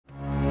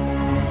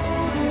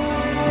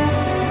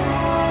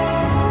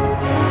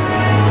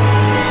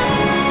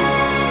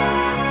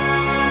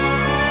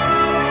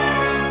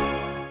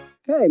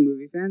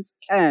fans,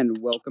 and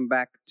welcome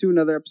back to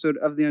another episode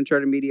of the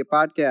Uncharted Media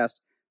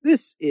Podcast.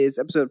 This is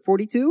episode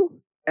 42,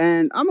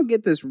 and I'm going to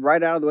get this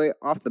right out of the way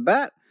off the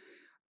bat.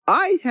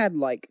 I had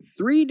like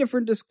 3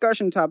 different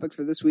discussion topics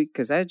for this week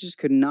because I just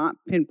could not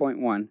pinpoint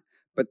one.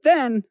 But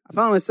then I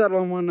finally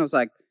settled on one, and I was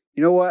like,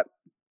 you know what?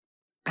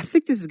 I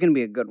think this is going to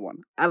be a good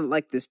one. I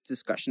like this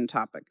discussion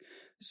topic.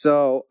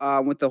 So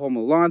with the whole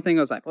Mulan thing,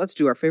 I was like, let's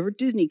do our favorite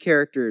Disney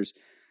characters.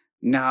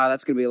 Nah,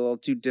 that's going to be a little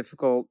too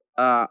difficult.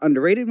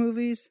 Underrated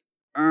movies?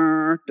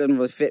 Doesn't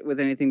really fit with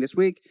anything this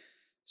week.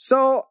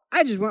 So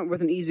I just went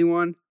with an easy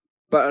one,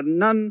 but a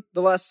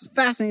nonetheless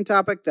fascinating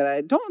topic that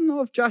I don't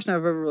know if Josh and I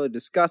have ever really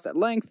discussed at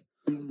length.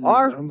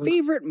 Our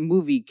favorite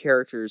movie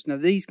characters. Now,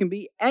 these can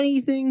be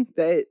anything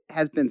that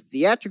has been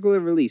theatrically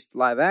released.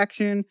 Live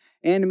action,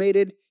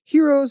 animated,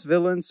 heroes,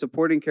 villains,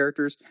 supporting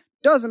characters.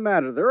 Doesn't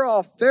matter. They're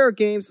all fair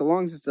game so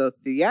long as it's a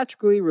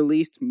theatrically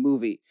released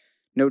movie.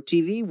 No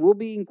TV will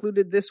be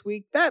included this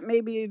week. That may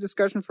be a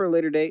discussion for a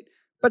later date.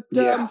 But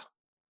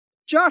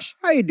Josh,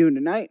 how you doing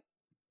tonight?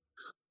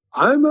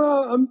 I'm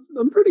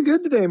pretty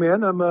good today,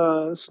 man. I'm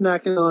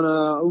snacking on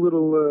a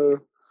little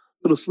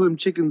Slim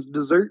Chickens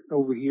dessert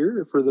over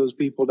here for those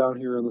people down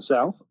here in the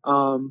South.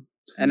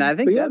 And I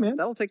think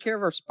that'll take care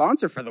of our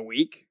sponsor for the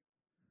week.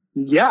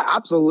 Yeah,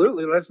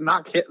 absolutely. Let's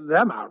knock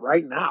them out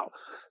right now.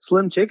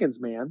 Slim Chickens,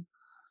 man.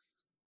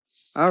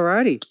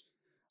 Alrighty.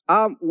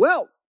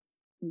 Well,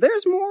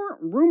 there's more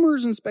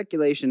rumors and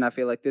speculation, I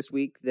feel like, this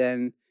week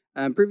than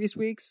previous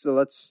weeks, so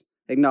let's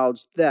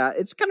acknowledge that.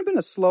 It's kind of been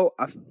a slow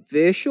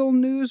official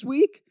news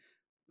week.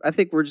 I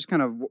think we're just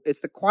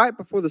it's the quiet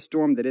before the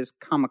storm that is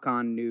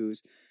Comic-Con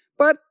news,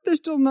 but there's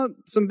still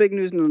some big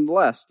news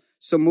nonetheless.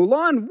 So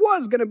Mulan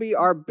was going to be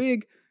our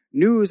big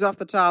news off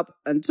the top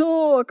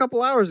until a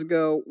couple hours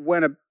ago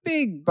when a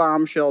big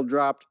bombshell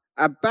dropped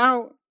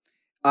about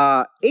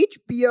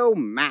HBO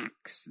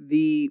Max,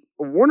 the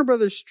Warner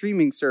Brothers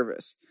streaming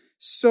service.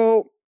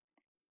 So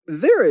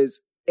there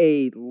is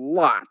a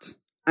lot,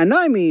 and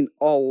I mean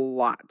a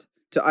lot,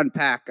 to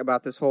unpack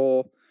about this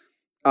whole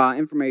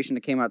information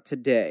that came out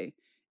today.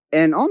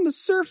 And on the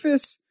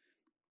surface,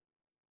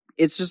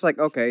 it's just like,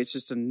 okay, it's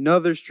just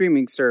another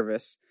streaming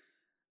service.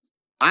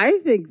 I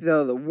think,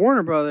 though, the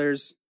Warner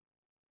Brothers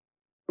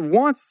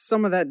wants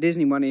some of that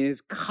Disney money and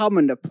is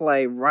coming to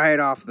play right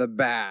off the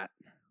bat.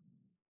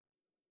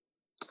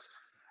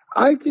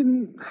 I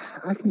can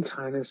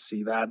kind of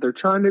see that. They're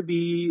trying to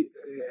be,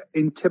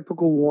 in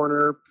typical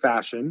Warner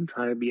fashion,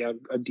 trying to be a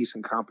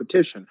decent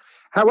competition.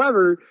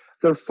 However,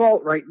 their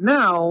fault right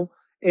now,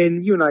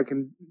 and you and I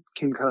can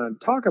kind of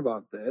talk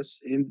about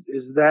this,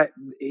 is that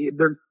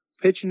they're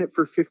pitching it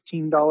for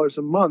 $15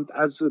 a month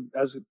as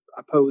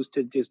opposed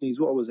to Disney's,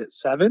 what was it,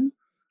 $7?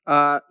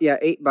 Yeah,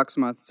 $8 a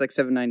month. It's like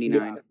 $7.99.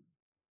 Yeah.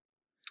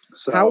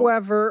 So,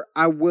 however,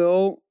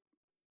 we'll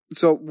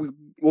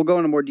go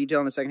into more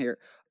detail in a second here.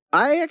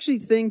 I actually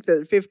think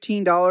that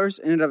 $15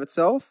 in and of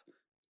itself,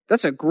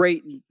 that's a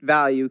great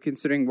value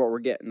considering what we're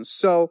getting.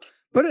 So,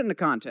 put it into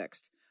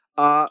context.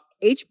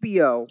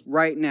 HBO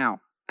right now,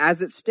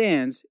 as it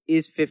stands,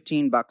 is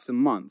 $15 a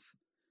month.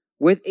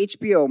 With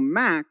HBO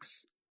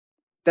Max,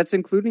 that's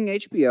including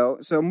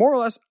HBO, so more or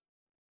less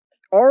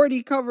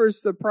already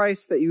covers the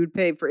price that you would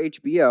pay for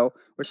HBO,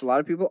 which a lot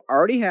of people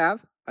already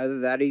have.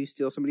 Either that or you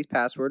steal somebody's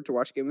password to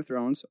watch Game of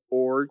Thrones,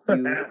 or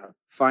you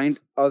find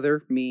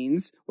other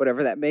means,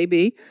 whatever that may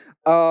be.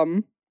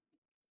 But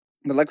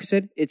like we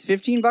said, it's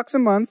 $15 a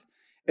month.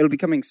 It'll be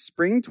coming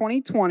spring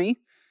 2020.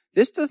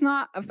 This does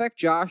not affect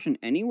Josh in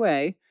any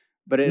way,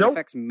 but it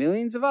affects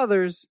millions of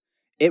others.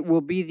 It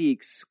will be the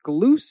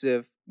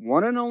exclusive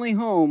one and only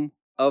home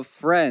of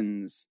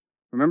Friends.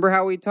 Remember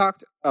how we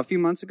talked a few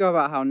months ago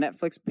about how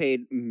Netflix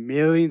paid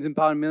millions and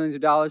millions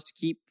of dollars to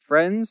keep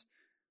Friends?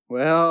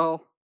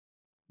 Well,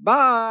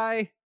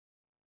 bye.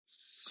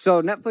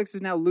 So Netflix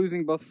is now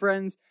losing both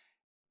Friends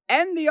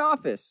and The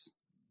Office.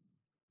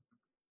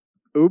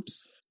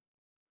 Oops.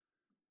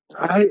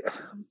 Like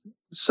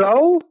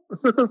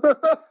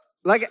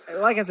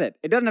I said,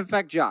 it doesn't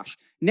affect Josh.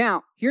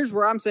 Now, here's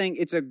where I'm saying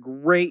it's a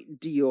great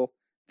deal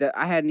that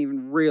I hadn't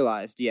even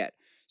realized yet.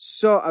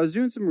 So I was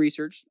doing some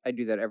research. I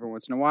do that every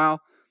once in a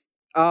while.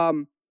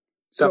 So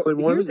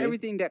here's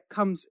everything that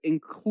comes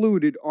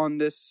included on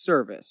this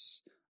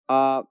service.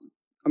 I'm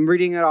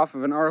reading it off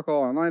of an article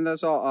online.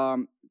 That's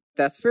all.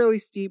 That's fairly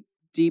steep.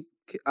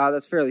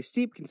 That's fairly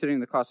steep considering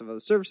the cost of other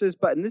services.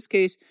 But in this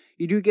case,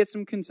 you do get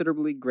some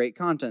considerably great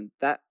content.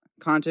 That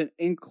content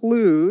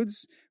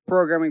includes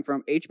programming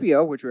from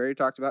HBO, which we already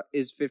talked about,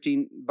 is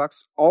 $15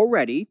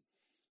 already.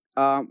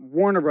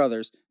 Warner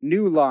Brothers,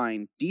 New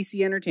Line,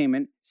 DC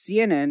Entertainment,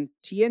 CNN,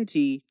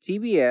 TNT,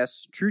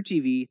 TBS, True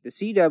TV, The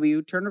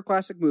CW, Turner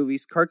Classic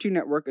Movies, Cartoon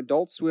Network,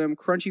 Adult Swim,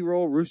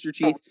 Crunchyroll, Rooster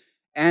Teeth,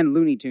 and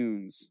Looney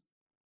Tunes.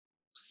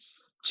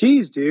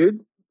 Jeez,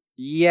 dude.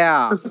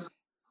 Yeah.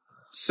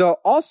 So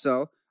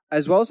also,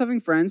 as well as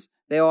having Friends,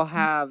 they all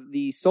have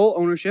the sole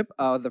ownership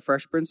of The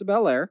Fresh Prince of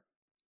Bel-Air.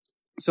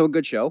 So a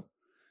good show.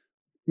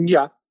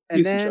 Yeah.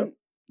 And then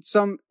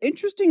some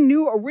interesting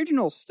new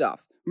original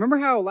stuff.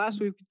 remember how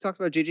last week we talked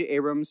about J.J.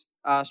 Abrams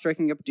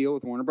striking up a deal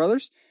with Warner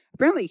Brothers?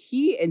 Apparently,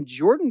 he and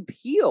Jordan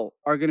Peele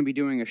are going to be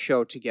doing a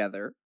show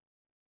together.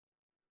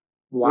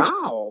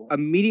 Wow. Which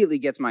immediately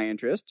gets my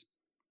interest.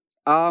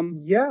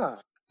 Yeah.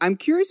 I'm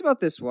curious about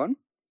this one.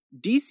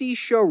 DC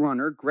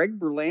showrunner Greg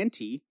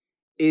Berlanti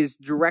is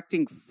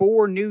directing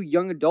 4 new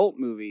young adult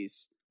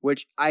movies,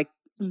 which I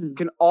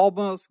can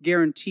almost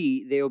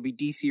guarantee they will be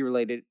DC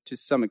related to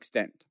some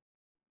extent.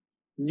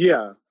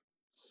 Yeah.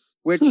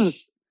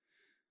 Which,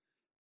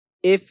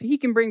 if he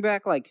can bring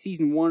back like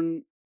season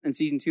 1 and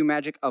season 2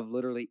 magic of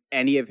literally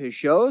any of his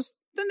shows,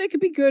 then they could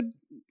be good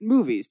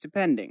movies,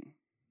 depending.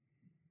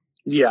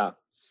 Yeah.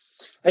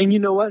 And you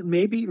know what?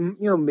 Maybe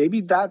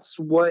that's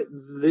what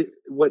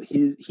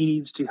he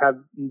needs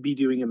to be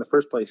doing in the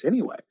first place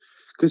anyway.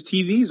 Because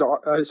TV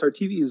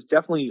is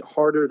definitely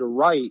harder to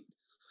write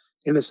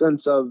in the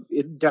sense of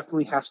it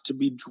definitely has to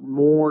be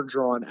more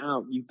drawn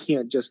out. You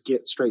can't just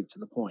get straight to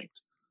the point.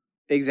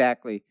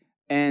 Exactly.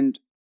 And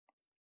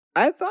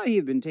I thought he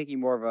had been taking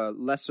more of a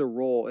lesser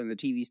role in the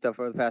TV stuff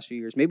over the past few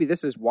years. Maybe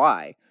this is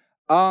why.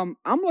 I'm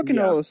looking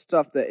at all the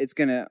stuff that it's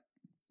going to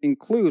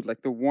include,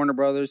 like the Warner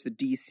Brothers, the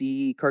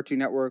DC, Cartoon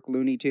Network,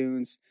 Looney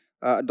Tunes,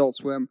 Adult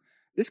Swim.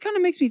 This kind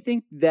of makes me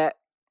think that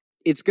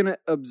it's going to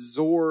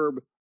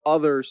absorb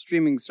other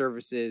streaming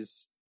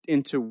services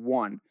into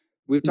one.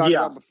 We've talked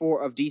about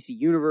before of DC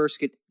Universe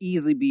could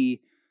easily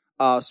be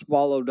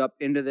swallowed up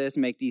into this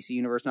and make DC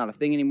Universe not a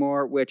thing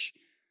anymore, which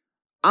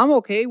I'm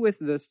okay with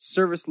the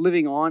service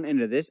living on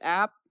into this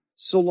app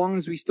so long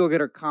as we still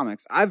get our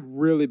comics. I've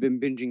really been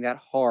binging that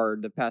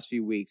hard the past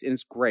few weeks, and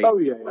it's great. Oh,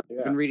 yeah.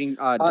 I've been reading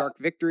Dark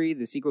Victory,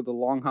 the sequel to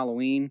Long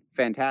Halloween.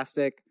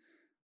 Fantastic.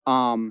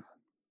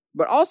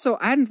 But also,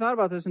 I hadn't thought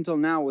about this until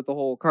now with the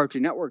whole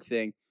Cartoon Network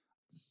thing.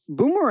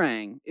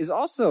 Boomerang is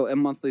also a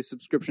monthly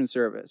subscription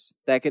service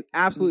that could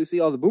absolutely see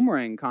all the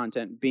Boomerang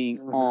content being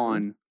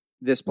on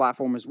this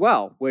platform as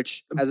well,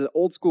 which, as an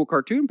old school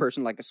cartoon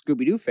person, like a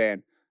Scooby-Doo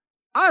fan,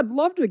 I'd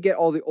love to get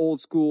all the old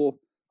school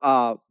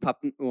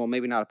pup, well,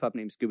 maybe not a pup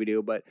named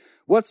Scooby-Doo, but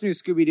What's New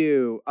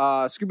Scooby-Doo?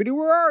 Scooby-Doo,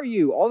 Where Are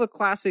You? All the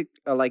classic,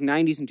 like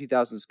 90s and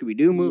 2000s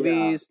Scooby-Doo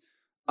movies,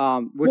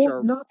 which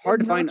are hard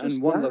to find in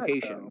one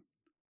location. Though.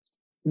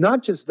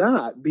 Not just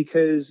that,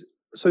 because,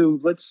 so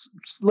let's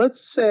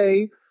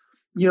say,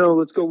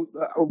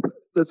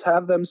 let's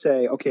have them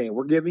say, okay,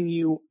 we're giving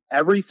you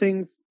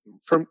everything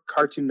from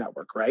Cartoon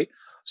Network, right?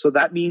 So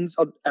that means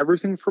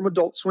everything from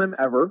Adult Swim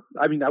ever.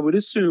 I mean, I would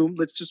assume,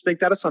 let's just make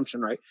that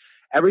assumption, right?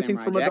 Everything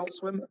from Adult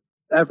Swim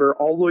ever,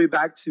 all the way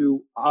back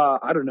to,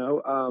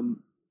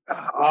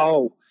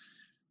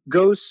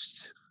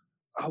 Ghost,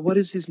 what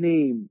is his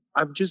name?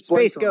 I'm just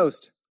Space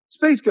Ghost.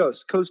 Space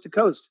Ghost, Coast to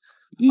Coast.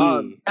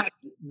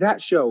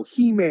 That show,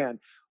 He-Man,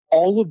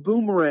 all of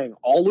Boomerang,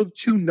 all of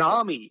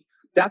Toonami,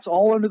 that's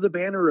all under the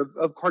banner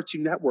of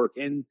Cartoon Network.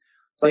 And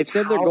they've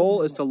said their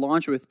goal is to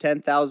launch with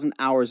 10,000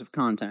 hours of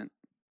content.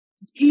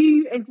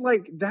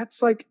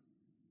 That's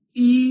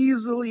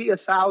easily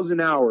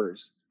 1,000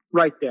 hours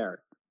right there.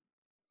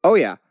 Oh,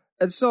 yeah.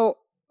 And so,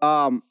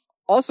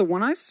 also,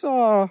 when I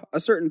saw a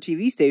certain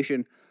TV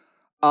station,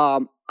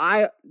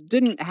 I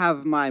didn't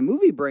have my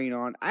movie brain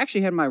on. I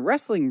actually had my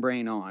wrestling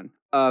brain on.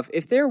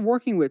 If they're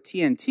working with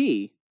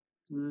TNT,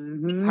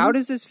 how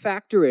does this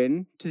factor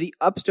in to the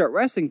upstart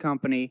wrestling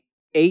company,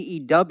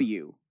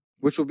 AEW,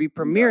 which will be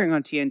premiering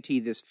on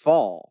TNT this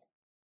fall?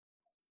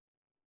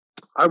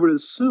 I would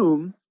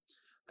assume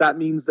that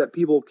means that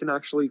people can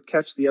actually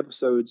catch the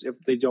episodes if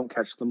they don't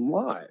catch them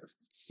live.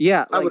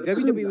 Yeah, like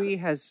WWE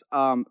has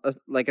an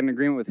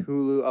agreement with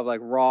Hulu of like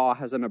Raw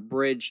has an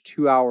abridged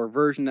 2-hour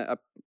version that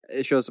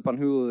it shows up on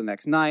Hulu the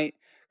next night.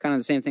 Kind of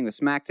the same thing with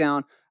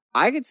SmackDown.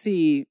 I could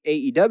see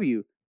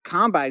AEW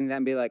combining that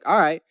and be like, all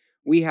right,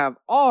 we have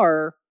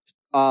our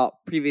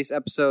previous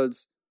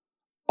episodes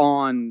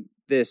on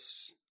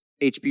this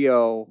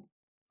HBO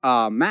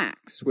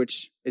Max,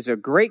 which is a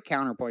great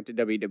counterpoint to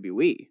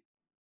WWE.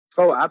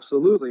 Oh,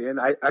 absolutely. And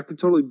I could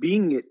totally,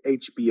 being at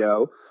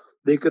HBO,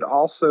 they could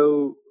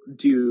also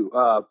do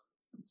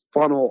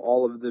funnel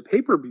all of the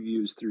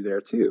pay-per-views through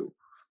there too.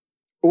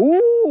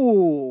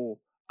 Ooh,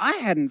 I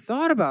hadn't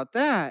thought about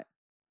that.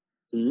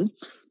 Mm-hmm.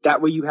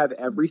 That way you have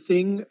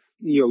everything,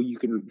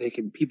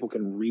 people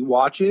can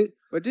rewatch it.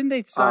 But didn't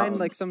they sign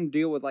like some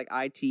deal with like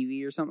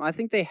ITV or something? I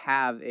think they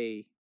have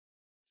a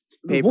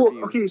pay-per-view.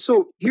 Well, okay,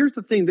 so here's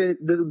the thing,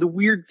 the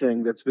weird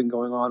thing that's been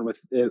going on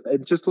with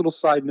just a little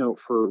side note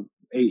for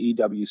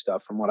AEW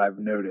stuff from what I've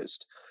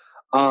noticed.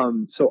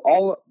 So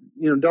all,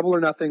 Double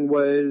or Nothing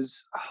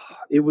was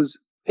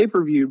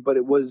pay-per-view, but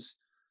it was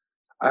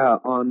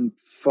on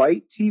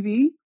Fight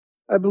TV,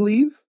 I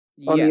believe,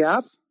 on the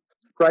app,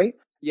 right?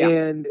 Yeah.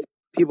 And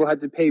people had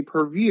to pay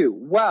per view.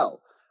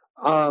 Well,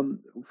 from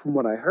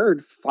what I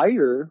heard,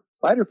 Fighter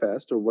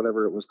Fest or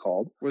whatever it was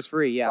called was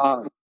free.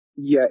 Yeah.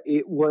 Yeah,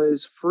 it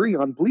was free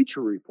on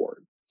Bleacher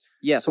Report.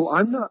 Yes. So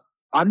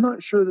I'm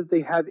not sure that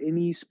they have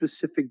any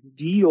specific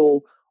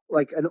deal,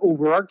 like an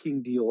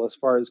overarching deal as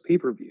far as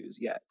pay-per-views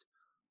yet.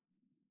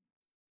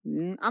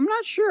 I'm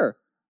not sure.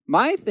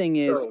 My thing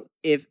is,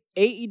 if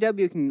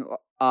AEW can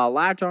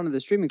latch onto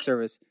the streaming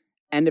service,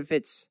 and if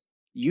it's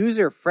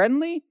user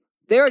friendly,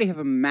 they already have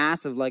a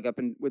massive leg up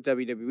with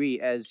WWE.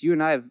 As you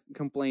and I have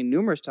complained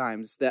numerous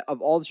times that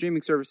of all the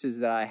streaming services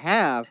that I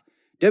have,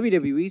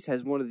 WWE's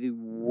has one of the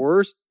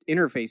worst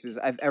interfaces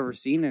I've ever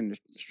seen in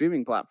a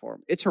streaming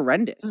platform. It's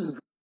horrendous.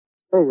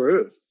 Oh,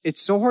 really?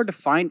 It's so hard to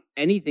find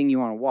anything you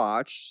want to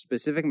watch,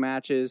 specific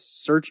matches,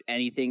 search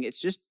anything.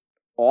 It's just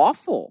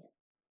awful.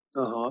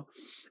 And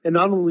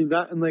not only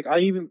that, and like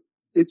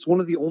it's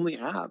one of the only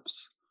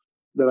apps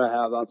that I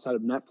have outside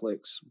of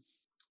Netflix.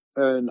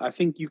 And I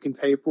think you can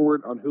pay for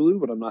it on Hulu,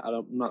 but I'm not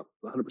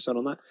 100%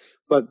 on that.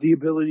 But the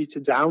ability to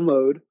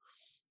download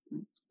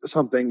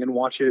something and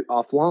watch it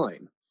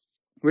offline,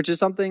 which is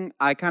something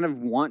I kind of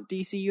want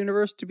DC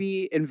Universe to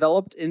be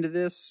enveloped into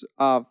this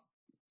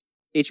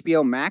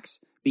HBO Max,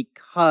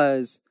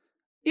 because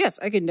yes,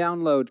 I can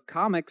download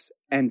comics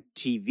and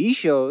TV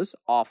shows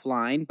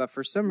offline, but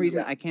for some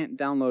reason I can't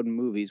download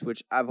movies,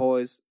 which I've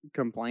always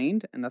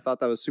complained, and I thought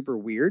that was super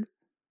weird.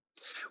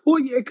 Well,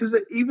 yeah, because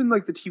even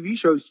like the TV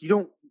shows, you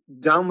don't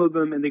download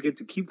them and they get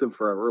to keep them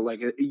forever.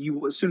 Like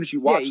as soon as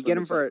you watch, you get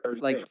them for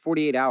like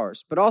 48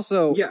 hours. But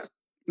also,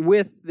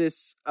 with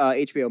this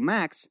HBO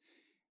Max,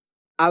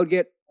 I would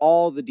get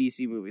all the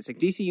DC movies. Like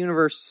DC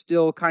Universe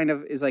still kind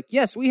of is like,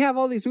 yes, we have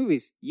all these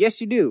movies. Yes,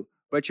 you do.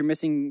 But you're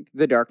missing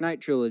the Dark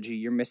Knight trilogy.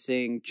 You're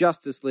missing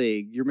Justice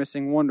League. You're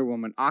missing Wonder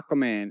Woman,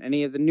 Aquaman,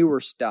 any of the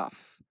newer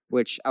stuff,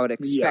 which I would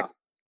expect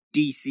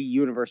DC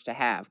Universe to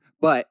have.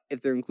 But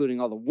if they're including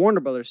all the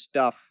Warner Brothers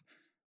stuff,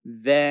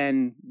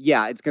 then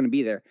yeah, it's going to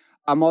be there.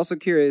 I'm also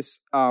curious,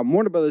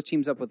 Warner Brothers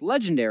teams up with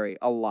Legendary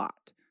a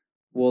lot.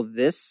 Will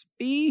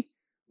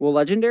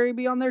Legendary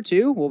be on there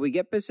too? Will we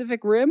get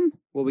Pacific Rim?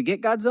 Will we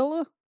get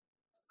Godzilla?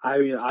 I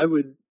mean, I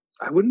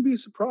wouldn't be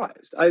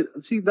surprised.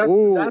 That's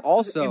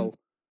also.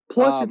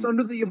 Plus, it's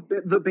under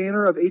the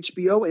banner of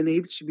HBO, and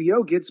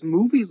HBO gets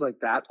movies like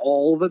that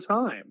all the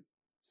time.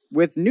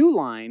 With New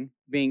Line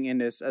being in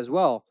this as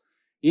well.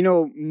 You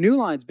know, New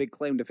Line's big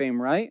claim to fame,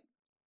 right?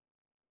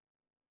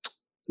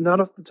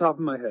 Not off the top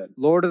of my head.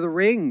 Lord of the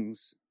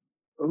Rings.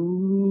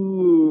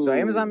 Ooh. So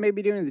Amazon may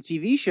be doing the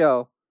TV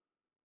show,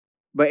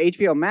 but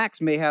HBO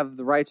Max may have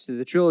the rights to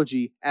the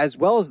trilogy, as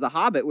well as The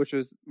Hobbit, which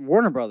was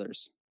Warner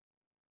Brothers.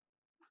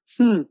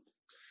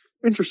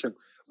 Interesting.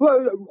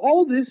 Well,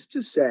 all this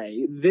to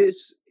say,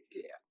 this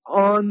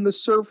on the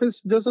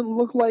surface doesn't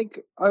look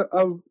like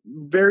a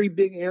very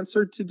big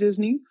answer to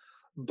Disney,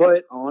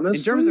 but honestly,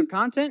 in terms of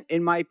content,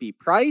 it might be.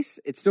 Price,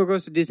 it still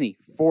goes to Disney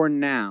for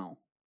now.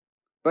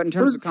 But in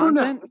terms of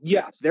content,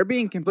 yes, they're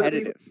being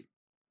competitive.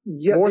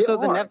 More so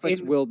than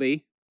Netflix will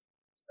be.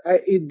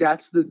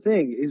 That's the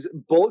thing, is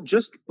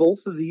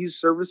both of these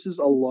services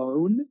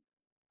alone,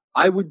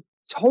 I would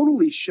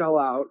totally shell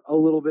out a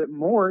little bit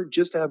more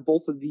just to have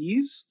both of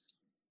these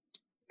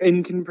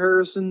in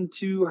comparison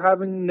to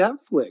having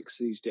Netflix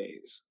these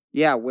days.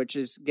 Yeah, which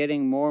is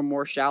getting more and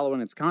more shallow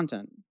in its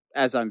content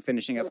as I'm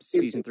finishing up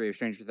season 3 of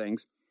Stranger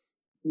Things.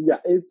 Yeah,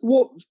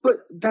 but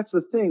that's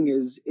the thing,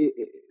 is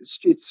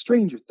it's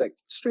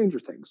Stranger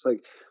Things.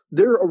 Like,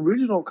 their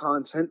original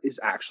content is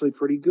actually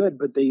pretty good,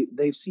 but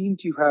they seem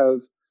to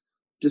have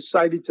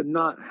decided to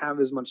not have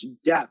as much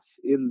depth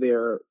in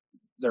their.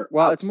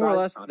 Well, it's more or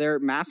less they're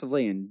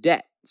massively in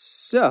debt.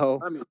 So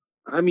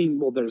I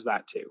mean, well, there's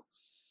that too,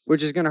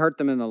 which is going to hurt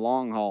them in the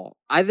long haul.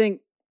 I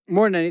think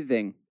more than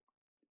anything,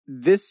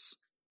 the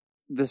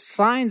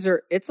signs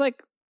are. It's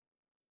like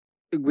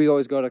we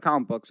always go to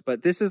comic books,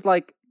 but this is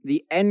like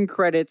the end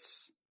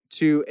credits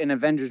to an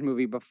Avengers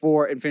movie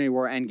before Infinity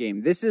War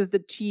Endgame. This is the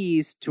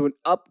tease to an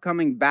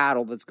upcoming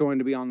battle that's going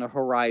to be on the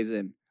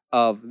horizon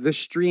of the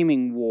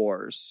streaming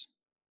wars.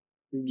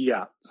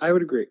 Yeah, I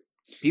would agree.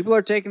 People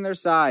are taking their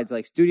sides.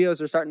 Like,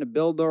 studios are starting to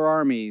build their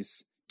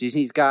armies.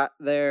 Disney's got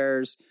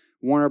theirs.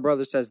 Warner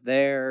Brothers has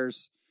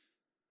theirs.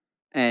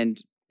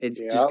 And it's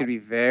just going to be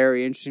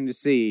very interesting to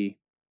see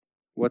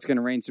what's going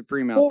to reign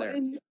supreme out there.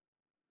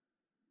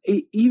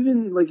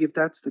 Even like if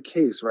that's the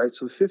case, right?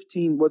 So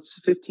 15, what's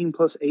 15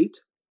 plus 8?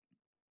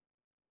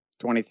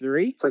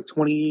 23? It's like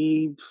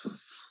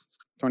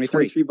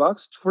 23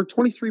 bucks. For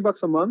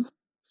 $23 a month,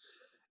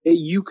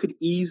 you could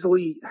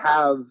easily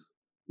have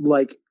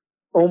like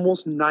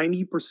almost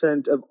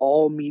 90% of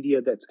all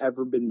media that's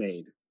ever been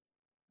made.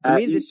 To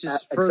me, this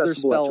just further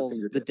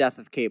spells the death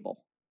of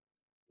cable.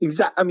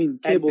 Exactly. I mean,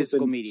 cable and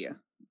physical media.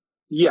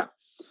 Yeah.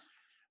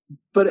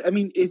 But I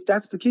mean, if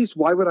that's the case,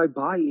 why would I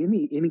buy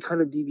any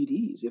kind of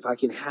DVDs if I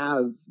can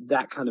have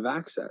that kind of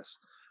access?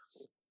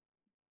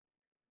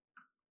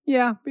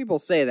 Yeah, people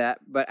say that,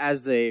 but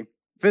as a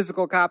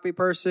physical copy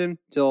person,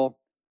 till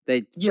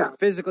they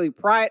physically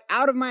pry it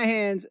out of my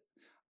hands,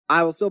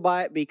 I will still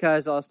buy it,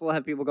 because I'll still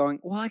have people going,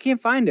 well, I can't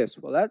find this.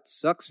 Well, that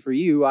sucks for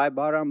you. I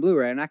bought it on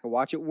Blu-ray and I can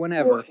watch it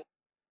whenever.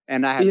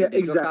 And I have the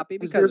digital copy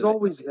because there's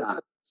always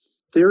that.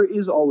 There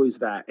is always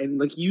that. And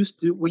like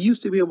we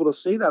used to be able to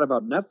say that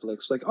about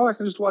Netflix. Like, oh, I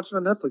can just watch it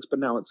on Netflix, but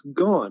now it's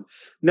gone.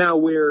 Now,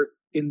 where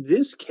in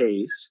this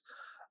case,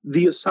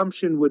 the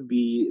assumption would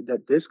be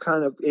that this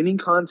kind of any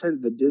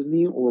content that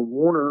Disney or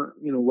Warner,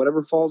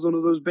 whatever falls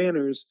under those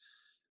banners,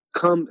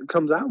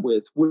 comes out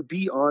with would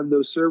be on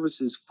those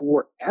services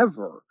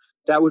forever.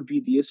 That would be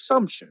the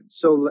assumption.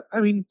 So, I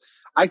mean,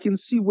 I can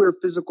see where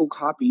physical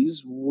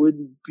copies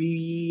would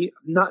be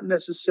not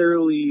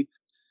necessarily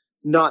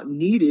not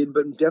needed,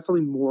 but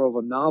definitely more of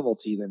a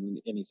novelty than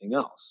anything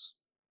else.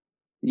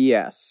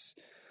 Yes.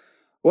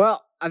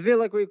 Well, I feel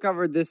like we've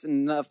covered this in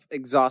enough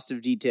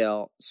exhaustive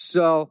detail,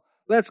 so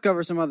let's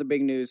cover some other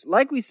big news.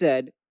 Like we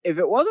said, if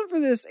it wasn't for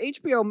this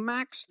HBO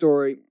Max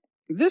story,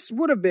 this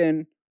would have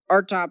been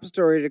our top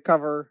story to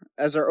cover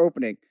as our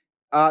opening.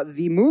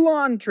 The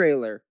Mulan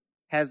trailer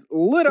has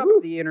lit up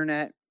the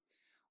internet.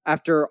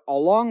 After a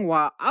long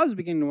while, I was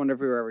beginning to wonder if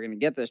we were ever going to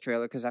get this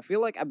trailer, because I feel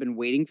like I've been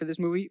waiting for this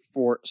movie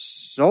for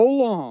so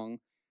long.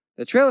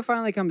 The trailer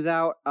finally comes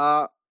out.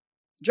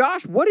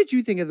 Josh, what did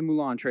you think of the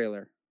Mulan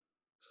trailer?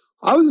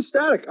 I was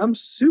ecstatic. I'm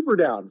super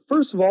down.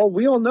 First of all,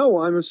 we all know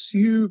I'm a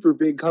super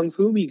big kung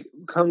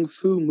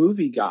fu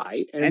movie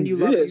guy, and you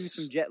love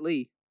some Jet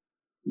Li.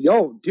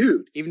 Yo,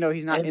 dude! Even though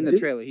he's not in the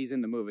trailer, he's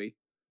in the movie.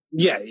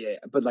 Yeah.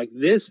 But like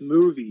this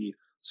movie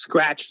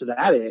scratched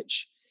that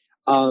itch.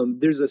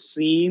 There's a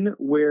scene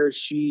where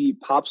she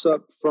pops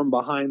up from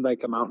behind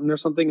like a mountain or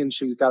something, and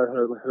she's got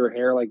her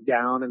hair like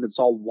down, and it's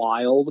all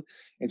wild,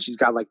 and she's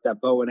got like that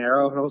bow and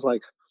arrow, and I was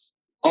like,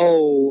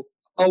 oh,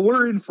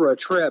 we're in for a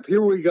trip.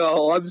 Here we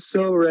go. I'm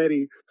so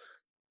ready.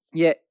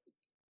 Yeah,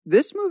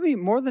 this movie,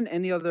 more than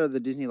any other of the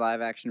Disney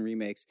live-action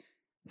remakes,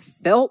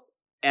 felt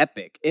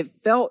epic. It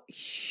felt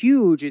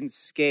huge in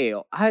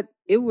scale.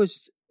 It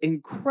was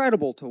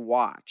incredible to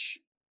watch.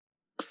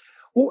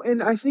 Well,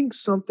 and I think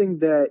something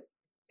that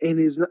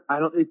I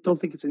don't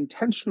think it's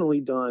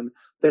intentionally done,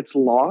 that's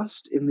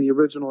lost in the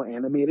original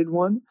animated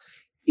one,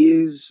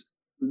 is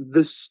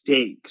the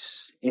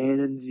stakes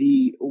and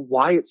the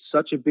why it's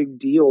such a big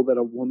deal that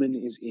a woman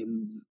is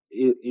in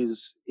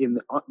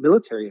the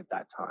military at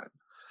that time.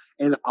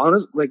 And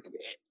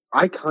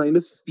I kind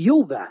of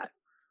feel that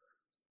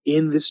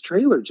in this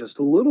trailer just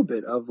a little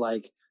bit of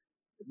like,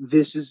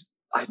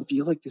 I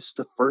feel like this is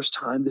the first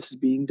time this is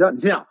being done.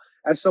 Now,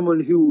 as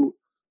someone who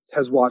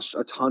has watched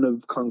a ton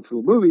of kung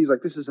fu movies,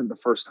 like this isn't the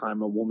first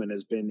time a woman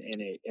has been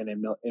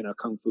in a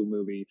kung fu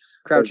movie.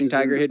 Crouching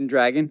Tiger, Hidden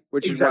Dragon,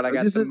 which is what I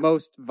got the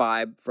most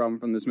vibe from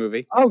this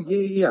movie. Oh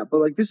yeah. But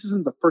like this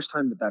isn't the first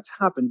time that that's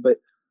happened, but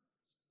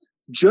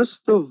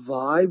just the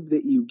vibe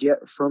that you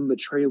get from the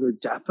trailer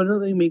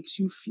definitely makes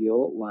you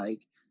feel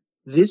like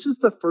this is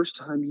the first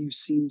time you've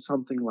seen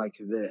something like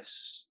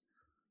this.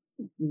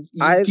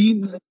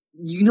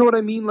 You know what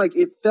I mean? Like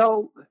it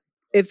felt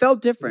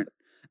different.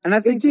 And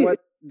I think what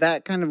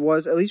that kind of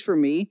was, at least for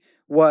me,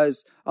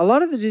 was a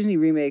lot of the Disney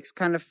remakes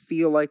kind of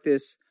feel like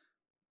this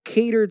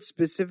catered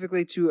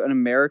specifically to an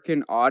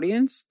American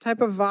audience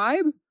type of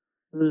vibe,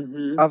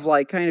 of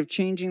like kind of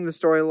changing the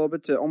story a little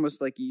bit to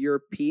almost like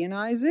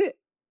Europeanize it.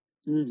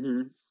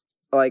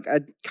 Like I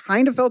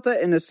kind of felt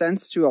that in a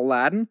sense to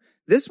Aladdin.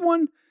 This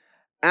one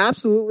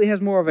absolutely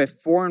has more of a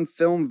foreign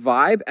film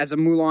vibe, as a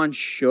Mulan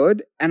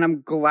should, and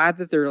I'm glad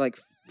that they're like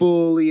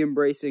fully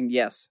embracing,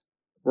 yes,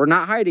 we're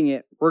not hiding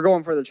it. We're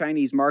going for the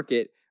Chinese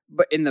market,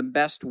 but in the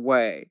best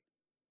way.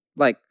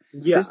 Like,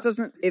 this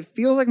doesn't... It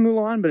feels like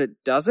Mulan, but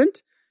it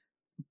doesn't.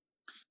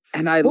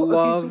 And I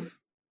love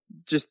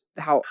just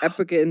how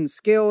epic in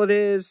scale it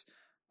is.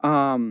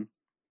 I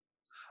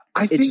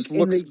think it just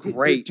looks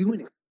great.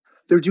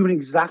 They're doing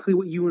exactly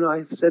what you and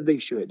I said they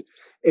should.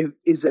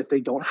 Is that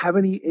they don't have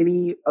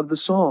any of the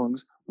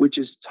songs, which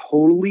is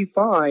totally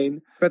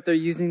fine. But they're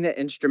using the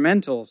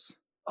instrumentals.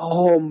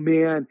 Oh,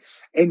 man.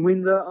 And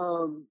when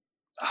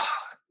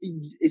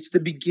it's the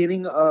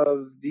beginning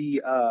of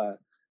the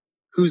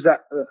who's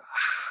that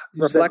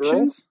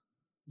Reflections?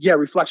 Yeah,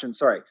 Reflections,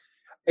 sorry.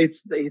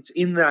 It's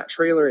in that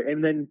trailer,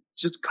 and then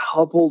just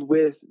coupled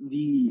with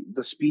the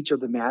speech of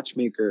the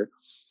matchmaker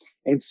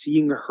and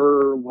seeing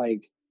her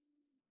like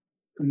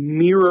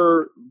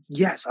mirror,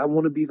 yes, I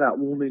want to be that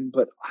woman,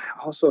 but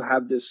I also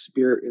have this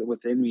spirit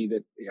within me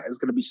that is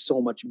going to be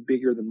so much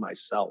bigger than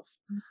myself.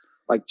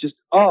 Like,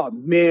 just, oh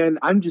man,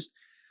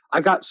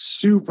 I got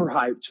super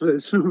hyped for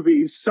this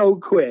movie so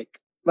quick.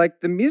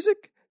 Like, the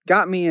music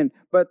got me in,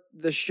 but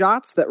the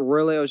shots that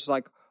really I was just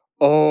like,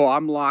 oh,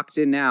 I'm locked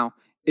in now,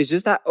 is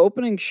just that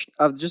opening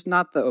of just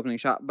not the opening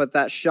shot, but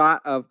that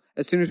shot of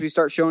as soon as we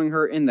start showing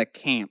her in the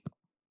camp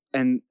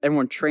and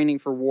everyone training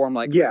for war. I'm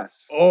like,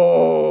 yes,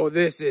 oh,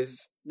 this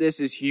is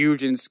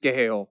huge in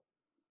scale.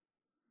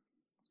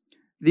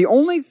 The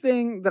only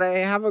thing that I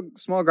have a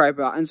small gripe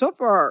about, and so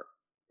far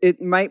it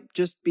might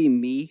just be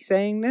me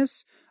saying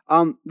this,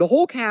 the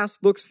whole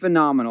cast looks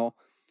phenomenal.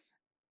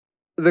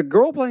 The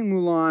girl playing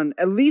Mulan,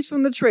 at least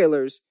from the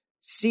trailers,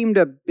 seemed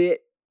a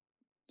bit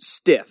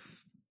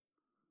stiff.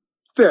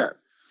 Fair.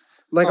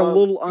 Like a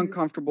little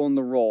uncomfortable in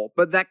the role.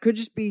 But that could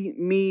just be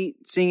me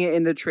seeing it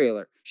in the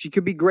trailer. She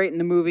could be great in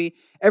the movie.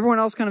 Everyone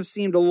else kind of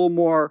seemed a little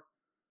more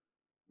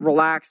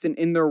relaxed and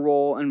in their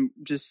role and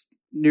just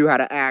knew how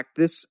to act.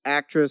 This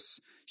actress,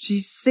 she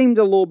seemed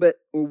a little bit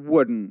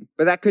wooden.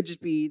 But that could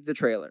just be the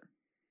trailer.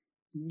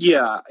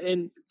 Yeah,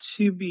 and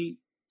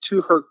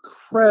to her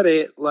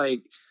credit,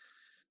 like,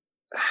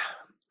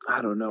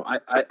 I don't know.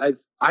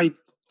 I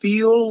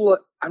feel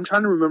I'm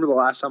trying to remember the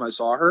last time I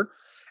saw her,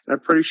 and I'm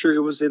pretty sure it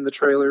was in the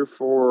trailer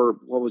for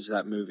what was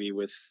that movie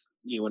with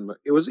Ewan?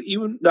 It was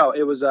Ewan. No,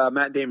 it was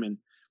Matt Damon.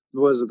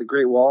 Was it The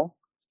Great Wall?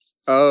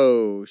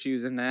 Oh, she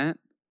was in that?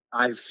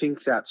 I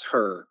think that's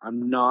her.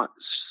 I'm not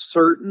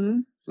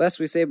certain. Less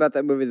we say about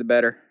that movie, the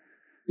better.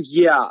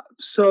 Yeah.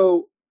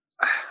 So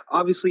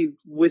obviously,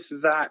 with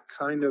that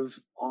kind of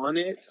on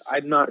it,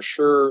 I'm not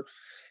sure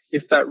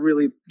if that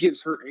really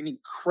gives her any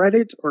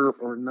credit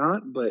or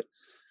not. But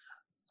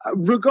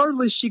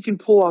regardless, she can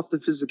pull off the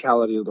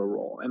physicality of the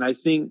role, and I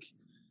think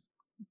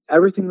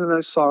everything that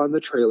I saw in the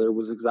trailer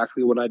was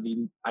exactly what I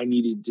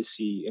needed to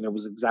see, and it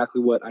was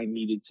exactly what I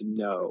needed to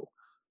know,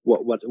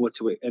 what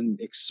to and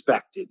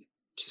expected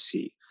to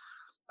see.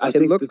 I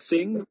think the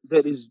thing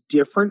that is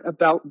different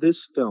about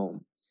this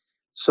film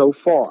so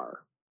far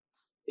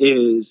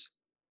is,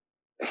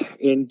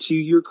 and to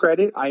your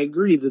credit, I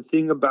agree. The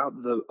thing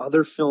about the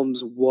other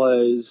films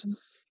was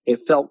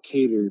it felt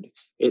catered.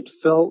 It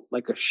felt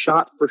like a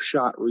shot for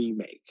shot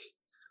remake,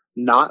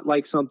 not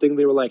like something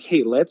they were like,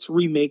 "Hey, let's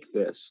remake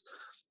this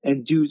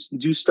and do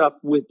stuff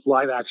with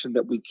live action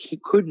that we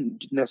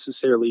couldn't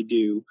necessarily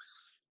do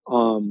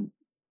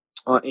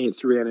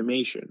through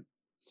animation."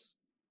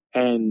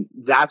 And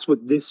that's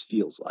what this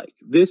feels like.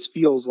 This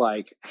feels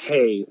like,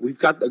 hey, we've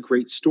got a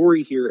great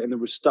story here, and there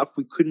was stuff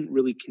we couldn't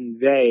really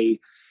convey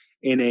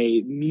in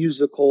a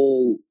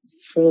musical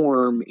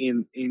form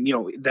in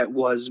that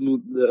was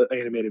the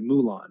animated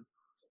Mulan.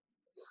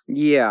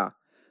 Yeah.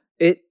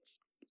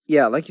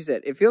 Like you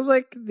said, it feels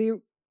like the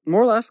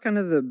more or less kind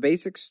of the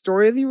basic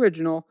story of the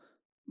original,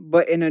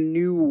 but in a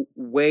new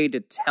way to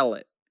tell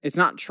it. It's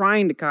not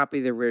trying to copy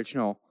the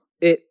original.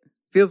 It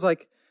feels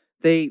like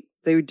they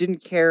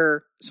didn't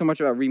care so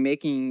much about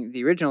remaking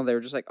the original. They were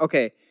just like,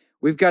 okay,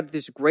 we've got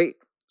this great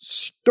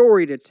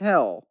story to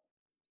tell,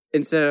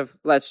 instead of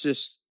let's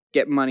just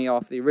get money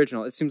off the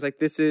original. It seems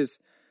like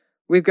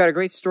we've got a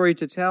great story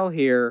to tell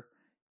here,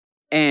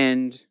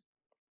 and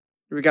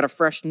we've got a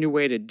fresh new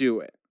way to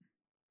do it.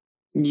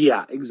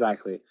 Yeah,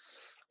 exactly.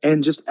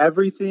 And just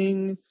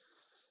everything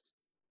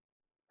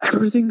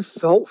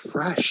felt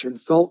fresh and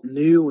felt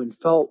new and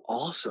felt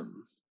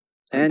awesome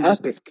and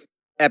epic.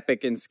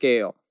 Epic in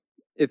scale.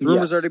 If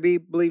rumors are to be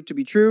believed to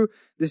be true,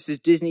 this is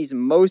Disney's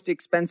most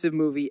expensive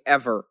movie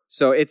ever.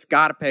 So it's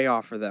got to pay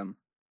off for them.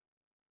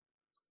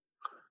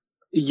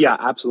 Yeah,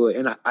 absolutely.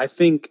 And I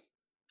think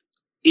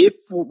if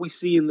what we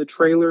see in the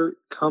trailer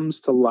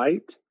comes to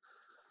light,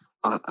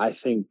 I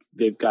think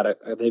they've got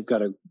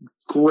a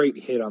great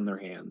hit on their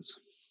hands.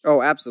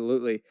 Oh,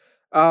 absolutely.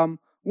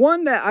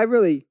 One that I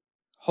really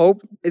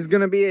hope is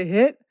going to be a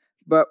hit,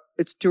 but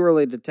it's too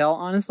early to tell,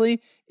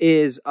 honestly,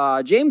 is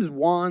James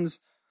Wan's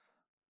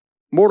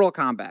Mortal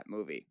Kombat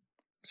movie.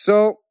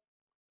 So,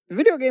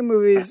 video game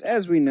movies,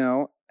 as we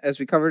know, as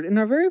we covered in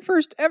our very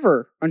first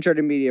ever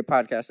Uncharted Media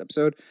podcast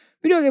episode,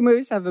 video game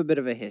movies have a bit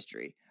of a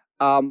history.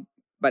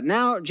 But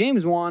now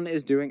James Wan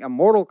is doing a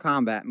Mortal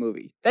Kombat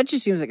movie. That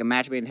just seems like a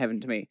match made in heaven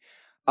to me.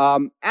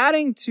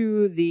 Adding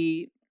to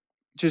the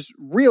just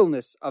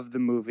realness of the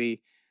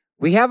movie,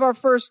 we have our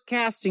first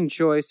casting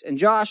choice. And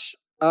Josh,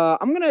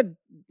 I'm going to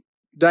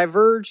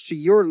diverge to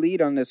your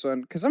lead on this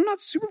one because I'm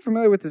not super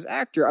familiar with this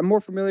actor. I'm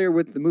more familiar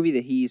with the movie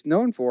that he's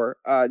known for.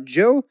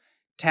 Joe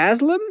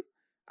Taslim,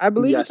 I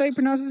believe is how you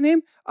pronounce his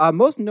name.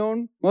 Most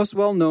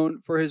well known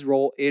for his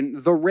role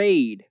in The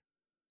Raid.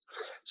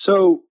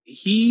 So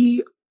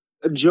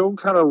Joe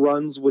kind of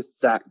runs with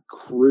that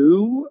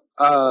crew,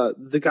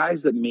 the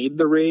guys that made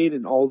The Raid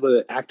and all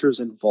the actors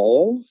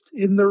involved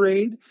in The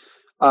Raid,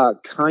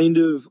 kind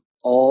of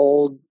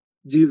all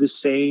do the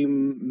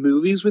same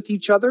movies with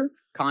each other.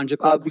 Conja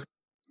Club?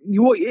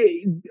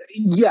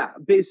 Yeah,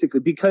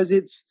 basically, because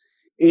it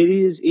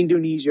is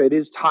Indonesia, it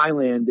is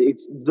Thailand.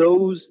 It's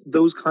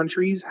those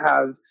countries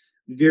have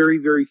very,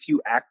 very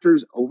few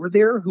actors over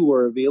there who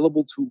are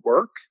available to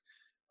work.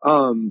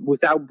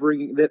 Without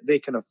bringing that they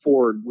can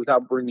afford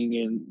without bringing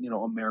in,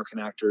 American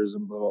actors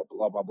and blah,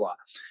 blah, blah, blah.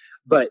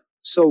 But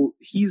so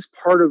he's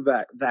part of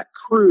that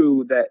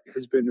crew that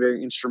has been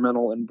very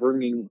instrumental in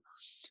bringing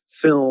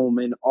film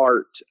and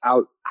art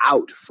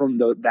out from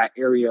that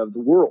area of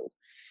the world.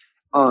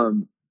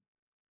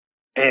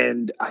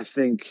 And I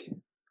think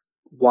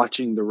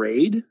watching The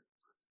Raid,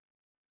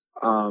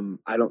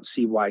 I don't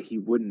see why he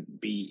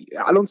wouldn't be.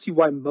 I don't see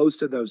why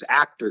most of those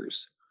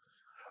actors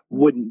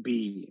wouldn't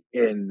be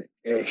in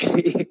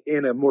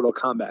a Mortal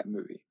Kombat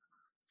movie.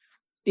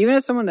 Even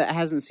as someone that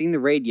hasn't seen The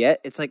Raid yet,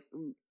 it's like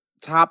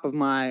top of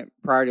my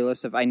priority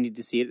list if I need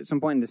to see it at some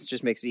point. And this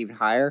just makes it even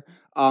higher.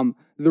 The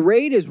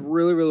Raid is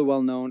really, really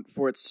well known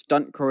for its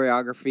stunt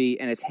choreography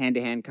and its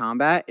hand-to-hand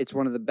combat. It's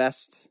one of the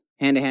best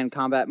hand-to-hand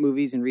combat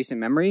movies in recent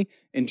memory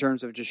in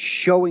terms of just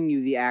showing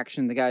you the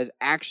action, the guys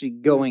actually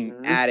going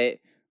at it.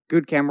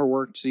 Good camera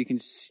work so you can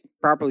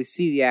properly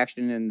see the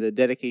action and the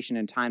dedication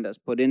and time that's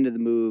put into the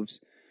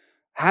moves.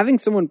 Having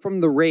someone from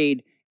The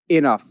Raid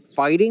in a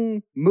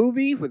fighting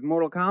movie with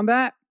Mortal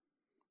Kombat,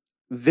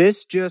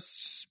 this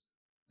just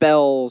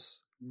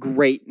spells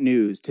great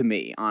news to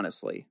me,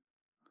 honestly.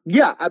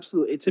 Yeah,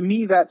 absolutely. To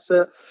me, that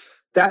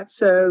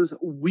says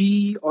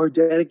we are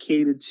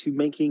dedicated to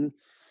making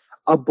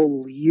a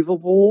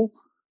believable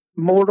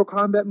Mortal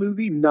Kombat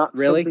movie, not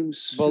Really? something.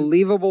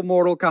 Believable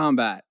Mortal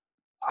Kombat.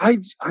 I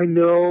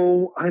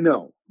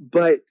know,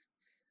 but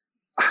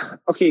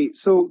okay.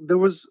 So there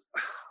was.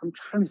 I'm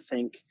trying to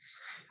think.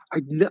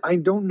 I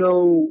don't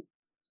know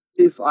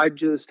if I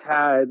just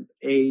had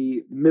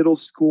a middle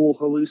school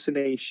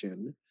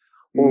hallucination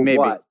or Maybe.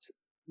 what,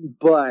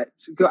 but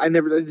I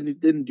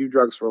didn't do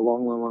drugs for a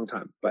long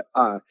time. But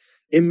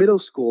in middle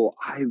school,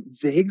 I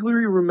vaguely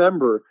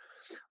remember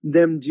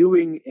them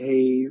doing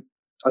a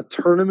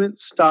tournament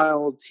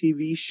style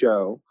TV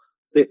show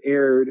that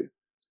aired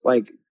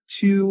like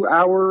 2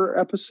 hour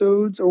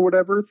episodes or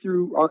whatever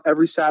through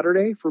every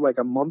Saturday for like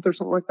a month or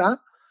something like that,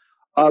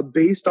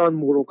 based on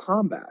Mortal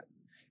Kombat.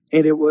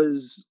 And it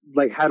was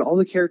like had all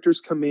the characters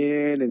come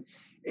in, and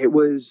it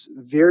was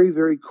very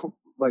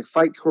like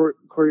fight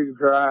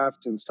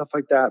choreographed and stuff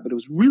like that. But it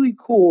was really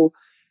cool.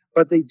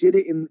 But they did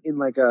it in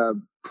like a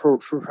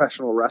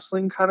professional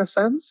wrestling kind of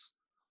sense,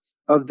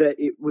 of that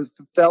it was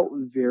felt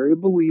very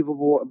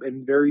believable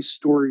and very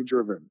story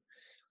driven.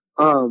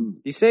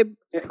 You say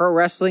pro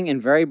wrestling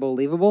and very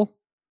believable?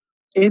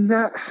 In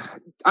that,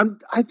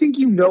 I think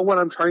you know what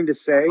I'm trying to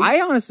say.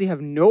 I honestly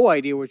have no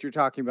idea what you're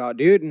talking about,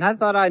 dude. And I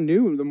thought I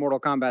knew the Mortal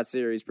Kombat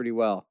series pretty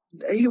well.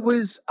 It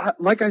was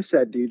like I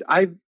said, dude.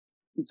 I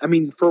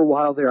mean, for a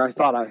while there, I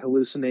thought I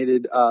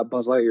hallucinated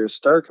Buzz Lightyear's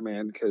Star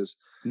Command because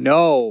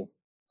No.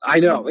 I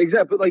know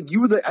exactly. But like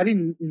you were, I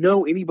didn't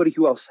know anybody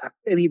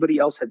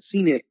else had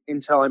seen it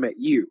until I met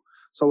you.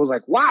 So I was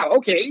like, wow,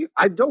 okay.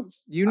 I'm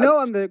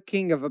the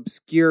king of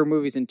obscure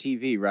movies and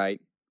TV, right?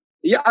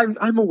 Yeah,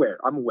 I'm aware.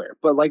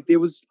 But like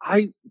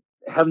I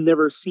have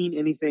never seen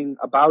anything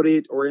about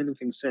it or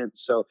anything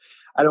since, so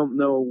I don't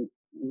know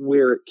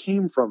where it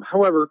came from.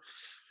 However,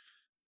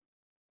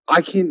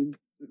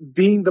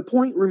 the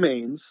point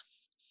remains,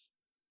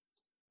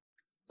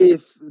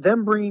 if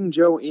them bringing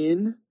Joe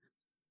in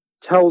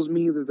tells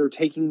me that they're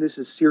taking this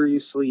as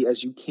seriously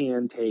as you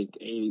can take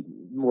a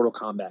Mortal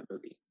Kombat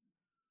movie.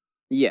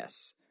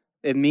 Yes.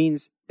 It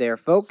means they're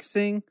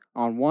focusing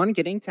on one,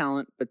 getting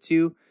talent, but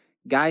two,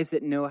 guys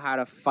that know how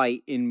to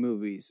fight in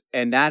movies.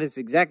 And that is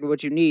exactly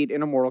what you need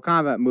in a Mortal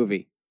Kombat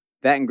movie.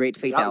 That and great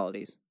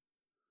fatalities.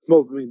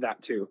 Well, I mean,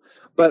 that too.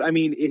 But I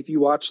mean, if you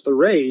watch The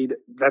Raid,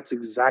 that's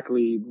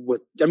exactly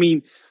what... I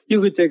mean,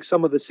 you could take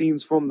some of the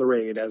scenes from The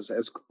Raid as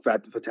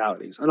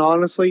fatalities. And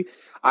honestly,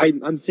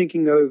 I'm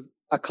thinking of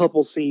a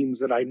couple scenes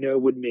that I know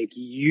would make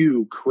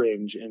you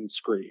cringe and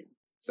scream.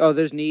 Oh,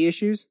 there's knee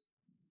issues?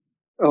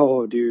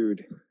 Oh,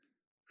 dude.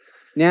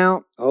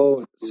 Now,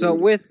 dude. So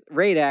with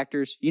Raid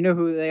actors, you know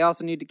who they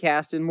also need to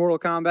cast in Mortal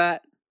Kombat?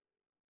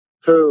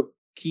 Who?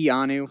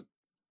 Keanu.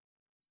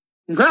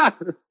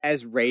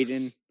 As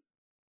Raiden.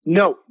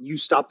 No, you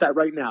stop that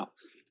right now.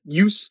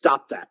 You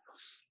stop that.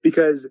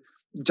 Because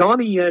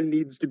Donnie Yen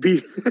needs to be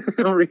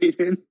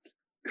Raiden.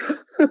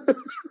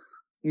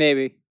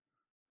 Maybe.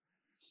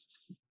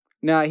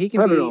 No, he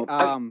can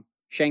be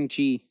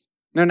Shang-Chi.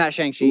 No, not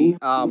Shang-Chi.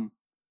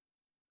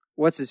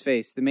 What's his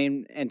face? The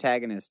main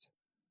antagonist.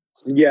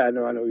 Yeah,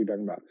 no, I know what you're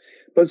talking about.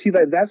 But see,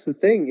 that's the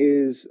thing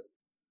is,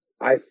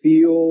 I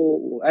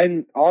feel,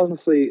 and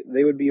honestly,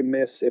 they would be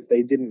amiss if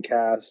they didn't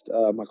cast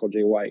Michael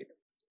J. White.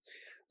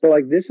 But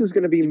like, this is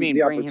going to be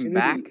the opportunity. Him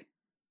back?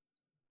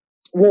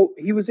 Well,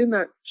 he was in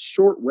that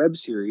short web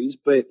series,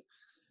 but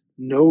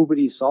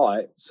nobody saw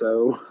it.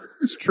 So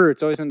it's true.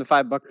 It's always in the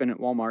 $5 bin at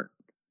Walmart.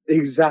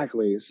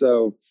 Exactly.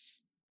 So,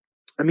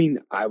 I mean,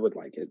 I would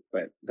like it,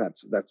 but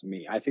that's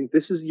me. I think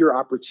this is your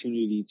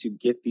opportunity to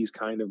get these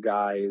kind of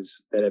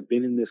guys that have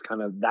been in this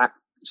kind of that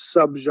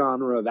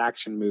subgenre of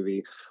action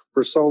movie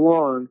for so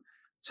long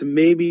to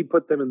maybe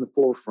put them in the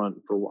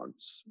forefront for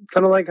once.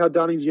 Kind of like how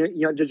Donnie Yen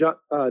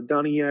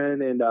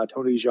and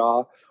Tony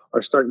Jaa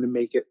are starting to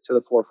make it to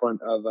the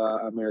forefront of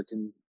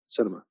American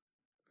cinema.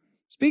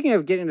 Speaking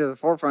of getting to the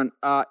forefront,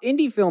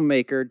 indie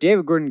filmmaker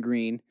David Gordon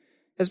Green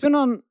has been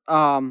on...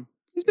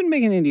 he's been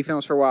making indie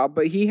films for a while,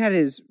 but he had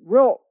his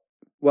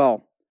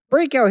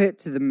breakout hit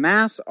to the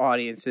mass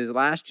audiences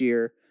last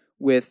year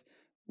with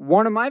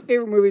one of my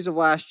favorite movies of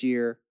last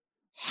year,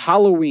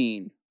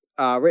 Halloween,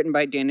 written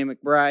by Danny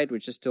McBride,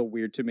 which is still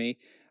weird to me.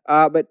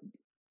 But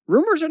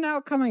rumors are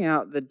now coming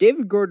out that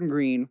David Gordon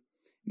Green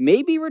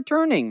may be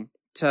returning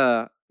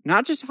to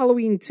not just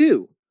Halloween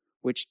 2,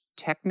 which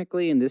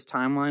technically in this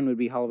timeline would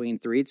be Halloween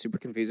 3. It's super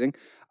confusing.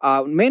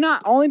 May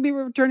not only be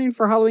returning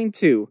for Halloween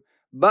 2,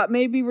 but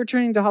may be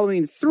returning to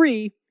Halloween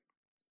 3,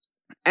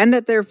 and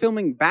that they're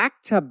filming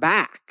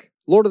back-to-back,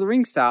 Lord of the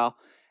Rings style,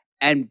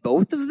 and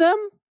both of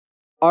them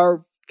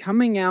are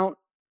coming out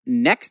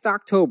next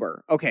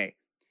October. Okay,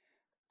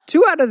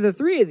 2 out of the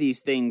 3 of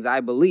these things,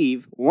 I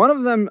believe. One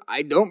of them,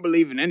 I don't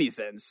believe in any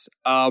sense.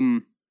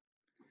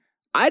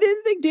 I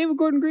didn't think David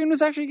Gordon Green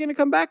was actually going to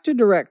come back to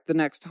direct the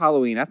next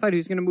Halloween. I thought he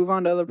was going to move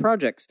on to other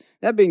projects.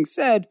 That being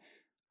said,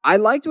 I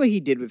liked what he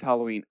did with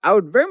Halloween. I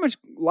would very much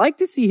like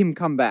to see him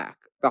come back.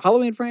 The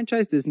Halloween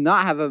franchise does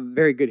not have a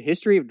very good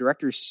history of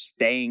directors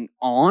staying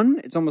on.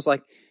 It's almost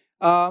like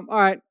All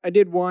right, I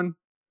did one.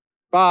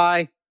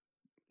 Bye.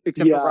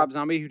 Except for Yeah. Rob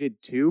Zombie, who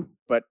did 2,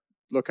 but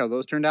look how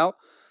those turned out.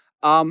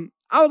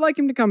 I would like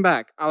him to come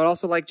back. I would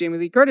also like Jamie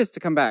Lee Curtis to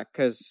come back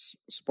because,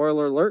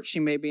 spoiler alert, she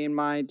may be in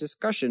my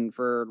discussion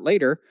for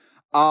later.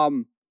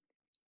 And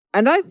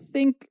I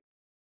think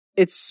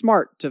it's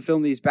smart to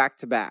film these back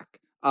to back.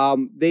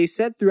 They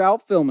said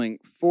throughout filming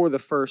for the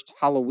first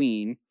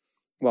Halloween,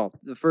 well,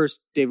 the first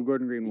David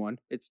Gordon Green one,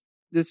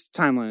 this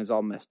timeline is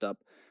all messed up.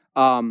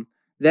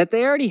 That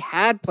they already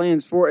had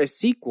plans for a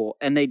sequel,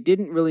 and they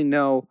didn't really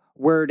know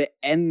where to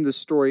end the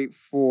story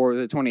for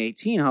the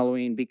 2018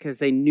 Halloween because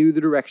they knew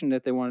the direction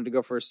that they wanted to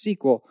go for a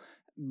sequel,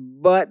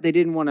 but they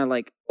didn't want to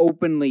like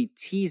openly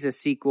tease a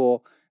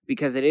sequel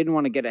because they didn't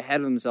want to get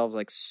ahead of themselves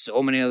like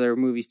so many other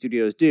movie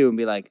studios do and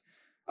be like,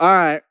 all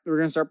right, we're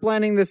going to start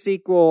planning the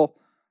sequel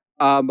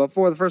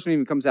before the first one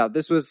even comes out.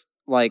 This was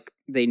like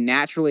they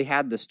naturally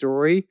had the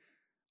story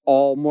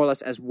all more or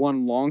less as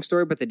one long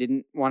story, but they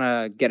didn't want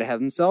to get ahead of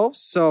themselves.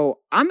 So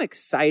I'm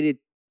excited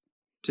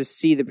to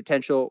see the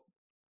potential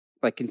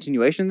like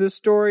continuation of this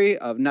story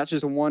of not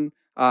just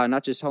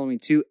not just Halloween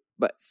 2,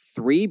 but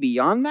 3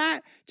 beyond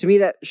that. To me,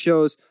 that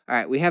shows, all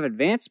right, we have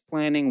advanced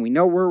planning. We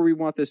know where we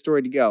want this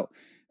story to go.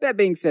 That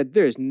being said,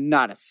 there's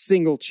not a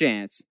single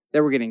chance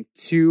that we're getting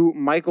 2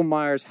 Michael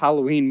Myers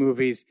Halloween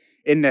movies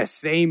in the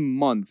same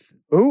month.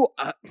 Who?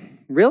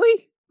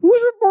 Really?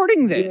 Who's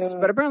reporting this? Yeah,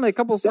 But apparently a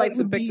couple sites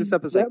have picked this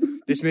up as like,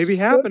 this may be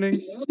happening.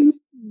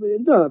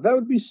 No, that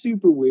would be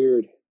super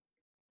weird.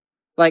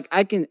 Like,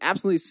 I can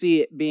absolutely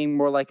see it being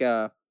more like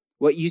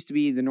what used to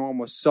be the norm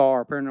with Saw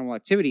or Paranormal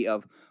Activity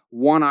of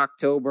 1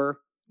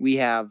 October, we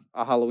have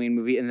a Halloween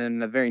movie, and then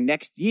the very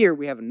next year,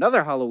 we have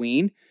another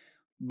Halloween.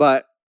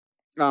 But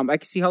I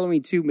can see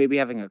Halloween 2 maybe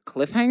having a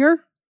cliffhanger.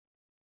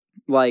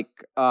 Like,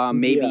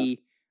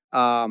 maybe,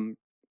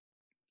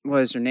 what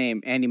is her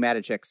name? Andy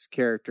Matichek's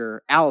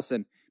character,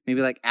 Allison.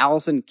 Maybe, like,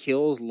 Allison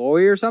kills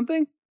Laurie or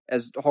something,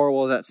 as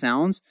horrible as that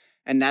sounds.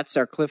 And that's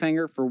our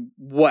cliffhanger for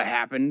what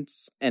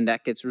happens, and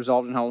that gets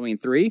resolved in Halloween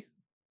 3.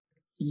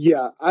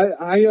 Yeah,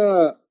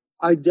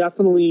 I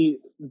definitely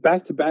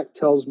back to back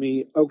tells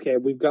me, okay,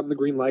 we've gotten the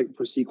green light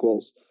for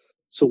sequels,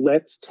 so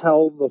let's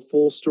tell the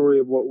full story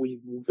of what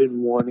we've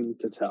been wanting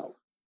to tell.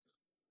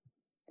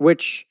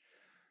 Which,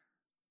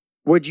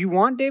 would you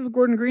want David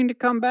Gordon Green to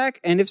come back?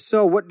 And if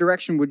so, what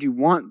direction would you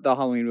want the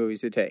Halloween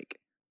movies to take?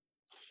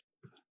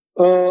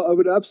 I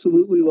would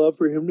absolutely love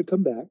for him to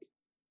come back.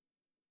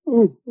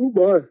 Oh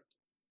my.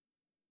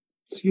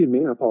 Excuse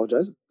me, I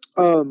apologize.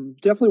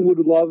 Definitely would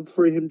love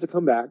for him to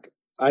come back.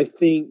 I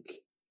think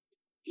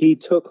he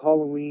took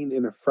Halloween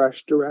in a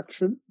fresh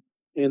direction,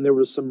 and there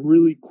was some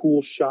really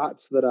cool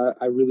shots that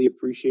I really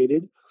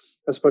appreciated,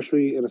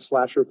 especially in a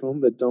slasher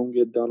film that don't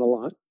get done a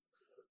lot.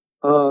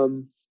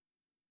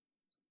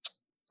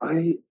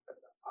 I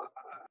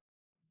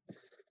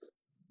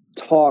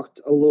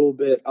talked a little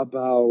bit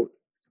about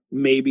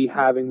maybe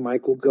having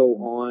Michael go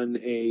on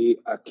a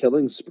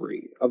killing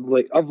spree of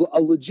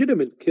a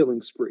legitimate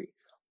killing spree,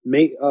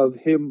 of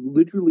him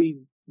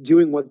literally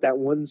doing what that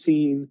one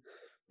scene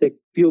that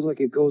feels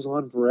like it goes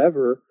on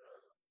forever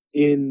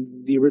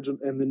in the original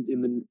and then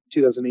in the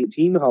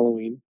 2018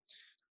 Halloween,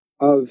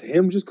 of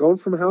him just going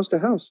from house to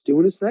house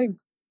doing his thing,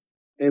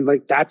 and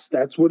like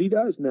that's what he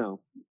does now.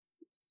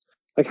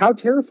 Like, how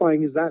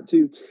terrifying is that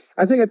too?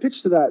 I think I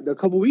pitched to that a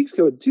couple weeks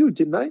ago too,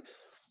 didn't I?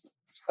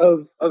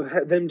 Of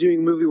them doing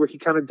a movie where he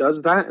kind of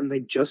does that, and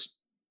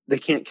they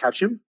can't catch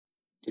him.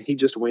 He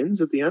just wins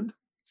at the end.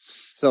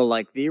 So,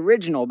 like the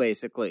original,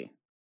 basically.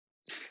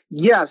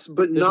 Yes,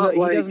 but not he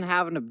doesn't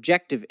have an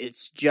objective.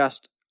 It's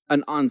just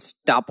an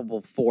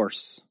unstoppable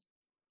force.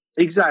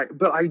 Exactly,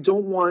 but I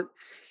don't want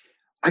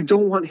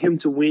him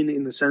to win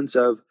in the sense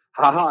of,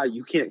 haha,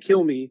 you can't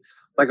kill me.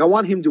 Like, I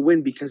want him to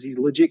win because he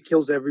legit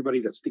kills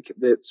everybody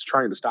that's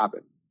trying to stop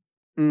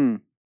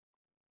him.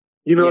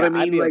 You know what I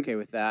mean? I'd be okay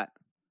with that.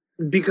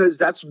 Because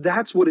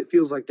that's what it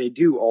feels like they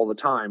do all the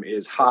time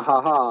is, ha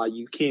ha ha,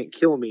 you can't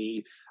kill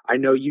me. I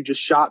know you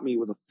just shot me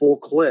with a full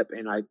clip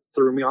and I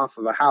threw me off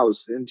of a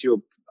house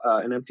into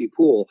an empty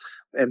pool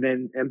and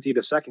then emptied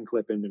a second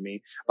clip into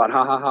me. But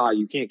ha ha ha,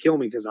 you can't kill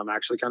me because I'm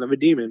actually kind of a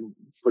demon,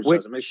 which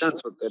doesn't make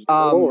sense with the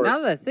lore. Now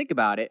that I think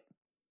about it,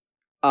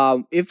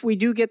 if we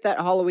do get that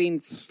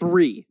Halloween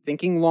 3,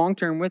 thinking long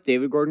term with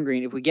David Gordon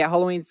Green, if we get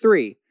Halloween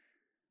 3,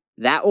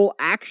 that will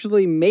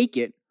actually make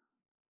it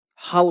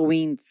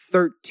Halloween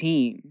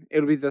 13.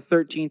 It'll be the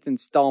 13th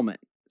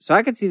installment. So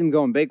I could see them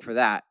going big for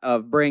that,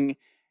 of bring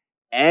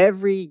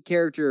every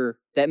character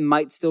that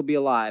might still be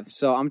alive.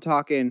 So I'm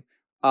talking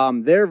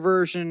their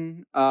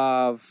version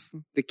of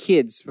the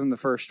kids from the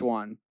first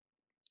one.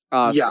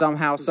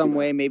 Somehow, some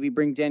way, maybe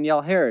bring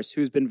Danielle Harris,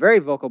 who's been very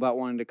vocal about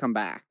wanting to come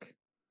back.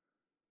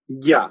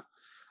 Yeah,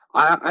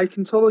 I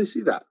can totally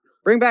see that.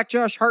 Bring back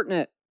Josh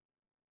Hartnett.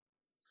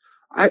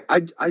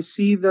 I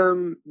see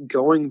them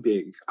going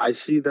big. I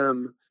see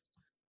them.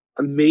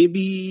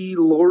 Maybe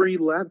Laurie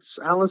lets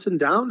Allison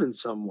down in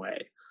some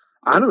way.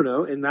 I don't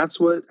know, and that's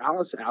what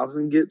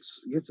Allison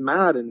gets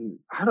mad, and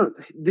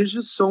there's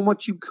just so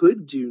much you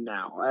could do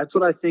now. That's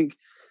what I think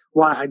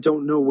why I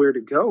don't know where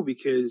to go,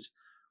 because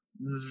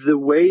the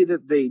way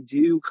that they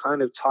do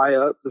kind of tie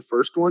up the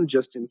first one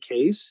just in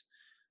case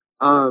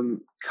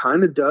kind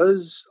of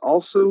does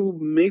also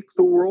make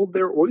the world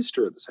their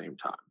oyster at the same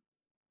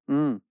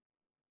time.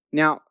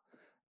 Now,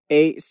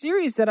 a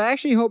series that I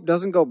actually hope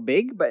doesn't go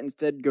big, but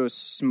instead goes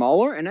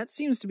smaller, and that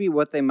seems to be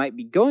what they might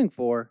be going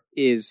for,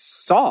 is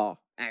Saw,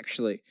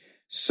 actually.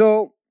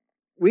 So,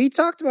 we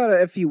talked about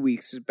it a few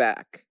weeks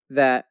back,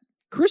 that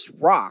Chris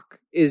Rock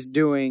is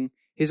doing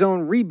his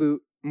own reboot,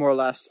 more or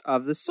less,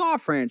 of the Saw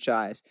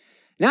franchise.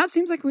 Now it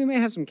seems like we may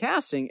have some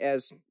casting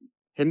as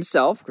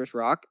himself, Chris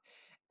Rock,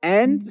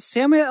 and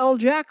Samuel L.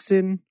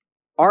 Jackson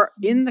are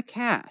in the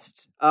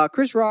cast.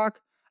 Chris Rock,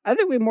 I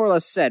think we more or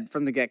less said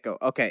from the get-go,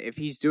 okay, if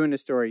he's doing a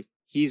story,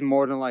 he's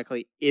more than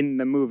likely in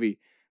the movie.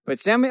 But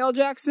Samuel L.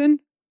 Jackson,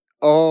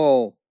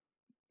 oh,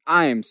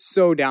 I am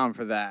so down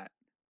for that.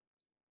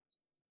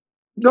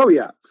 Oh,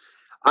 yeah.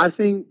 I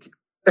think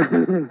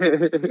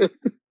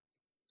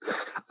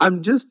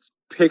I'm just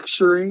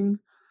picturing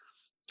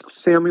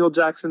Samuel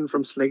Jackson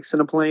from Snakes in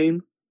a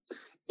Plane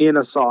in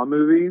a Saw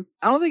movie.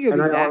 I don't think it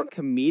would be that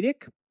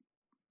comedic.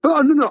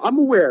 Oh, no, I'm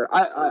aware.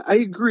 I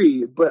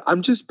agree, but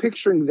I'm just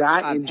picturing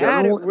that in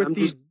general. Had it with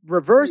these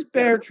reverse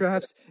bear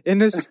traps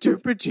in a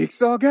stupid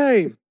jigsaw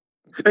game.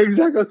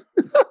 Exactly.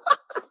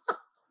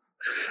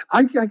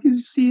 I can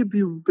see it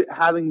be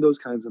having those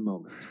kinds of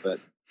moments,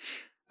 but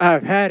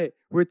I've had it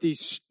with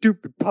these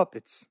stupid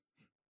puppets.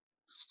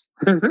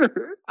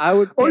 I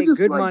would pay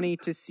good money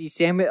to see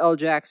Samuel L.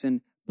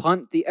 Jackson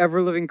punt the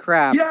ever-living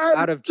crab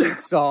out of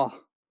Jigsaw.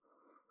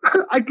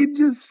 I could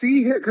just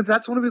see it, because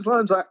that's one of his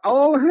lines, like,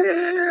 oh,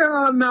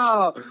 hell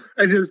no,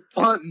 and just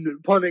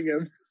punting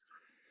him.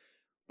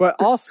 But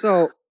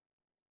also,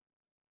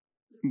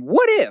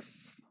 what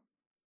if,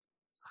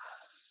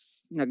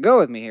 now go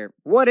with me here,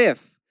 what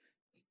if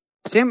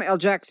Samuel L.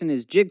 Jackson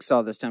is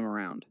Jigsaw this time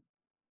around?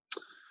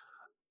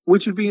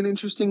 Which would be an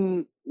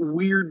interesting,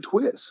 weird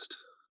twist.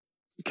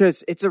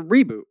 Because it's a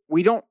reboot.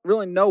 We don't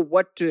really know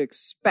what to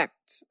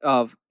expect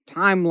of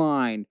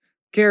timeline,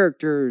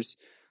 characters.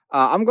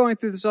 I'm going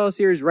through the Saw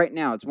series right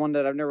now. It's one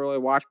that I've never really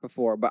watched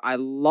before, but I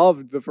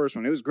loved the first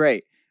one. It was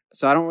great.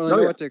 So I don't really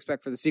know what to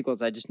expect for the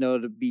sequels. I just know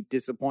to be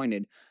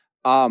disappointed.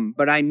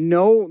 But I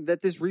know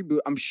that this reboot,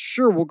 I'm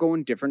sure, will go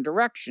in different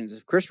directions.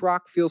 If Chris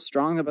Rock feels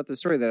strong about the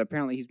story that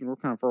apparently he's been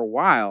working on for a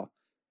while,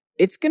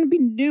 it's going to be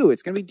new.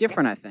 It's going to be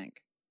different, I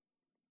think.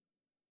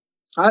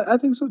 I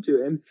think so,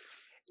 too. And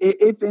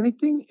if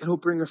anything, it'll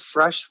bring a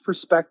fresh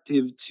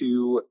perspective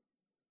to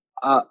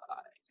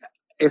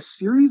a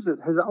series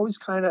that has always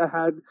kind of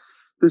had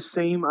the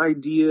same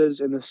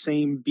ideas and the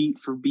same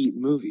beat-for-beat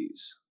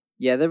movies.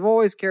 Yeah, they've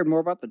always cared more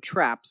about the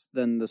traps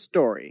than the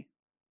story.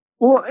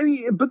 Well, I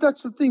mean, but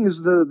that's the thing,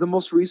 is the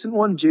most recent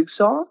one,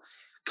 Jigsaw,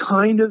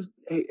 kind of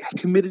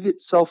committed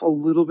itself a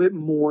little bit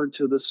more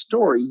to the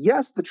story.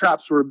 Yes, the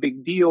traps were a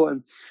big deal,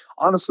 and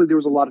honestly, there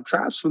was a lot of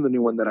traps from the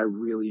new one that I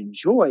really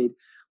enjoyed,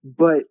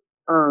 but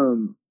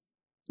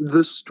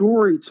the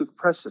story took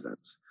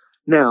precedence.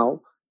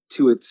 Now,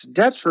 to its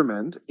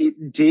detriment,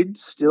 it did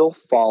still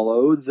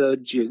follow the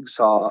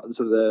Jigsaw,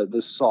 so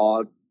the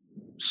Saw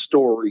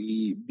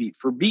story beat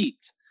for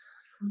beat.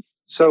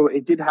 So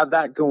it did have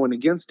that going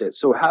against it.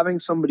 So having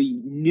somebody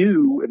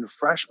new and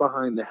fresh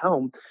behind the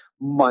helm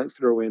might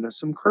throw in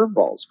some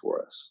curveballs for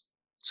us.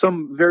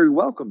 Some very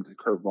welcomed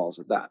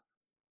curveballs at that.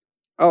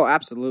 Oh,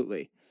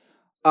 absolutely.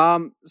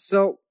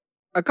 So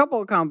a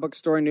couple of comic book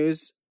story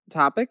news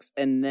topics,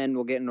 and then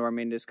we'll get into our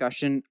main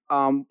discussion.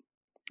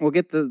 We'll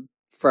get the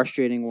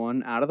frustrating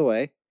one out of the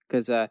way,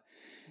 because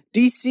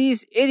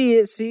DC's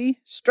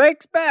idiocy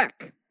strikes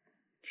back.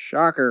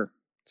 Shocker.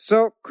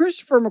 So,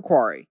 Christopher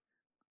McQuarrie.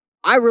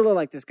 I really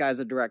like this guy as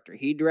a director.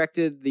 He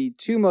directed the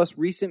two most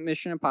recent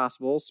Mission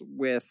Impossibles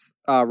with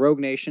Rogue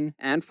Nation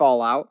and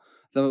Fallout.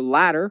 The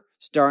latter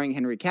starring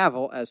Henry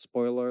Cavill as,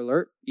 spoiler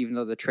alert, even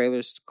though the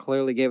trailers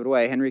clearly gave it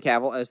away, Henry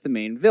Cavill as the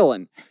main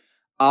villain.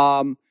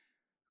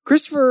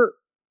 Christopher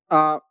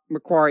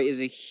McQuarrie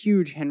is a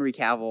huge Henry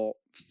Cavill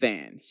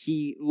fan.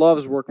 He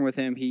loves working with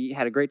him. He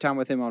had a great time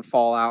with him on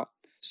Fallout.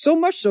 So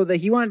much so that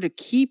he wanted to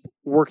keep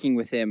working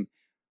with him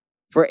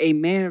for a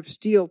Man of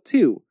Steel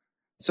 2.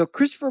 So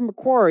Christopher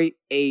McQuarrie,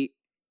 a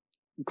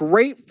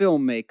great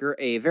filmmaker,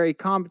 a very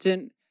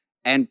competent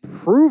and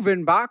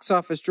proven box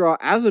office draw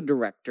as a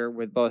director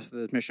with both of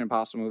the Mission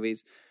Impossible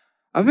movies,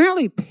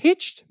 apparently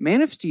pitched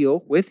Man of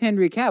Steel with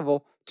Henry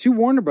Cavill to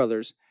Warner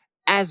Brothers,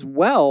 as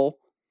well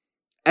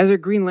as a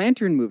Green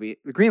Lantern movie.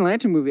 The Green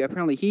Lantern movie,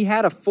 apparently he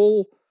had a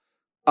full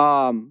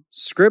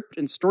script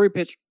and story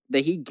pitch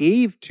that he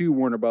gave to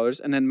Warner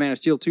Brothers, and then Man of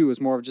Steel 2 was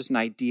more of just an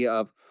idea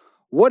of,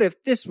 what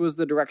if this was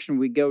the direction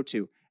we go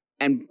to?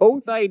 And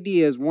both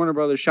ideas Warner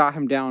Brothers shot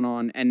him down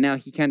on, and now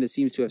he kind of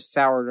seems to have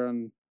soured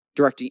on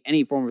directing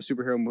any form of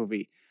superhero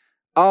movie.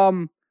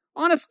 On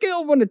a scale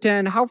of 1 to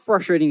 10, how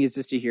frustrating is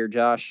this to hear,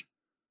 Josh?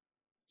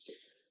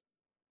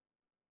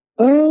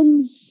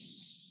 So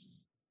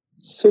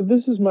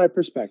this is my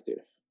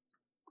perspective.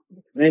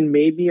 And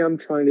maybe I'm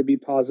trying to be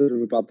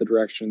positive about the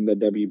direction that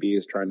WB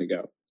is trying to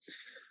go.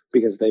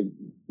 because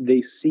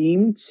they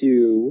seem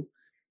to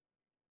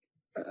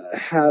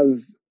have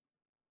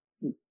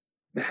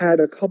had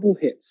a couple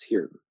hits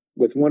here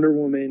with Wonder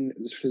Woman,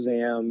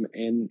 Shazam,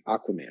 and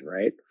Aquaman,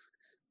 right?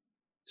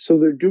 So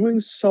they're doing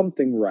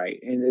something right,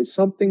 and it's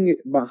something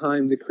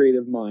behind the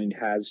creative mind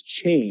has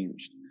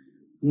changed.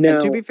 Now,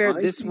 and to be fair,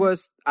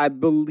 I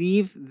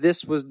believe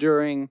this was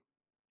during,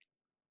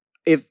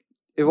 if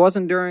it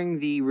wasn't during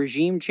the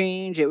regime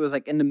change, it was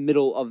like in the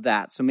middle of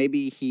that. So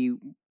maybe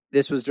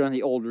this was during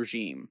the old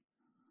regime.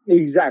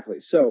 Exactly.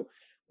 So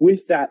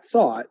with that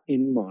thought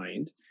in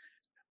mind,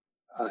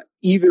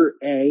 either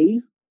A,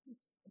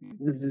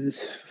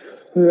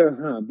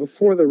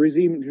 before the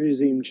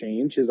regime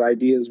change, his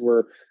ideas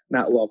were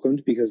not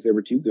welcomed because they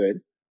were too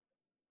good,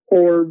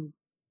 or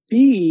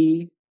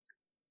B,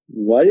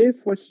 what if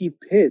what he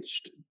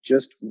pitched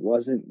just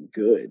wasn't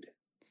good?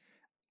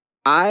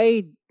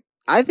 I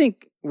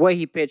think what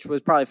he pitched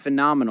was probably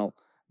phenomenal,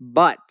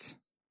 but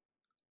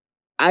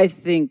I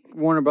think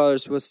Warner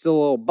Brothers was still a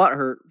little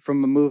butthurt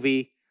from a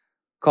movie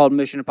called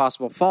Mission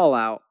Impossible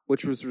Fallout,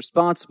 which was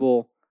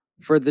responsible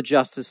for the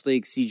Justice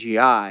League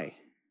CGI.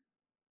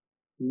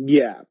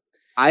 Yeah.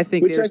 I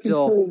think they're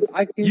still,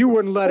 you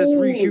wouldn't let us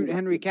reshoot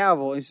Henry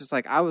Cavill. And it's just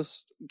like, I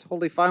was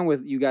totally fine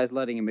with you guys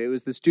letting him. It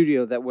was the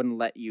studio that wouldn't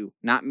let you,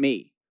 not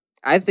me.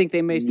 I think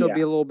they may still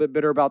be a little bit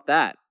bitter about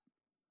that.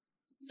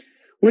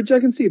 Which I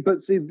can see,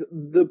 but see,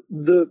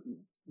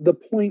 the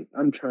point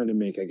I'm trying to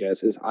make, I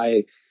guess, is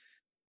I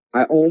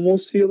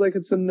almost feel like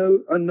it's a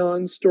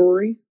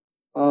non-story.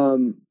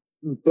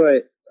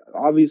 But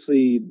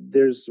obviously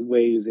there's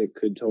ways it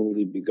could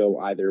totally go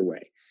either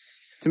way.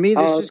 To me,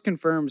 this just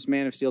confirms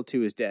Man of Steel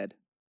 2 is dead.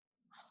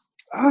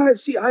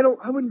 See, I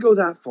wouldn't go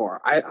that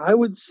far. I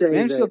would say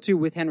Man of Steel 2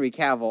 with Henry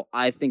Cavill,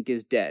 I think,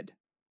 is dead.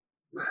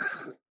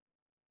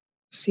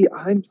 See,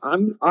 I'm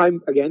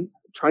again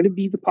trying to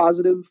be the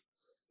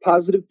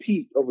positive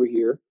Pete over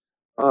here.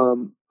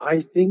 I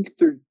think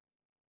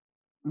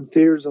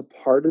there's a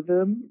part of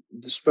them,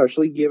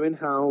 especially given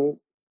how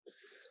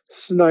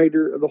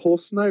the whole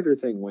Snyder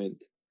thing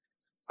went.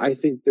 I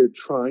think they're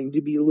trying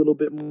to be a little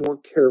bit more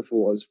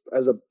careful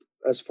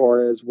as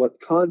far as what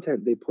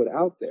content they put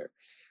out there.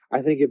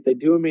 I think if they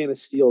do a Man of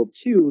Steel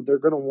 2, they're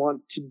going to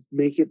want to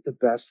make it the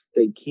best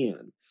they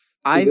can.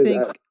 I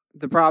think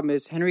the problem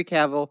is Henry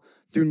Cavill,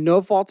 through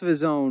no fault of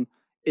his own,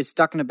 is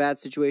stuck in a bad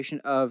situation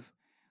of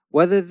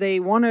whether they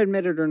want to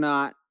admit it or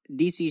not,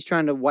 DC is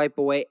trying to wipe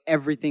away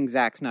everything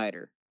Zack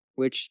Snyder,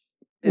 which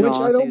in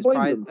all honesty is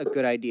probably a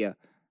good idea.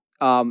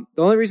 The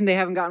only reason they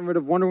haven't gotten rid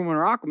of Wonder Woman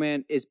or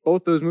Aquaman is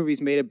both those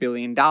movies made $1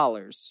 billion.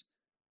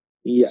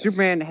 Yes.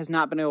 Superman has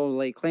not been able to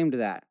lay claim to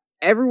that.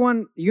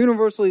 Everyone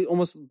universally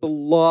almost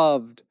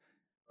beloved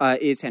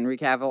is Henry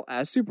Cavill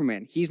as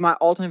Superman. He's my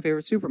all-time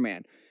favorite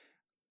Superman.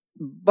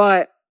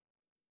 But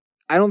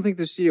I don't think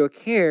the studio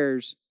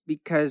cares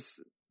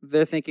because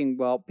they're thinking,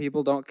 well,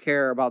 people don't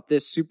care about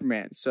this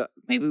Superman. So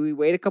maybe we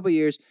wait a couple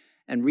years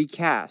and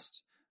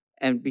recast.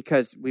 And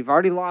because we've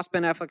already lost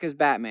Ben Affleck as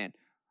Batman,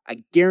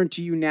 I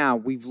guarantee you now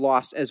we've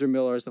lost Ezra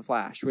Miller as the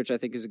Flash, which I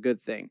think is a good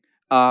thing.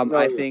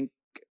 I think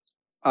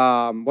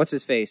what's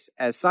his face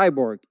as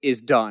Cyborg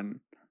is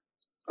done.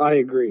 I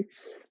agree.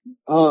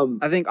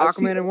 I think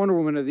Aquaman and Wonder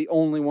Woman are the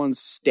only ones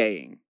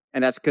staying,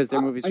 and that's because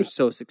their movies are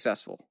so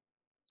successful.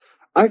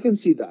 I can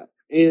see that,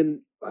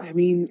 and I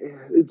mean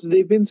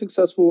they've been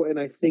successful, and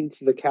I think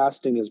the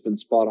casting has been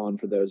spot on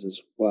for those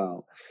as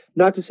well.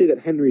 Not to say that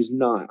Henry's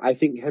not. I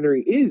think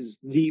Henry is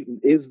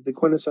the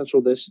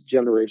quintessential this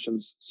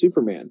generation's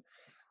Superman.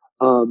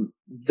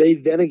 They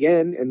then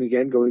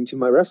again going to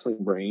my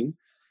wrestling brain,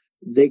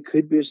 they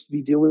could just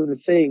be doing the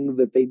thing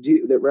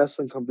that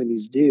wrestling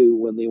companies do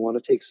when they want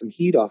to take some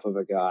heat off of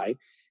a guy.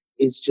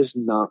 It's just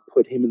not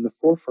put him in the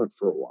forefront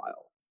for a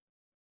while.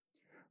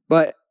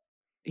 But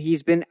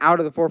he's been out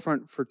of the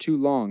forefront for too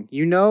long.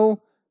 You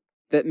know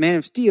that Man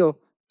of Steel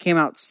came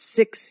out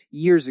 6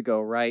 years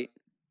ago, right?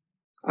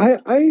 I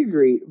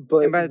agree, but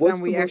and by the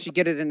time we actually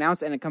get it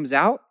announced and it comes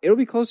out, it'll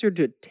be closer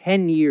to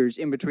 10 years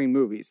in between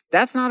movies.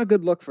 That's not a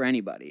good look for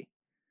anybody.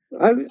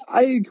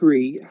 I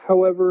agree.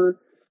 However,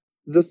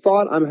 the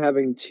thought I'm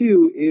having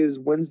too is,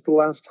 when's the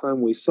last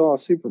time we saw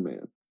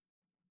Superman?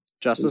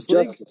 Justice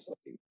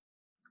League,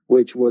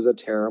 which was a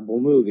terrible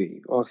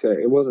movie.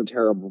 Okay, it wasn't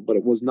terrible, but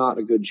it was not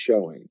a good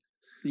showing.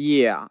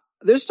 Yeah,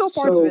 there's still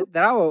parts of it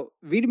that I will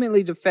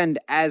vehemently defend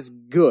as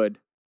good.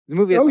 The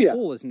movie as a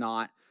whole is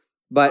not.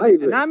 But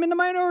and I'm in the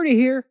minority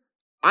here.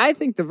 I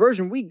think the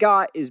version we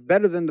got is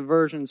better than the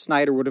version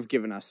Snyder would have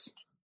given us.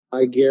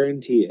 I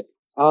guarantee it.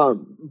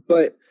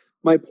 But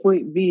my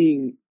point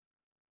being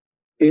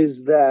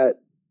is that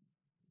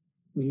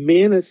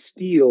Man of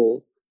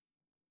Steel,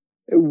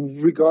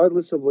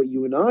 regardless of what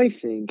you and I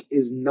think,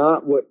 is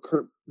not what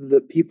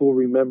the people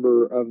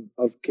remember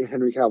of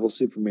Henry Cavill's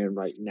Superman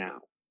right now.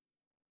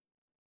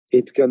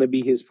 It's going to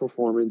be his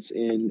performance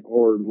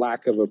or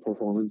lack of a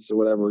performance, or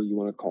whatever you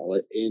want to call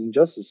it, in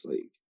Justice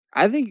League.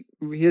 I think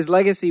his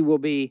legacy will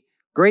be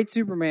great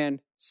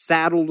Superman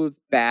saddled with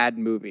bad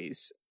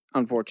movies,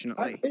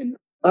 unfortunately.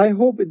 I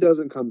hope it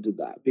doesn't come to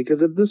that,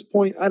 because at this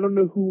point, I don't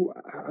know who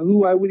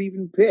I would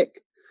even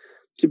pick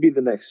to be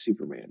the next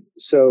Superman.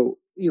 So,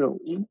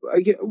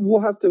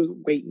 we'll have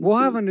to wait and We'll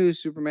see. have a new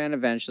Superman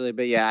eventually,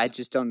 but yeah, I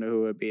just don't know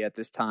who it would be at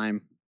this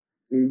time.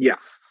 Yeah.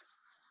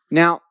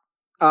 Now,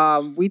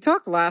 we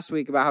talked last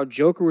week about how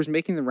Joker was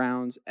making the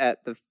rounds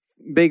at the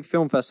big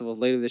film festivals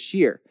later this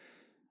year.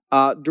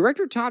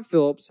 Director Todd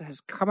Phillips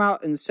has come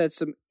out and said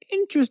some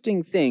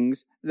interesting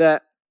things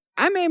that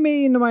I may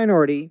be in the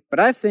minority, but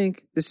I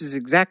think this is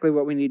exactly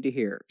what we need to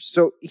hear.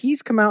 So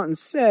he's come out and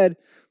said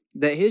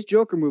that his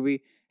Joker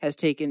movie has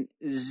taken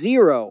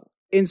zero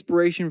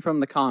inspiration from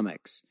the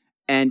comics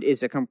and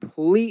is a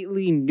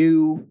completely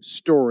new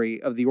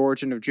story of the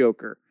origin of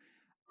Joker.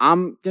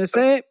 I'm going to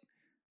say it.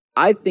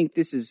 I think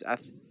this is a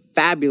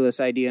fabulous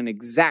idea and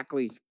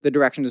exactly the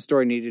direction the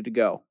story needed to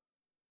go.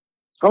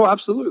 Oh,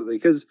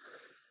 absolutely.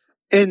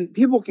 And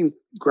people can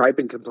gripe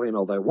and complain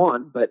all they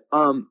want, but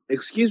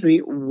excuse me,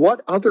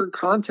 what other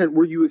content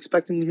were you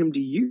expecting him to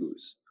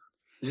use?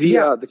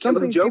 The something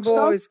Killing Joke people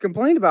stuff? always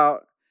complain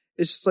about.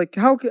 It's just like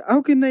how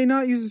can they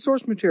not use the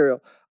source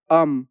material?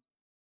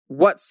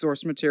 What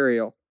source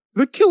material?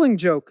 The Killing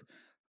Joke.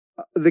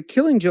 The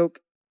Killing Joke,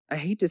 I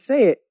hate to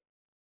say it,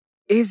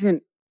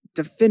 isn't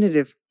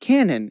definitive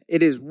canon.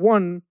 It is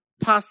one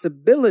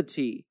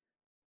possibility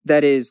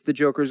that is the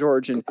Joker's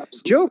origin.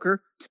 Absolutely.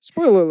 Joker,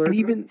 spoiler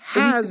alert,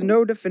 has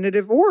no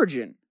definitive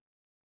origin.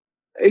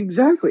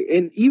 Exactly.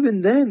 And even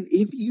then,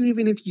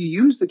 even if you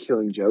use the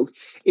Killing Joke,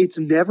 it's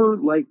never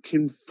like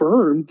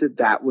confirmed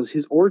that was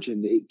his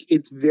origin.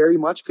 It's very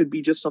much could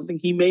be just something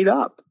he made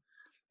up,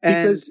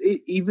 because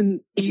it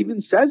even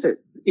says it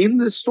in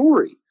the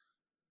story.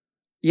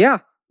 Yeah,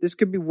 this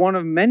could be one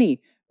of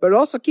many. But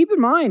also keep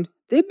in mind,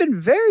 they've been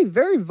very,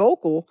 very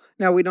vocal.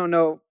 Now, we don't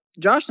know.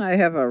 Josh and I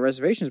have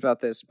reservations about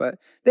this, but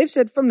they've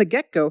said from the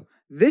get-go,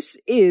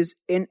 this is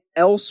an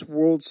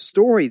Elseworld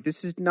story.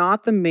 This is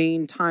not the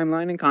main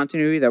timeline and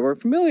continuity that we're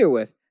familiar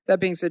with. That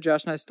being said,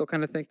 Josh and I still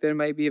kind of think that it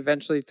might be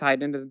eventually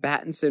tied into the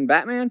Pattinson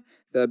Batman,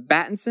 the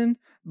Battinson,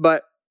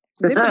 but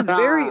they've been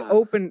very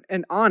open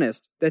and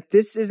honest that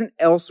this is an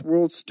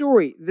Elseworld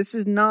story. This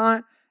is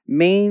not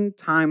main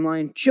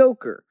timeline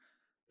Joker.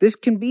 This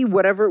can be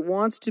whatever it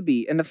wants to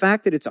be. And the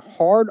fact that it's a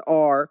hard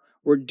R,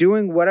 we're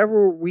doing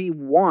whatever we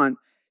want,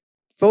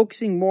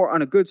 focusing more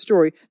on a good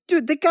story.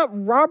 Dude, they got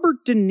Robert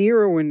De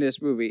Niro in this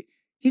movie.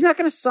 He's not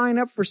going to sign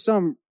up for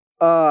some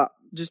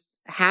just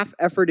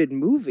half-efforted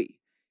movie.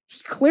 He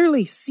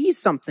clearly sees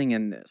something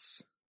in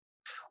this.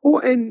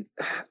 Well, and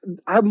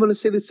I'm going to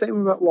say the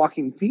same about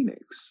Joaquin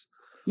Phoenix.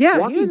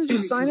 Yeah, he doesn't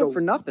just sign up for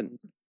nothing.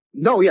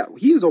 No, yeah,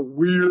 he is a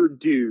weird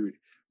dude,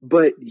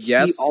 but he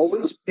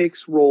always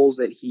picks roles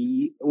that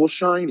he will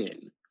shine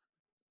in.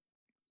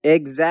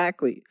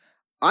 Exactly.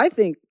 I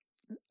think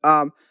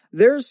I'm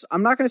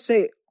not going to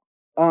say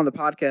on the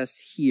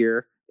podcast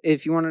here.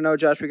 If you want to know,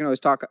 Josh, we can always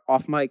talk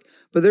off mic.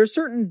 But there's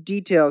certain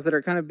details that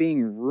are kind of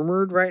being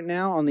rumored right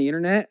now on the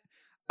internet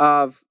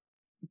of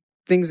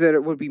things that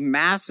it would be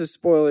massive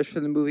spoilers for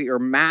the movie or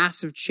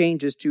massive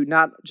changes to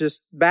not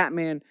just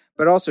Batman,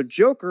 but also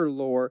Joker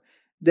lore.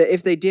 That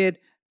if they did,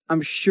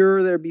 I'm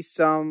sure there'd be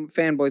some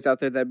fanboys out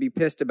there that'd be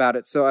pissed about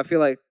it. So I feel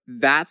like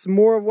that's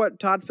more of what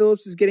Todd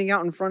Phillips is getting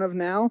out in front of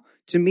now.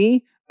 To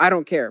me, I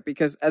don't care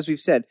because, as we've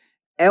said,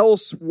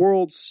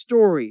 Elseworld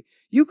story.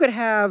 You could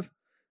have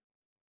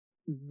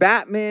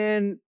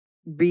Batman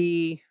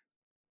be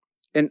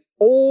an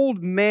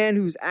old man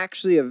who's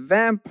actually a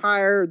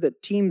vampire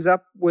that teams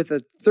up with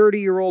a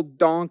 30-year-old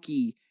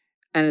donkey.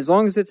 And as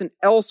long as it's an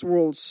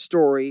Elseworld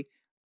story,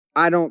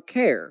 I don't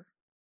care.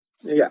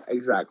 Yeah,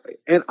 exactly.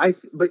 And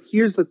but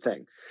here's the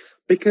thing,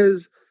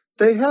 because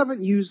they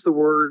haven't used the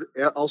word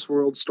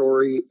Elseworld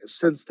story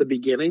since the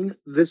beginning.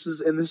 This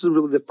is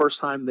really the first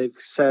time they've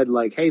said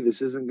like, hey,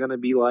 this isn't going to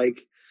be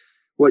like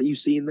what you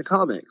see in the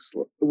comics,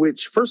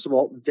 which, first of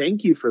all,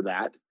 thank you for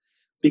that,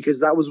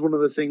 because that was one of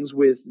the things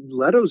with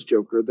Leto's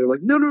Joker. They're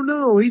like,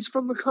 no, he's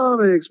from the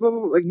comics. Blah, blah,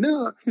 blah. Like,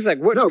 no. He's like,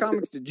 which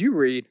comics did you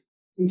read?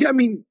 Yeah, I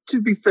mean,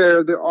 to be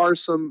fair, there are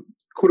some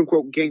quote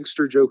unquote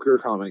gangster Joker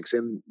comics,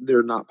 and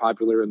they're not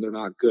popular and they're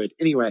not good.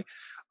 Anyway,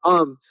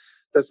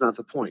 that's not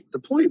the point. The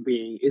point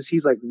being is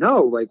he's like,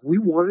 no, like we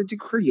wanted to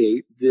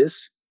create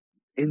this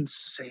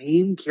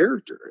insane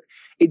character.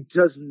 It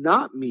does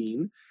not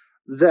mean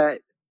that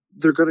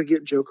they're going to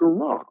get Joker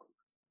wrong.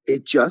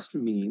 It just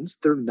means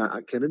they're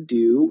not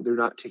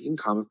taking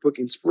comic book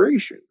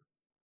inspiration.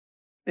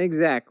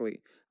 Exactly.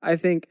 I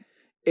think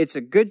it's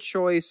a good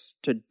choice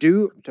to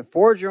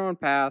forge your own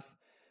path.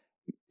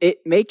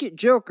 Make it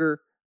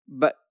Joker,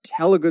 but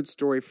tell a good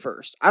story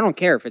first. I don't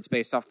care if it's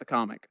based off the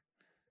comic.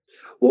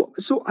 Well,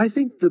 so I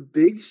think the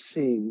big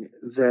thing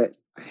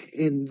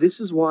and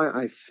this is why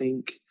I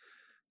think,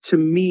 to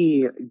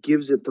me,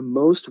 gives it the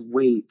most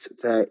weight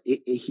that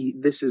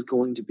this is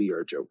going to be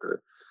our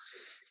Joker,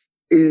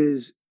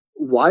 is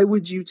why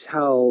would you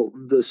tell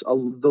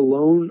the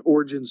lone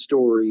origin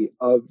story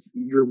of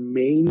your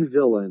main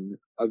villain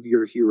of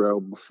your hero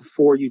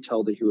before you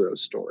tell the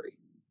hero's story?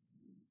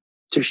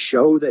 To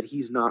show that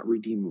he's not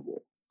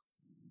redeemable.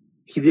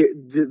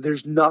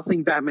 There's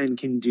nothing Batman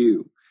can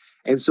do.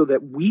 And so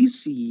that we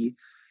see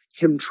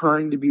him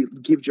trying to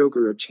give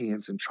Joker a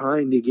chance and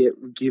trying to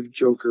give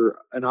Joker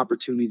an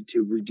opportunity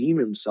to redeem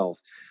himself.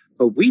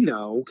 But we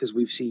know, because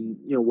we've seen,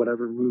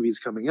 whatever movies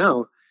coming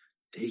out,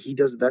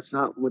 that that's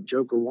not what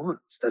Joker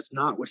wants. That's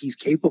not what he's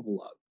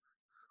capable of.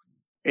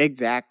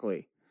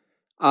 Exactly.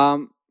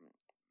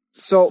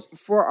 So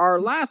for our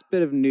last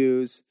bit of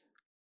news,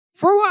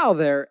 for a while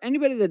there,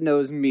 anybody that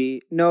knows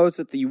me knows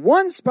that the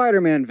one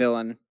Spider-Man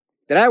villain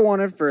that I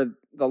wanted for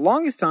the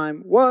longest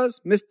time was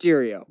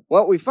Mysterio.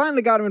 Well, we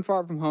finally got him in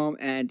Far From Home,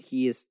 and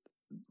he is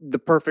the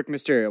perfect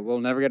Mysterio. We'll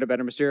never get a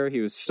better Mysterio. He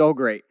was so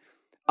great.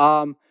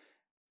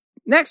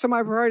 Next on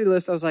my priority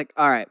list, I was like,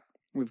 all right,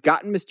 we've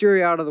gotten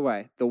Mysterio out of the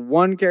way. The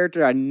one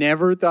character I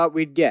never thought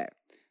we'd get.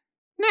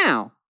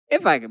 Now,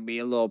 if I can be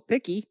a little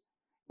picky,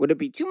 would it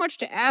be too much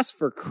to ask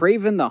for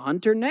Kraven the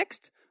Hunter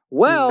next?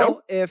 Well,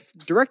 nope. If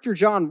director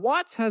John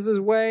Watts has his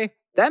way,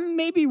 that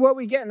may be what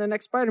we get in the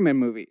next Spider-Man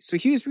movie. So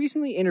he was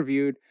recently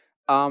interviewed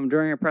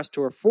during a press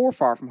tour for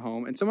Far From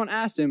Home, and someone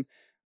asked him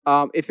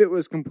if it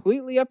was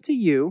completely up to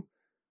you,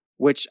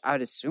 which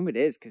I'd assume it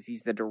is because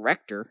he's the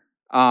director.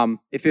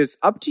 If it was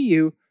up to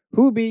you,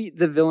 who would be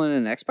the villain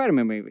in the next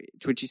Spider-Man movie?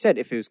 To which he said,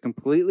 if it was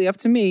completely up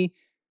to me,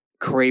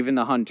 Kraven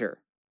the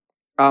Hunter.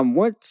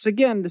 Once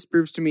again, this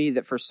proves to me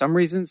that for some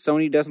reason,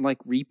 Sony doesn't like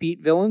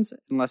repeat villains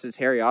unless it's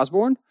Harry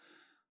Osborn.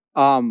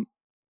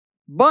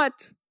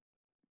 But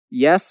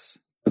yes,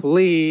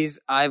 please,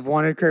 I've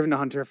wanted Kraven the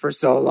Hunter for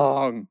so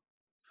long.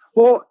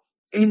 Well,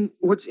 and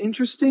what's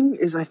interesting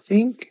is I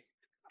think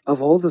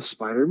of all the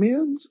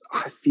Spider-Mans,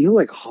 I feel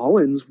like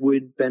Hollins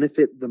would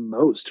benefit the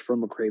most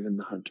from a Kraven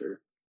the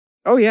Hunter.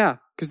 Oh, yeah,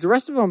 because the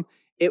rest of them,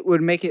 it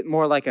would make it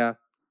more like a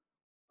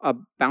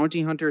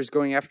bounty hunter is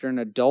going after an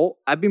adult.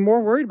 I'd be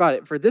more worried about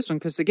it for this one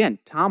because, again,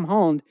 Tom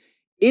Holland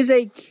is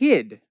a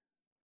kid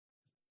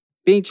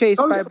being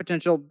chased by a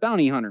potential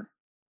bounty hunter.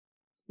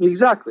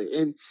 Exactly.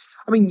 And,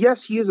 I mean,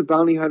 yes, he is a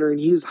bounty hunter and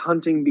he is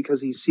hunting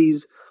because he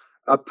sees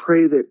a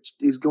prey that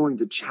is going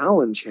to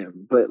challenge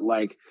him. But,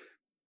 like,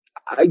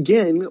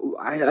 again,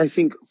 I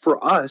think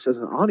for us as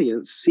an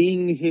audience,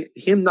 seeing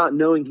him not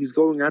knowing he's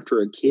going after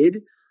a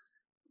kid,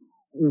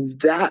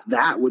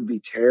 that would be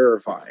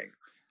terrifying.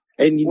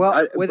 And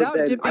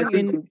without dipping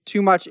in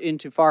too much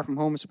into Far From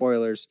Home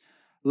spoilers,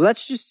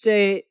 let's just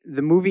say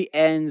the movie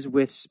ends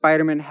with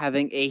Spider-Man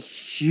having a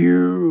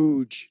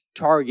huge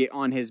target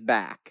on his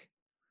back,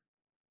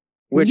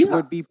 which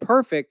would be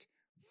perfect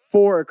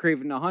for a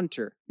Kraven the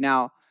Hunter.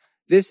 Now,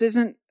 this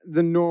isn't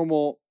the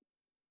normal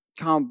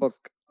comic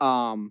book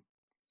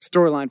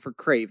storyline for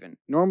Kraven.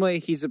 Normally,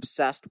 he's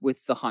obsessed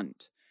with the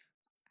hunt.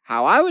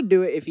 How I would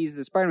do it if he's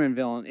the Spider-Man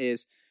villain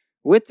is,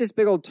 with this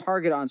big old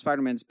target on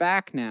Spider-Man's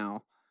back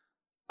now,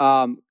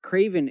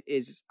 Kraven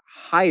is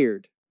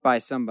hired by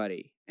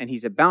somebody, and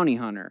he's a bounty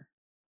hunter,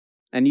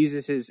 and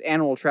uses his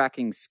animal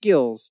tracking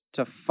skills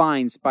to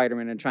find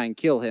Spider-Man and try and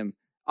kill him,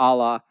 a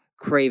la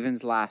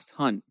Kraven's Last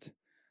Hunt.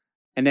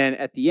 And then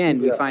at the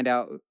end, we find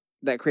out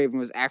that Kraven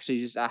was actually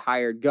just a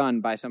hired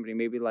gun by somebody,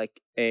 maybe like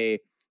a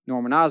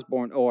Norman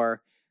Osborn,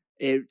 or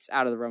it's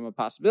out of the realm of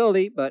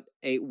possibility, but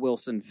a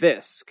Wilson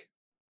Fisk.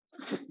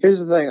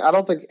 Here's the thing. I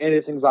don't think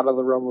anything's out of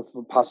the realm of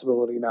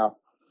possibility now.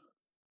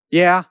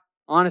 Yeah.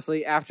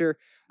 Honestly, after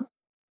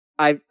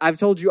I've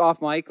told you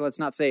off mic, let's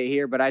not say it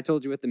here, but I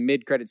told you what the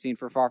mid-credit scene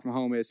for Far From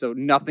Home is, so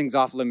nothing's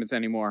off limits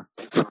anymore.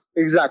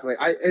 Exactly.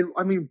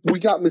 I mean, we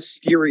got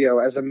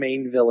Mysterio as a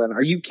main villain.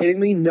 Are you kidding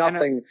me?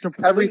 Nothing.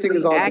 Everything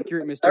is on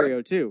accurate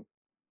Mysterio too.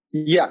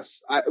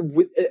 Yes,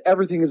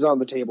 everything is on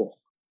the table.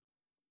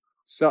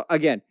 So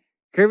again,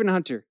 Kraven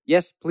Hunter,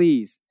 yes,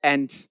 please,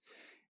 and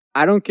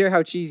I don't care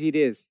how cheesy it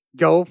is.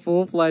 Go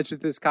full-fledged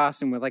with this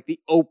costume with like the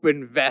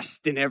open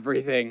vest and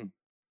everything.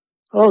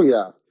 Oh,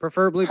 yeah.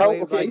 Preferably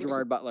played by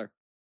Gerard Butler.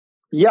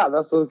 Yeah,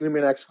 that's going to be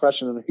my next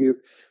question.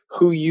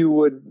 Who you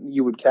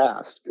would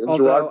cast. Although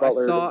Gerard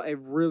Butler I saw a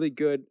really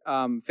good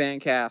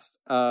fan cast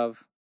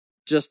of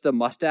just the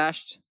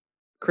mustached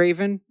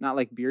Kraven, not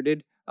like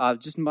bearded,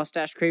 just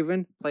mustached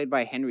Kraven, played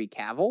by Henry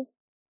Cavill.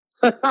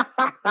 And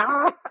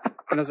I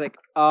was like,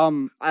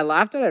 I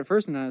laughed at it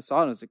first, and then I saw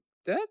it, and I was like,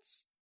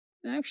 that's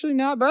actually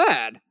not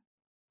bad.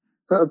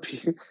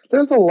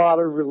 There's a lot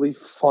of really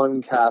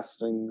fun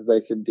castings they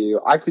could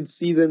do. I could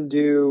see them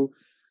do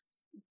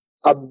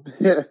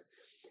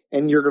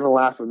and you're going to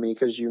laugh at me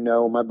because you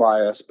know my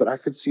bias, but I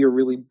could see a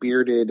really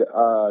bearded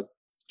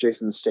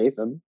Jason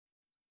Statham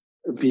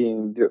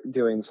doing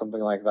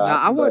something like that. No,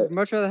 I would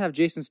much rather have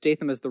Jason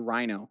Statham as the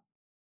Rhino.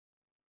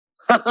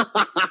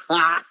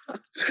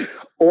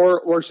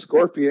 or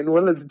Scorpion,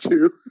 one of the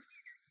two.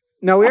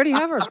 No, we already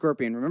have our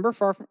Scorpion. Remember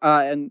Far From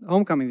and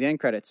Homecoming, the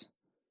end credits.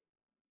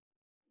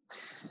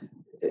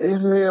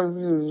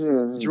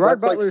 Gerard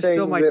Butler is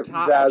still my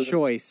top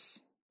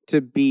choice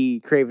to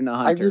be Kraven the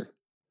Hunter.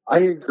 I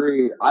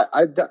agree.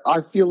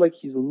 I feel like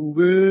he's a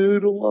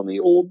little on the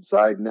old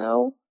side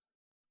now,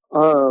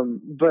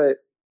 but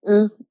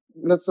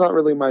that's not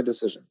really my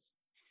decision.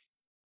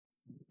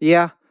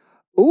 Yeah.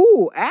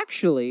 Ooh,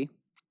 actually,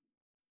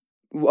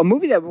 a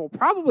movie that will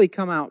probably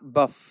come out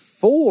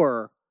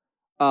before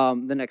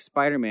the next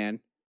Spider-Man,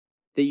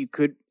 that you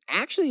could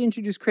actually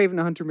introduce Kraven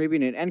the Hunter maybe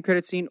in an end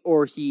credit scene,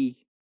 or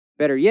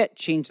better yet,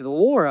 change the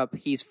lore up.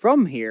 He's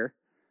from here.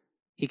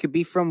 He could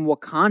be from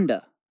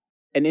Wakanda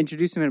and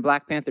introduce him in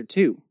Black Panther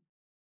 2.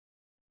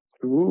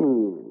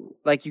 Ooh.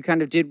 Like you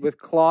kind of did with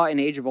Claw in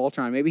Age of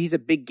Ultron. Maybe he's a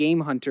big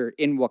game hunter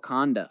in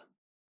Wakanda.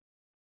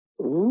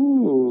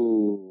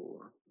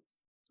 Ooh.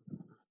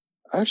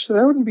 Actually,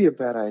 that wouldn't be a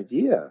bad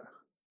idea.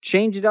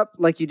 Change it up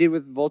like you did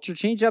with Vulture.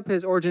 Change up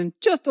his origin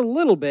just a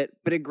little bit,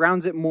 but it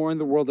grounds it more in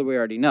the world that we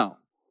already know.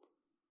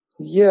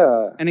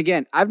 Yeah. And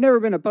again, I've never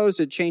been opposed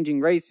to changing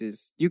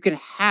races. You can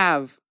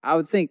I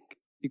would think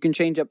you can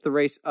change up the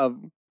race of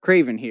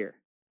Kraven here.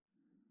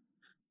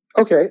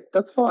 Okay,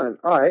 that's fine.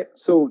 All right.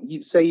 So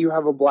you say you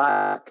have a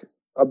black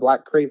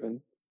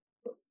Kraven.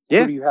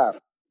 Yeah. Who do you have?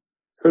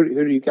 Who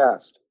do you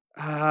cast?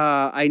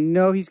 I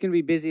know he's going to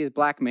be busy as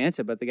Black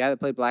Manta, but the guy that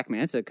played Black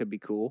Manta could be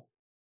cool.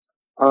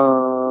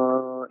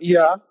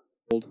 Yeah.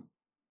 Old.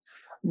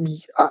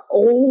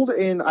 Old,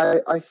 and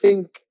I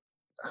think,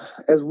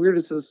 as weird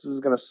as this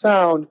is going to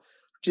sound,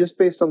 just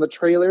based on the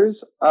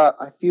trailers,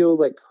 I feel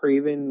like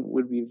Kraven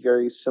would be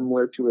very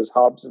similar to his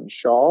Hobbs and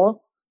Shaw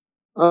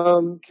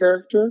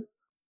character.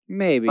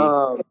 Maybe.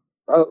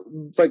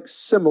 Like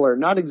similar,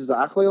 not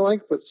exactly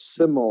alike, but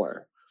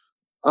similar.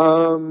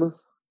 I'm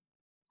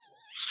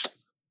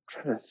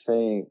trying to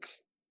think.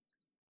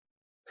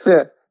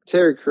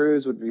 Terry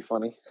Crews would be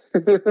funny.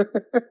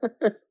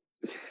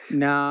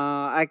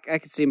 No, I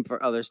could see him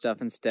for other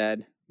stuff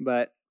instead.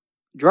 But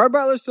Gerard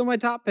Butler's still my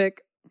top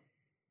pick.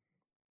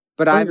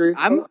 But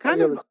I'm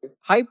kind of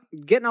hype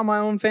getting on my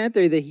own fan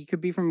theory that he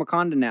could be from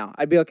Wakanda now.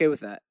 I'd be okay with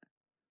that.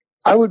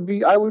 I would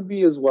be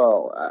as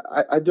well.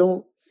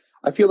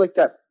 I feel like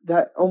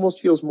that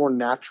almost feels more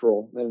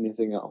natural than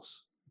anything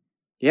else.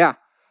 Yeah.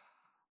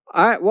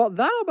 All right. Well,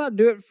 that'll about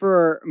do it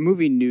for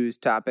movie news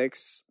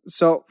topics.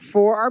 So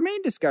for our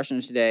main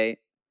discussion today,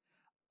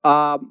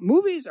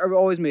 movies are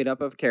always made up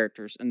of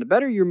characters, and the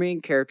better your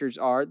main characters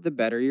are, the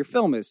better your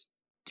film is.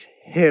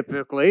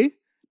 Typically,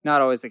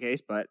 not always the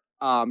case, but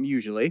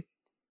usually.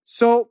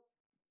 So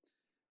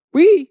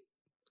we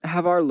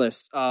have our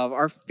list of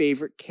our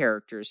favorite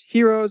characters: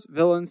 heroes,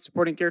 villains,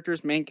 supporting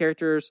characters, main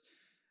characters.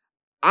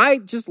 I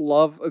just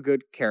love a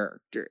good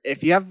character.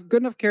 If you have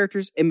good enough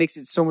characters, it makes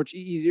it so much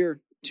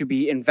easier to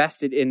be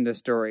invested in the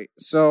story.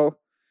 So,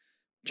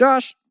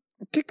 Josh,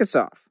 kick us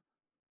off.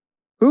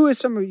 Who is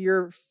some of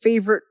your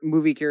favorite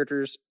movie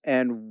characters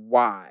and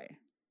why?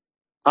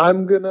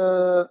 I'm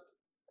gonna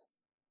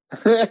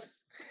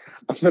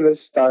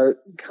start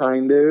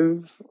kind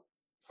of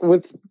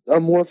with a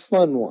more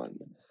fun one.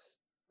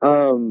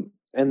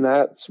 And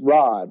that's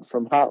Rod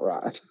from Hot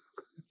Rod.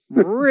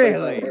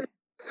 Really?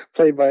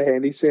 Played by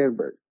Andy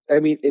Samberg. I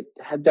mean, it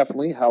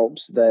definitely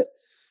helps that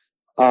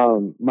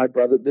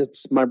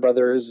that's my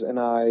brother's and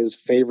I's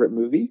favorite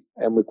movie,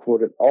 and we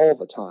quote it all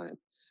the time.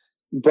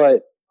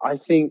 But I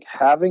think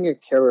having a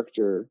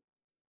character,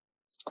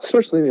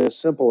 especially in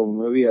as simple of a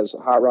movie as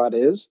Hot Rod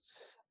is,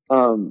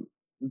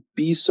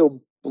 be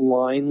so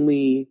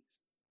blindly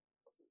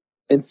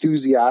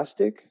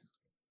enthusiastic,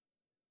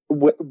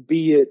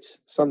 be it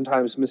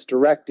sometimes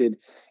misdirected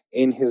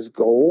in his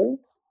goal,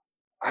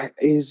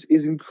 is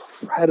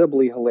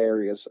incredibly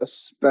hilarious,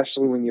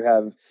 especially when you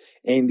have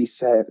Andy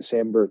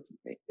Samberg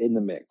in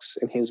the mix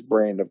and his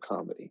brand of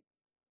comedy.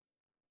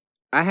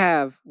 I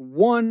have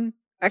one,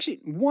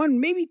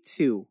 maybe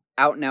two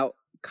out-and-out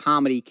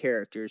comedy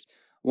characters.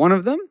 One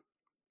of them,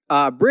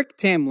 Brick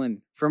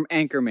Tamlin from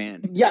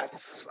Anchorman.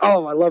 Yes!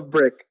 Oh, I love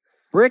Brick.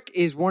 Brick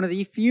is one of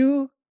the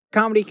few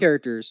comedy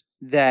characters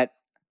that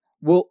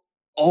will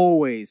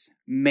always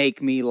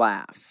make me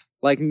laugh.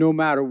 Like, no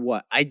matter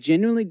what. I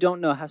genuinely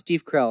don't know how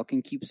Steve Carell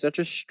can keep such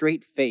a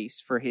straight face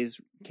for his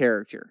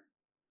character.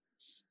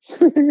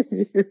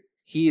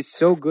 He is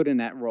so good in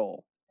that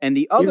role. And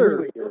the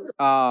other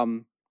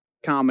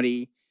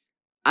comedy,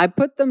 I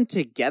put them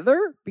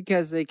together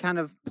because they kind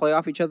of play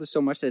off each other so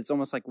much that it's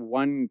almost like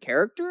one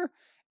character.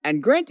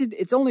 And granted,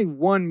 it's only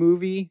one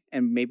movie,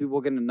 and maybe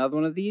we'll get another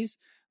one of these,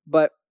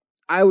 but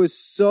I was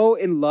so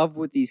in love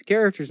with these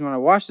characters when I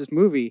watched this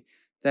movie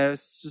that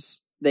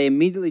they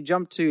immediately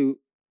jumped to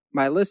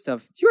my list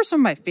of, you are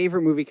some of my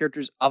favorite movie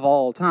characters of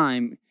all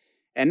time,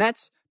 and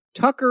that's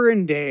Tucker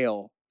and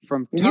Dale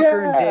from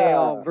Tucker and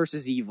Dale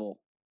versus Evil.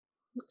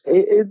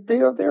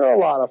 They're a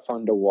lot of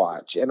fun to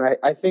watch, and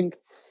I think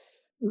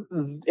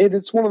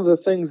it's one of the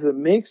things that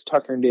makes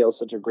Tucker and Dale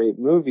such a great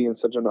movie and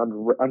such an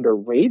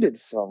underrated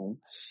film.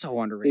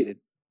 So underrated.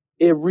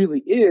 It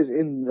really is,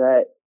 in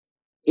that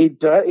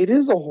it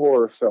is a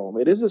horror film.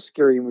 It is a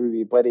scary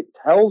movie, but it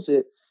tells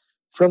it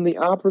from the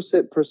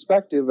opposite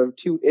perspective of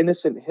two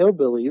innocent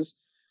hillbillies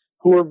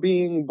who are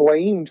being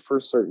blamed for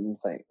certain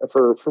things,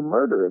 for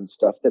murder and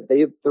stuff, that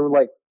they're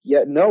like,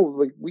 yeah, no,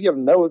 like, we have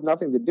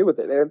nothing to do with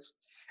it. And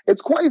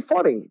it's quite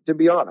funny, to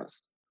be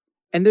honest.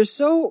 And they're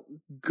so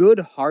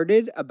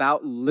good-hearted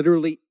about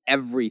literally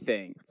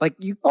everything. Like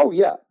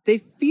they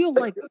feel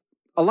like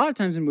a lot of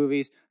times in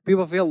movies,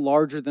 people feel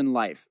larger than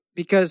life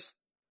because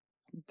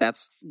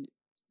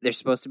they're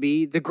supposed to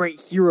be the great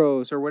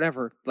heroes or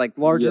whatever, like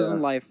larger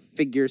than life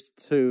figures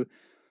to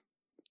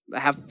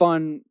have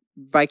fun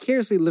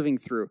vicariously living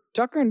through.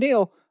 Tucker and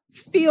Dale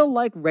feel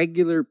like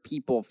regular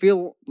people,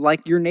 feel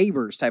like your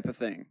neighbors type of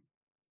thing.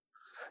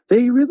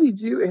 They really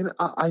do, and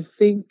I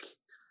think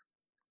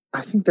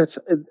that's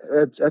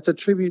a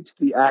tribute to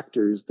the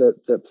actors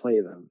that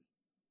play them.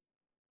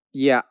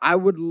 Yeah, I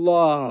would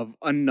love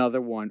another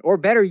one, or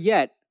better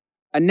yet,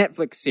 a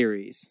Netflix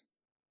series.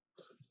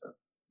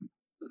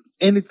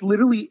 And it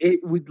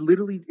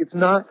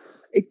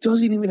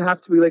doesn't even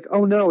have to be like,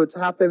 oh no, it's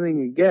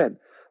happening again.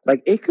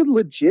 Like, it could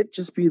legit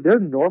just be their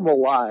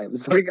normal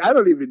lives. Like, I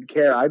don't even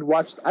care. I would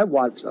watch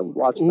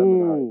them.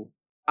 Ooh,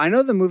 I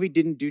know the movie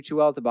didn't do too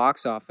well at the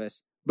box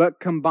office, but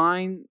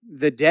combine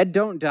The Dead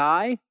Don't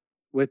Die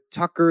with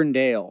Tucker and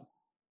Dale.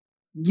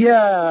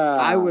 Yeah.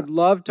 I would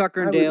love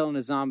Tucker and Dale in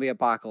a zombie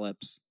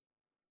apocalypse.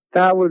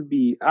 That would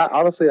be,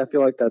 honestly, I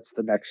feel like that's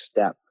the next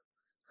step.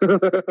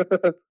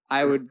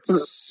 I would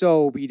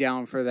so be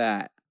down for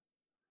that.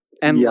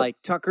 And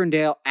like Tucker and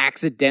Dale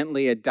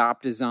accidentally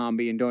adopt a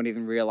zombie and don't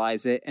even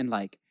realize it and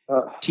like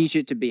teach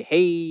it to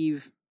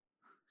behave.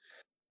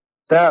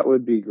 That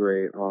would be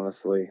great,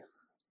 honestly.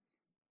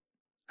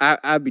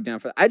 I'd be down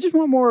for that. I just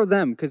want more of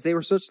them because they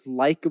were such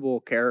likable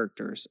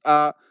characters.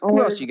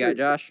 Who else you got,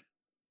 Josh?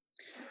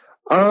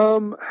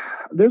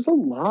 There's a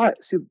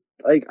lot. See,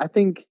 like, I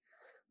think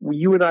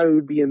you and I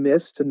would be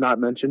amiss to not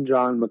mention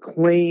John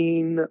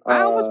McClane.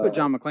 I almost put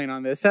John McClane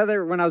on this.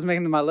 Heather, when I was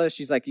making my list,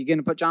 she's like, "You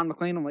gonna put John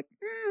McClane?" I'm like,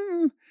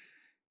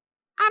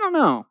 I don't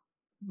know,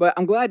 but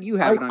I'm glad you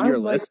have it on your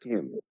list.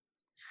 Him.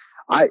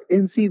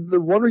 The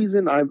one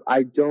reason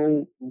I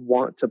don't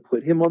want to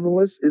put him on the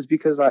list is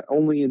because I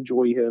only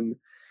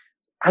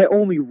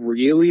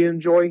really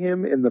enjoy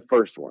him in the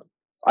first one.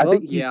 I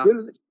think he's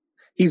good.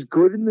 He's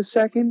good in the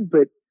second,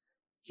 but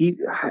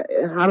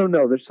I don't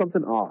know. There's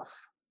something off.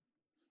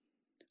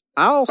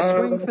 I'll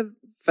swing for the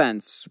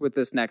fence with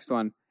this next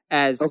one,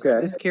 as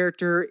this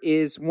character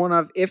is one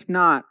of, if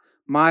not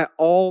my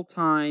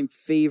all-time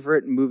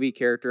favorite movie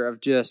character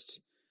of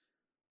just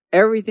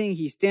everything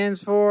he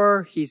stands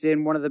for. He's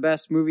in one of the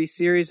best movie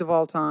series of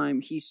all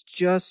time. He's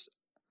just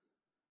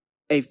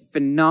a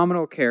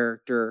phenomenal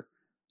character,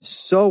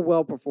 so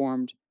well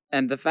performed.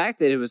 And the fact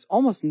that it was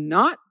almost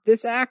not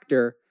this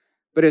actor,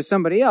 but it was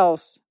somebody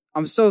else,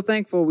 I'm so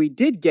thankful we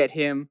did get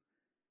him.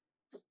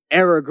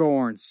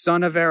 Aragorn,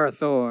 son of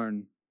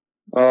Arathorn.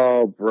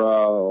 Oh,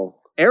 bro.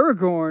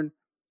 Aragorn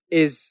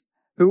is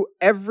who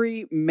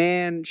every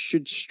man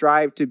should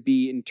strive to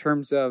be in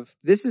terms of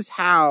this is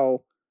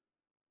how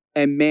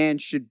a man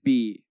should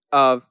be,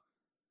 of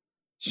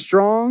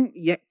strong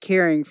yet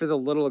caring for the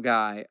little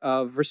guy,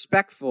 of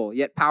respectful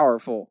yet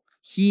powerful.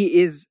 He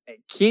is a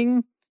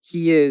king.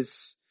 I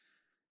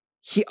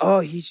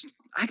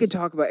could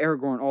talk about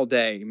Aragorn all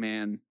day,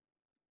 man.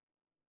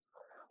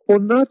 Well,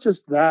 not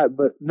just that,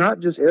 but not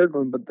just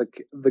Aragorn, but the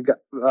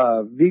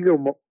Viggo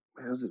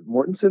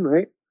Mortensen,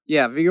 right?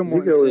 Yeah, Viggo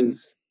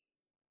Mortensen.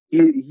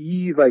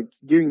 He like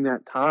during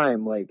that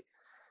time, like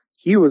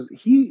he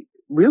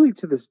really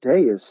to this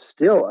day is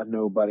still a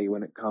nobody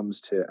when it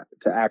comes to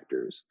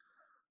actors.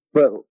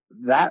 But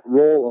that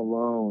role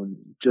alone,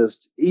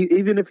 just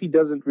even if he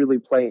doesn't really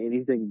play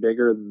anything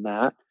bigger than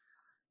that,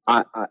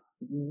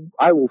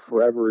 I will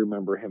forever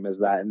remember him as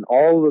that, and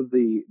all of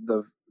the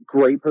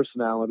great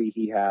personality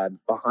he had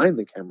behind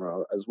the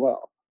camera as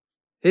well.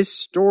 His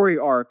story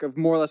arc of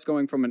more or less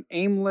going from an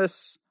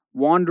aimless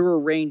wanderer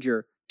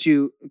ranger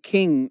to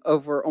king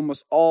over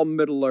almost all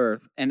Middle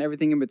Earth and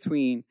everything in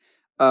between,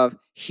 of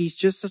he's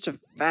just such a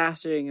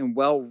fascinating and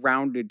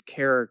well-rounded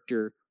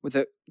character with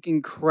an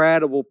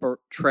incredible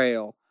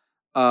portrayal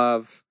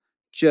of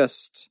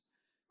just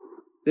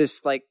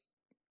this, like,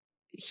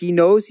 he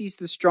knows he's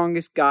the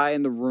strongest guy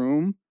in the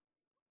room,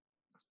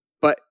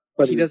 but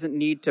he doesn't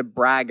need to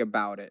brag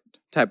about it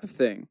type of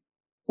thing.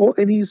 Well,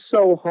 and he's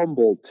so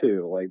humble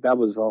too. Like, that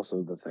was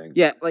also the thing.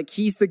 Yeah, like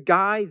he's the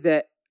guy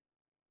that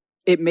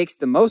it makes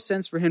the most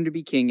sense for him to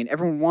be king, and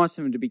everyone wants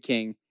him to be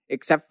king,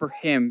 except for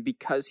him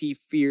because he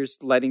fears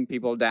letting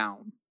people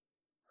down.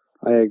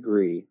 I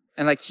agree.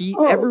 And like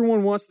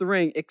everyone wants the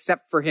ring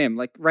except for him.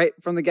 Like right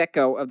from the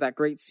get-go of that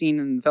great scene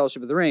in the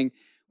Fellowship of the Ring,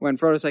 when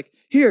Frodo's like,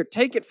 "Here,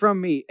 take it from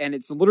me," and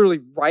it's literally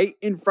right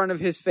in front of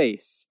his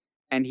face,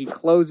 and he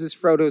closes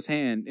Frodo's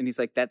hand, and he's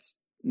like, "That's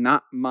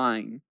not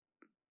mine."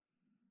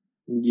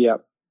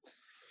 Yep.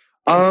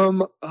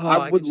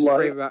 I would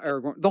love about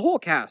Aragorn. The whole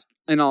cast,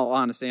 in all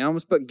honesty. I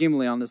almost put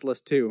Gimli on this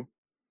list too.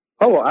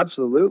 Oh,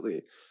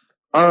 absolutely.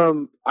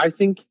 I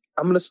think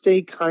I'm going to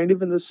stay kind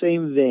of in the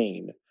same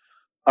vein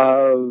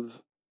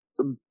of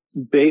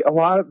a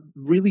lot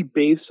really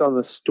based on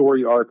the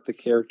story arc the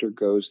character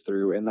goes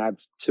through, and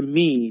that's, to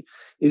me,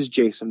 is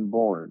Jason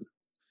Bourne.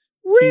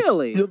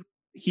 Really?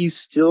 He's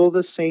still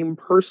the same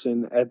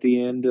person at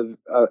the end of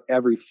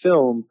every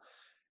film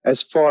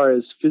as far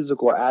as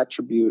physical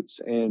attributes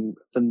and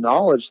the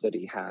knowledge that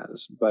he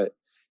has, but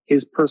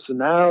his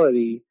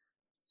personality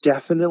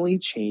definitely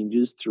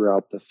changes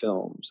throughout the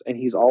films. And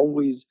he's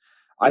always,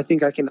 I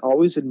think I can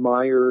always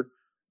admire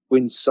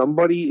when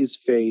somebody is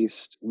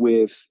faced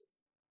with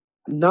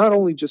not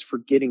only just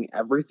forgetting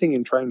everything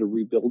and trying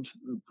to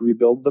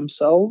rebuild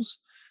themselves,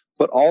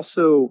 but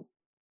also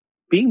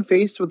being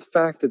faced with the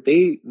fact that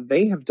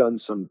they have done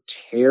some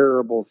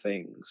terrible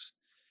things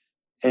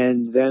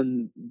and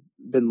then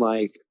been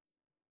like,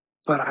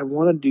 but I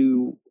want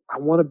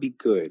to be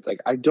good. Like,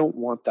 I don't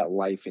want that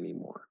life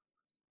anymore.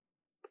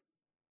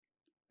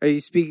 Are you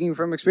speaking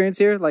from experience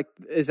here? Like,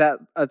 is that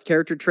a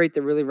character trait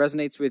that really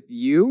resonates with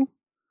you?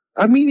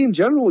 I mean, in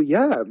general,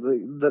 yeah,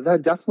 that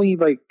definitely,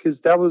 like,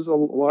 because that was a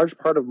large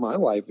part of my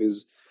life.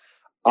 Is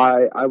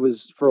I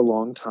was, for a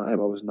long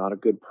time, I was not a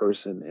good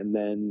person, and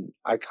then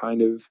I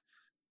kind of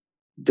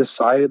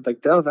decided, like,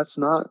 no, that's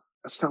not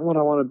what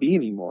I want to be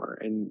anymore,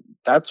 and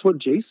that's what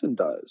Jason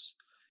does.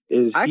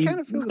 I kind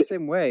of feel the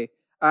same way.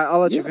 I'll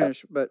let you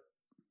finish, but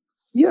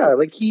yeah,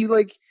 like he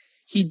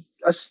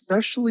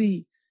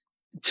especially,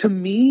 to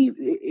me,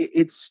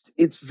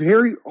 it's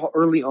very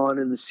early on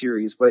in the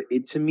series, but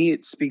to me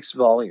it speaks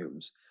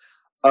volumes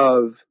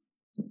of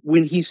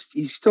when he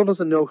still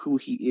doesn't know who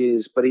he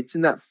is, but it's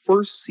in that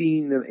first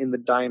scene in the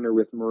diner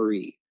with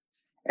Marie.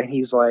 And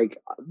he's like,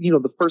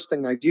 the first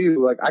thing I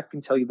do, like, I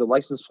can tell you the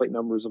license plate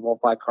numbers of all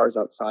 5 cars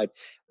outside.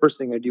 First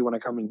thing I do when I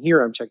come in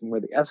here, I'm checking where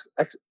the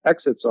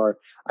exits are.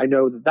 I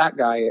know that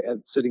guy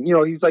sitting,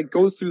 he's like,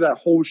 goes through that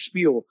whole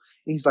spiel.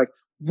 And he's like,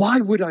 why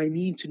would I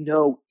need to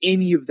know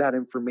any of that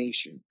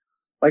information?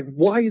 Like,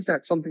 why is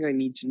that something I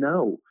need to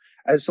know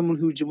as someone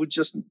who would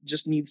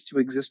just needs to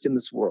exist in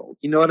this world?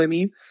 You know what I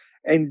mean?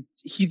 And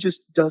he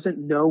just doesn't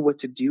know what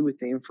to do with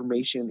the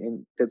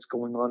information that's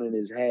going on in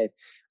his head.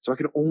 So I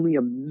can only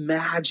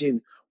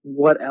imagine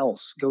what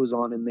else goes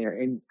on in there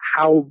and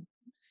how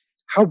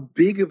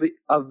big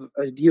of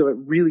a deal it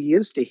really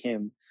is to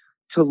him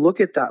to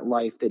look at that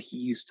life that he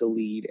used to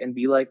lead and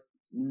be like,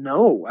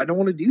 no, I don't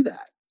want to do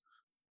that.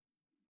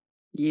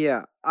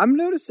 Yeah, I'm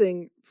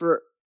noticing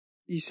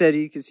you said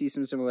you could see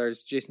some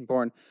similarities to Jason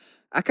Bourne.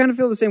 I kind of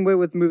feel the same way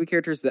with movie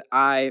characters that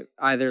I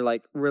either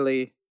like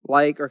really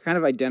like or kind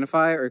of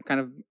identify or kind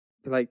of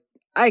like,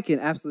 I can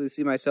absolutely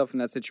see myself in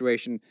that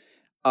situation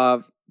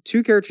of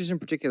 2 characters in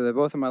particular,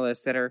 both on my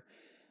list, that are,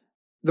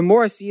 the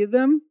more I see of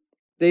them,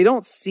 they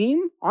don't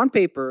seem on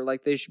paper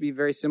like they should be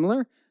very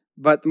similar,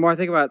 but the more I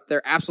think about it,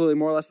 they're absolutely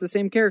more or less the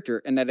same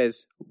character, and that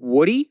is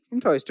Woody from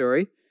Toy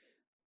Story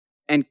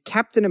and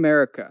Captain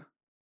America,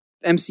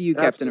 MCU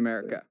Captain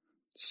America.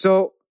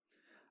 So,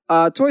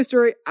 Toy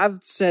Story, I've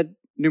said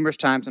numerous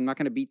times, I'm not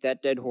going to beat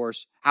that dead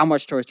horse, how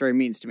much Toy Story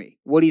means to me.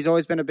 Woody's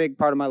always been a big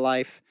part of my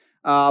life.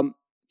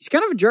 He's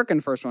kind of a jerk in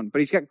the first one, but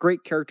he's got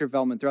great character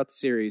development throughout the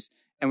series.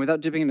 And without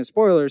dipping into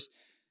spoilers,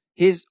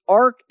 his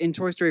arc in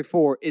Toy Story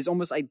 4 is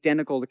almost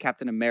identical to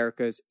Captain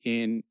America's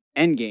in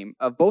Endgame.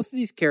 Both of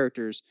these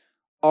characters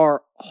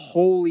are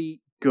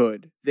wholly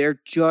good.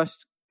 They're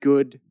just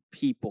good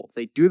people.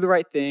 They do the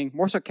right thing,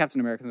 more so Captain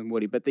America than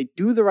Woody, but they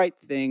do the right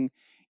thing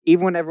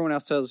even when everyone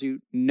else tells you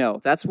no.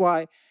 That's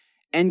why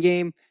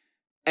Endgame,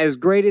 as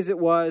great as it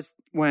was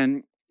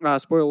when,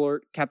 spoiler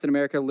alert, Captain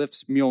America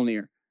lifts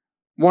Mjolnir.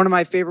 One of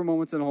my favorite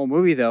moments in the whole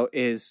movie, though,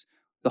 is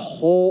the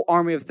whole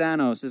army of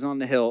Thanos is on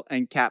the hill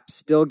and Cap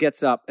still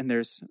gets up, and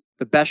there's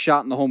the best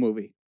shot in the whole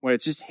movie, where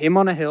it's just him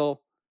on a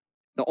hill,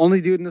 the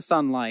only dude in the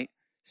sunlight,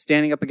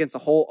 standing up against a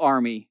whole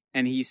army,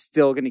 and he's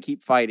still going to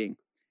keep fighting.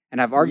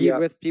 And I've argued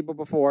with people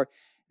before,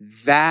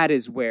 that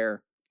is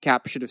where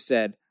Cap should have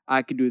said,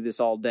 I could do this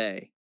all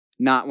day,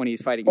 not when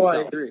he's fighting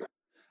himself. I agree.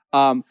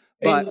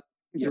 But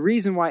the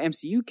reason why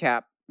MCU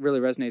Cap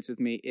really resonates with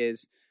me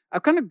is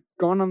I've kind of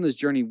gone on this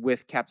journey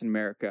with Captain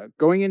America.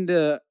 Going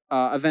into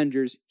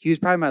Avengers, he was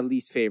probably my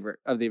least favorite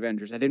of the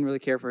Avengers. I didn't really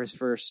care for his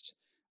first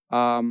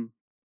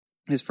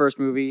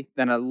movie.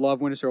 Then I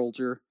love Winter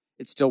Soldier.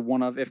 It's still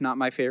one of, if not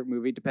my favorite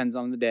movie, depends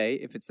on the day,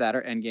 if it's that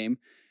or Endgame.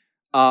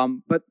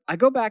 But I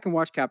go back and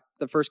watch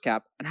the first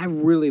Cap, and I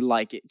really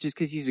like it just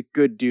because he's a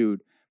good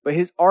dude. But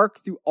his arc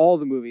through all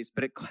the movies,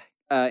 but it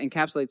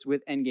encapsulates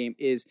with Endgame,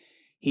 is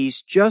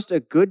he's just a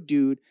good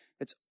dude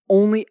that's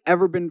only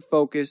ever been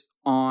focused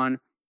on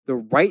the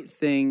right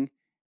thing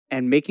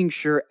and making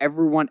sure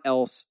everyone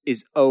else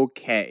is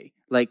okay.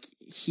 Like,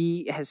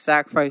 he has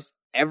sacrificed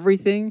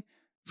everything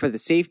for the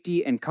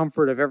safety and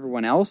comfort of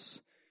everyone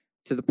else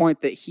to the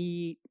point that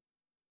he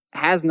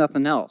has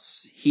nothing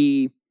else.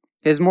 He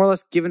has more or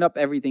less given up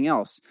everything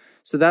else.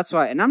 So that's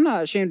why, and I'm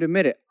not ashamed to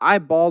admit it, I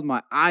bawled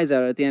my eyes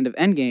out at the end of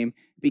Endgame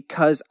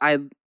because I,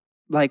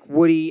 like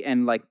Woody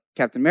and like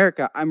Captain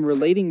America, I'm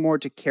relating more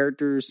to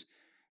characters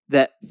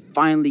that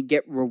finally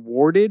get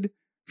rewarded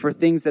for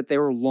things that they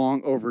were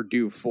long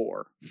overdue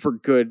for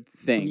good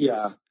things. Yeah.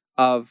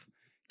 Of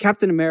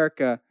Captain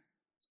America,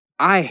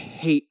 I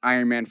hate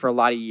Iron Man for a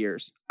lot of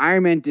years.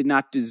 Iron Man did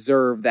not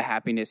deserve the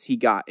happiness he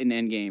got in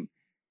Endgame.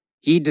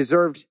 He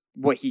deserved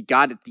what he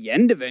got at the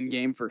end of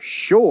Endgame for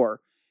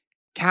sure.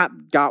 Cap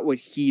got what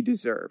he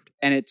deserved.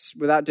 And it's,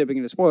 without dipping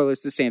into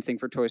spoilers, the same thing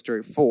for Toy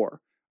Story 4.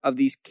 Of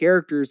these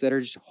characters that are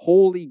just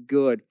wholly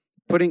good,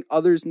 putting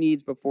others'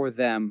 needs before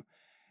them,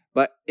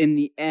 but in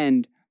the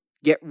end,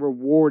 get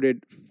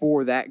rewarded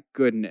for that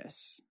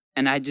goodness.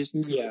 And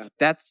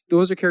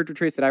those are character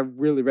traits that I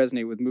really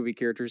resonate with movie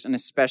characters, and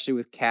especially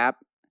with Cap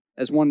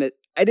as one that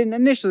I didn't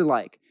initially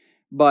like,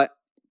 but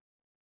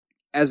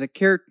as a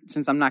character,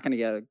 since I'm not going to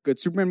get a good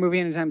Superman movie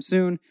anytime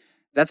soon,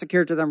 that's a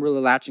character that I'm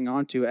really latching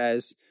onto,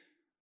 as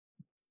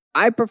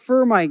I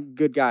prefer my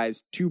good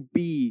guys to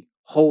be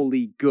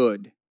wholly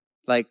good.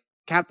 Like,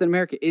 Captain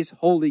America is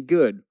wholly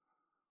good.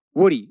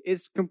 Woody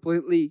is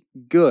completely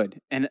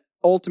good. And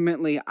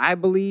ultimately, I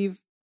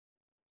believe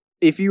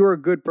if you are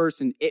a good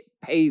person, it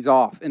pays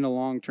off in the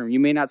long term. You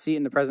may not see it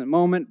in the present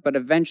moment, but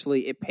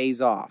eventually it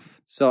pays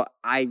off. So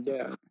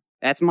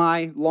that's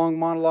my long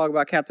monologue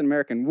about Captain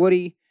America and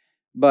Woody.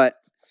 But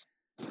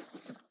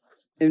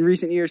in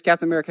recent years,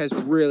 Captain America has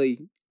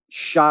really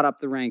shot up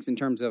the ranks in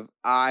terms of,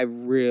 I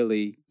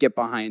really get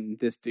behind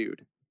this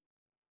dude.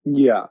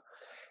 Yeah.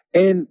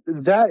 And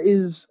that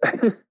is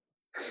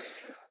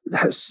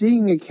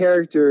seeing a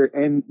character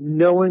and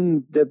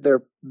knowing that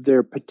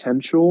their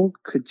potential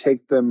could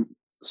take them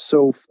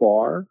so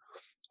far.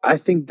 I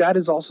think that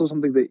is also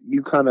something that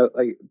you kind of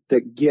like,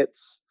 that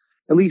gets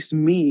at least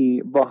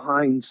me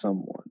behind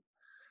someone,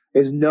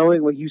 is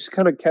knowing, like, you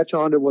kind of catch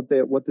on to what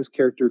this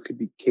character could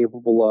be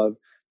capable of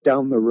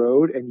down the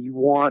road, and you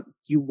want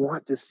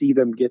to see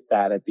them get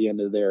that at the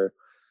end of their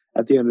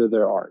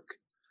arc.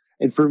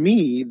 And for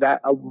me,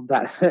 that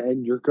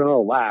and you're gonna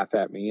laugh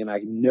at me, and I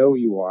know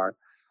you are.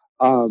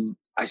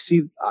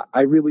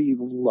 I really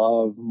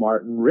love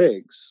Martin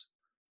Riggs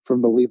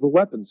from the Lethal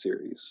Weapon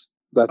series.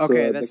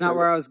 That's not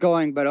where I was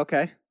going, but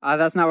okay.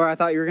 That's not where I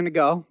thought you were gonna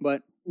go,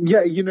 but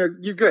yeah, you're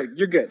good.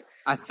 You're good.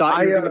 I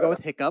thought you were gonna go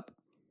with Hiccup.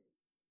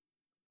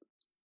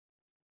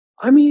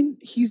 I mean,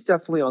 he's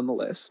definitely on the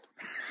list.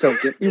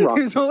 Don't get me wrong.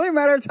 It's only a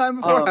matter of time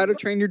before How to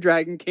Train Your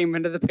Dragon came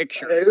into the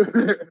picture.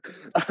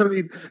 I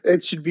mean,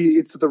 it's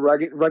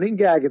the running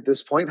gag at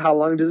this point. How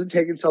long does it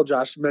take until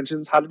Josh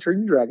mentions How to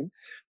Train Your Dragon?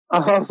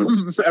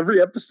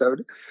 Every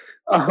episode.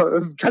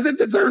 Because it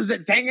deserves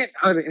it, dang it.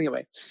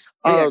 Anyway.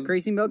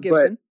 Crazy Mel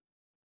Gibson.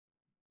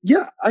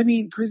 I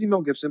mean, Crazy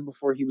Mel Gibson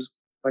before he was,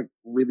 like,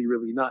 really,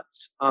 really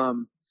nuts.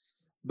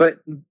 But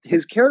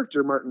his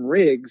character, Martin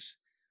Riggs,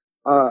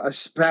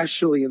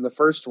 especially in the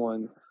first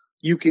one,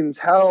 you can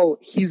tell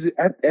he's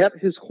at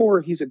his core,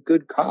 he's a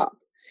good cop.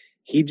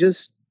 He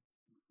just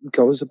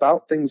goes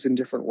about things in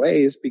different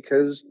ways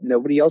because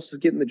nobody else is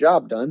getting the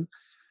job done.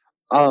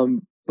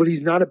 But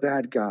he's not a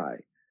bad guy.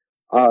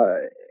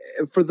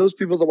 For those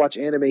people that watch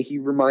anime, he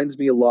reminds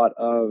me a lot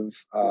of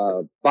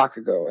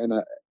Bakugo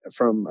and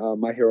from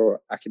My Hero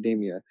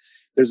Academia.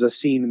 There's a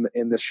scene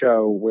in the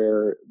show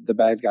where the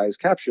bad guys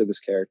capture this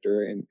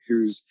character, and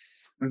who's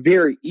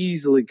very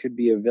easily could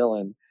be a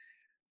villain.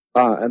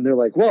 And they're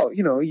like, well,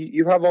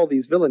 you have all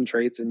these villain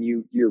traits, and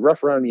you're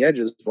rough around the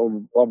edges, blah, blah,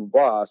 blah, blah,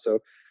 blah. So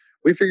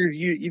we figured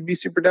you'd be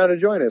super down to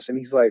join us. And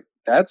he's like,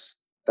 that's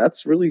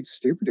really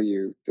stupid of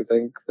you to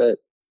think that,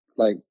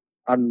 like,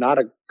 I'm not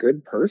a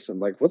good person.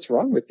 Like, what's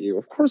wrong with you?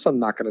 Of course I'm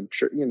not going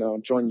to,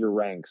 join your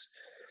ranks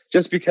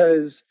just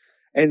because.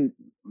 And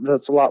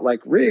that's a lot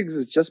like Riggs,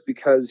 is just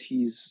because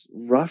he's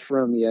rough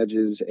around the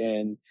edges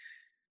and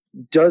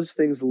does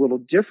things a little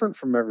different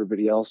from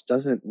everybody else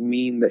doesn't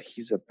mean that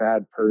he's a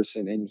bad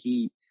person. And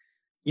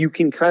you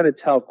can kind of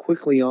tell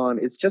quickly on,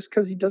 it's just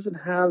because he doesn't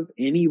have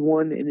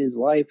anyone in his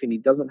life and he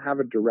doesn't have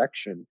a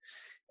direction.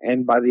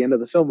 And by the end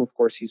of the film, of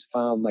course, he's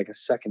found like a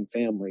second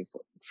family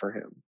for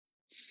him.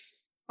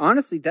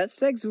 Honestly, that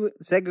segued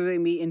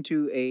me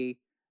into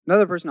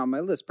another person on my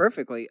list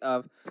perfectly,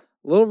 of a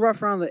little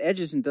rough around the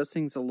edges and does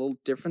things a little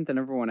different than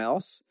everyone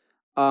else.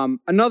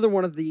 Another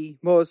one of the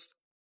most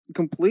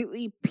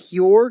completely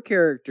pure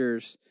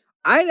characters.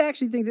 I'd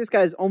actually think this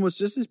guy is almost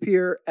just as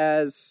pure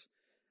as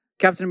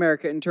Captain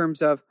America in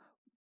terms of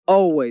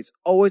always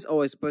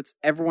puts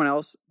everyone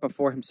else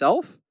before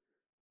himself.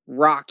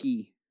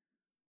 Rocky.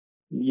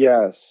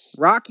 Yes.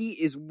 Rocky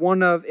is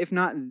one of, if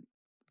not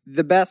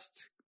the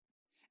best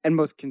and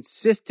most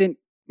consistent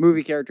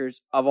movie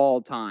characters of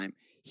all time.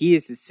 He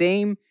is the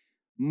same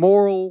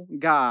moral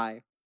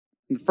guy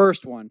in the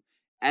first one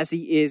as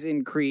he is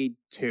in Creed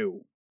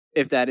 2,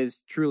 if that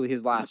is truly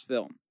his last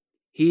film.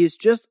 He is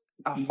just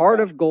a heart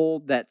of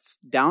gold that's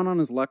down on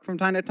his luck from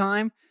time to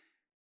time,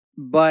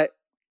 but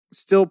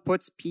still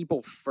puts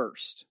people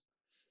first.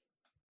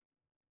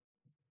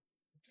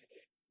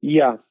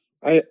 Yeah,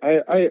 I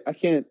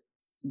can't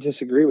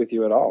disagree with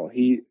you at all.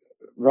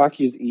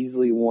 Rocky is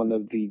easily one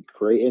of the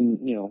great, and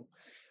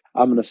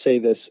I'm going to say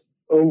this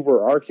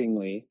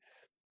overarchingly.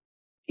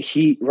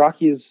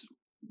 Rocky is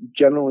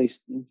generally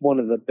one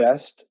of the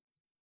best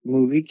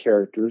movie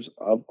characters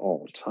of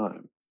all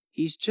time.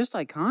 He's just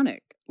iconic.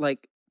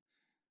 Like,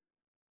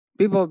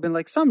 people have been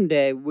like,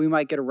 someday we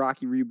might get a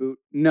Rocky reboot.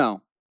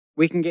 No,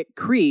 we can get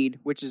Creed,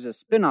 which is a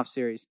spin-off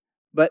series,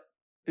 but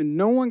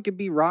no one could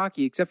be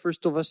Rocky except for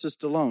Sylvester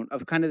Stallone,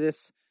 of kind of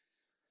this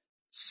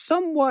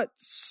somewhat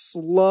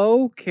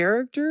slow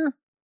character,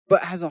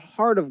 but has a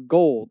heart of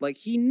gold. Like,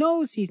 he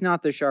knows he's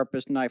not the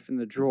sharpest knife in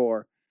the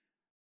drawer,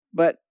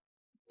 but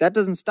that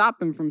doesn't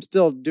stop him from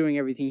still doing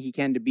everything he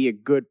can to be a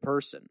good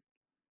person.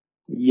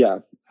 Yeah,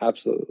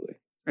 absolutely.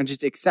 and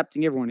just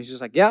accepting everyone. He's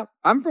just like, yeah,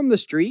 I'm from the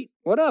street.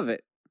 What of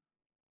it?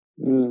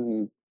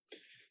 Hmm.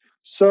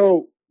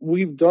 So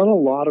we've done a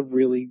lot of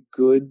really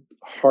good,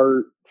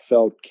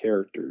 heartfelt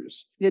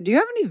characters. Yeah, do you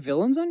have any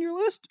villains on your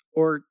list?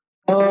 Or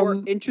more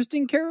Um,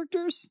 interesting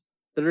characters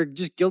that are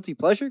just guilty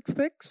pleasure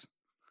picks?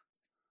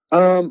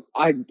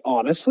 I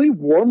honestly,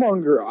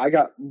 Warmonger,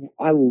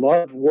 I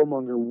loved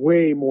Warmonger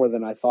way more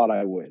than I thought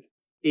I would.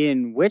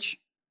 In which?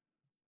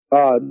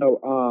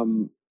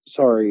 No,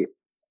 sorry,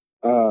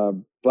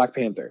 Black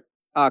Panther.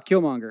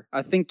 Killmonger.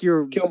 I think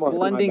you're Killmonger,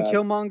 blending my bad.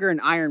 Killmonger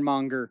and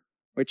Ironmonger.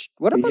 Which,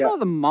 what about Yeah. all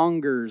the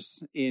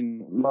mongers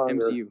in Monger.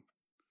 MCU?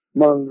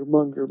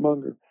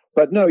 Monger.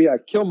 But no, yeah,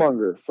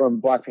 Killmonger from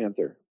Black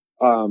Panther.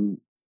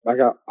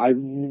 I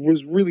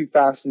was really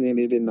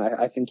fascinated, and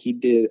I think he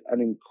did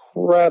an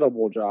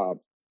incredible job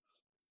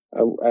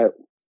as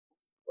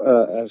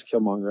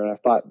Killmonger, and I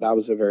thought that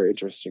was a very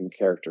interesting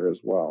character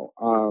as well.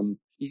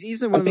 He's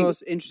easily one of the think-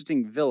 most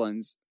interesting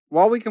villains.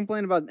 While we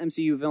complain about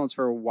MCU villains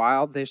for a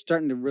while, they're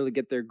starting to really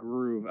get their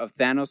groove. Of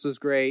Thanos was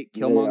great,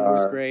 Killmonger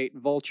was are. great,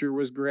 Vulture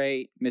was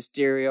great,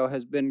 Mysterio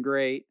has been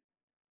great,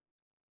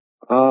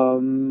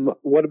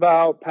 What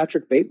about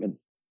Patrick Bateman?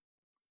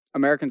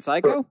 American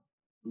Psycho.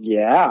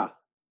 Yeah.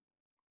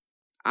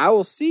 I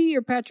will see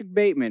your Patrick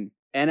Bateman,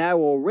 and I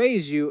will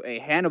raise you a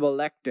Hannibal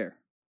Lecter.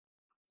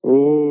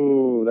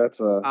 Ooh,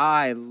 that's a.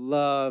 I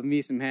love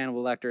me some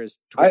Hannibal Lecter, as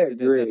I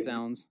twisted as that agree.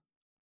 sounds.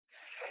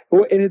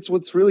 Well, and it's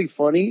what's really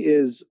funny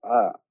is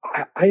I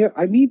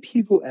meet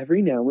people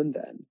every now and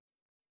then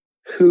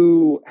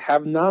who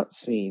have not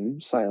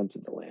seen Silence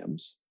of the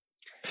Lambs,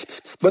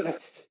 but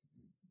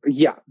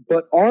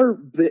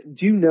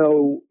do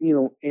know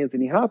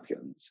Anthony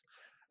Hopkins,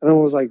 and I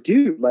was like,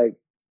 dude, like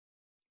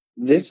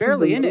this He's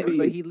barely is in the it, movie-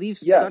 but he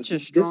leaves yeah, such a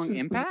this strong is the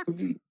impact.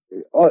 movie.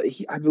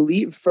 I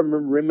believe, if I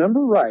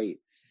remember right,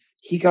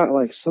 he got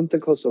like something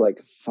close to like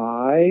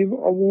 5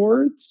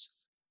 awards.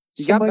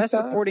 He got something like Best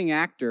that. Supporting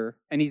Actor,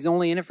 and he's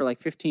only in it for like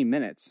 15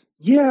 minutes.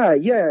 Yeah,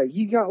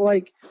 he got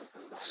like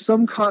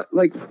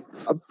like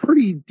a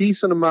pretty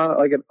decent amount,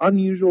 like an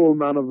unusual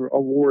amount of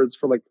awards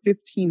for like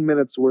 15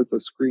 minutes worth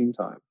of screen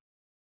time.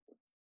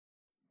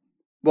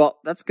 Well,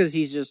 that's because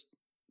he's just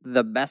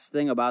the best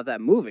thing about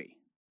that movie.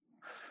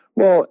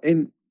 Well,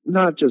 and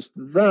not just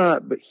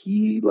that, but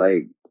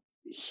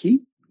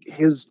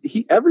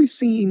every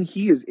scene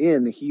he is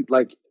in,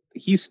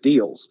 he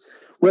steals.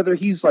 Whether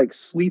he's like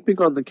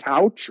sleeping on the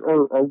couch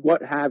or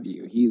what have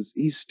you,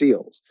 he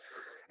steals.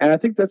 And I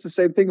think that's the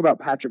same thing about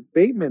Patrick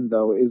Bateman,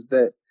 though, is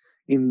that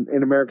in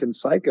American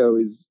Psycho,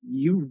 is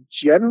you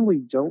generally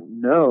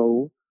don't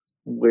know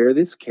where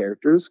this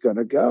character is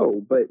gonna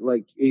go, but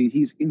like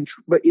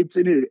but it's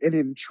in an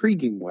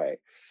intriguing way,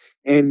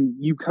 and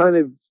you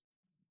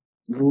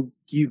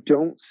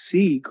don't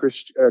see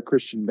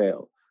Christian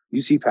Bale.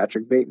 You see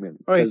Patrick Bateman.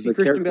 Oh, you because see the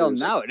Christian Bale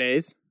characters-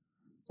 nowadays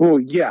Well,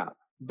 yeah,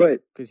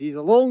 but because he's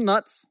a little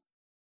nuts.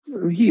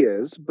 he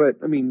is. But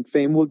I mean,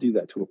 fame will do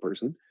that to a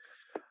person.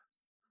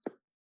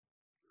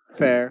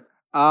 Fair.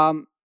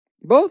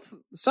 Both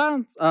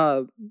Silence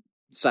of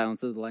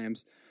the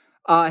Lambs,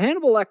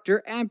 Hannibal Lecter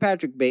and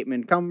Patrick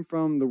Bateman come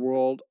from the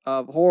world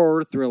of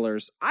horror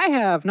thrillers. I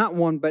have not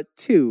one but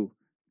 2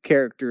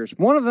 characters.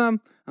 One of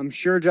them, I'm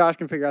sure Josh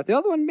can figure out. The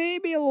other one may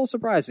be a little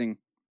surprising.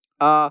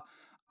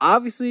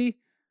 Obviously,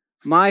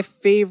 my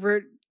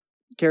favorite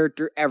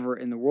character ever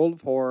in the world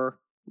of horror,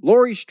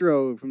 Laurie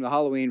Strode from the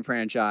Halloween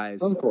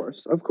franchise.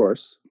 Of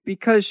course.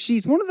 Because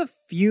she's one of the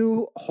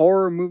few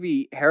horror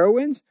movie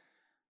heroines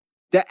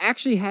that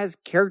actually has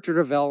character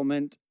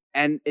development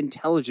and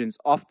intelligence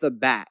off the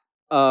bat.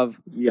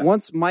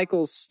 Once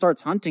Michael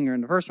starts hunting her in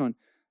the first one,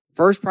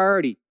 first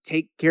priority,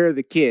 take care of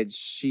the kids.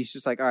 She's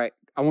just like, all right,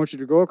 I want you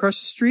to go across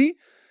the street,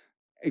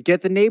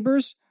 get the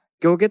neighbors,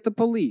 go get the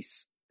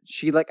police.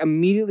 She like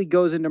immediately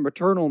goes into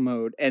maternal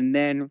mode, and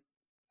then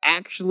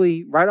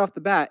actually right off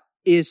the bat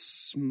is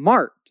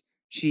smart.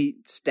 She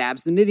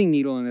stabs the knitting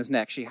needle in his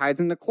neck. She hides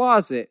in the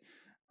closet.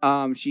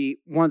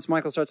 Once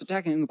Michael starts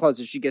attacking in the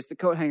closet, she gets the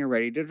coat hanger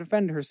ready to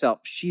defend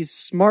herself. She's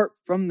smart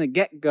from the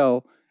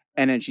get-go,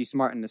 and then she's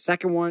smart in the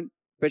second one,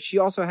 but she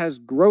also has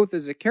growth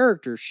as a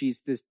character. She's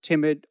this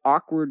timid,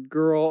 awkward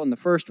girl in the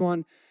first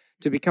one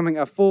to becoming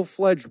a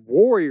full-fledged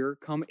warrior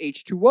come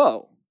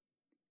H2O.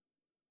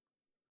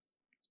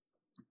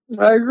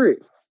 I agree.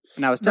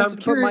 And I was Now, tempted I'm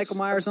to put curious-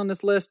 Michael Myers on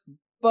this list,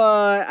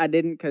 but I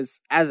didn't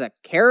because as a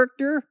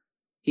character,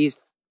 he's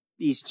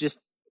just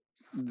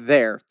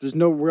there. There's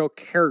no real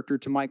character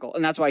to Michael,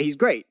 and that's why he's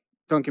great.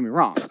 Don't get me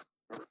wrong.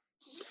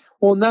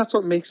 Well, and that's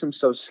what makes him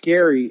so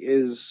scary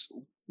is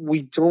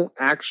we don't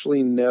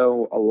actually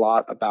know a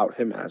lot about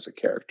him as a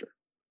character.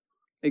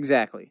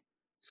 Exactly.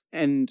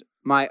 And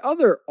my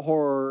other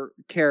horror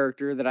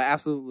character that I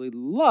absolutely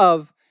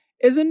love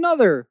is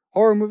another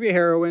horror movie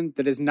heroine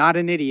that is not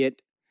an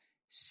idiot,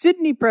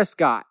 Sidney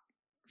Prescott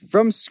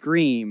from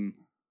Scream.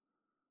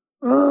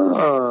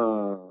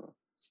 Oh,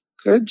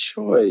 good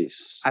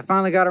choice. I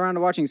finally got around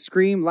to watching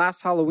Scream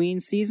last Halloween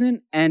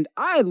season, and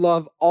I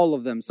love all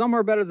of them. Some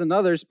are better than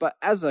others, but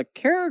as a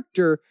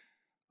character,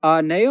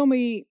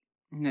 Naomi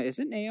Is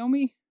it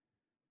Naomi?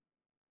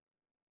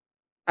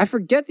 I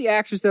forget the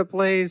actress that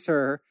plays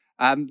her.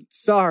 I'm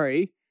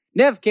sorry.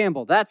 Neve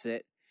Campbell, that's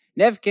it.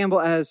 Neve Campbell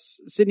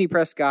as Sidney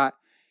Prescott.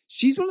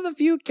 She's one of the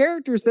few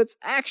characters that's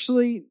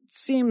actually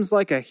seems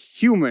like a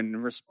human,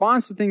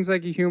 responds to things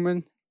like a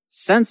human,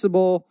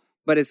 sensible,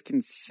 but is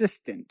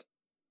consistent.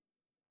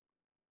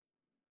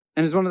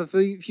 And is one of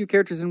the few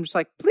characters I'm just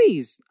like,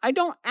 please, I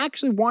don't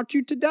actually want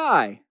you to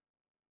die.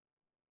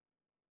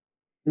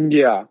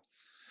 Yeah.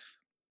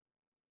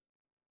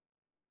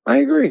 I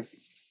agree.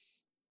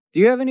 Do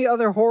you have any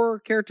other horror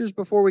characters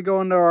before we go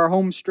into our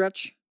home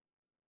stretch?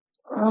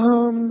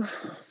 I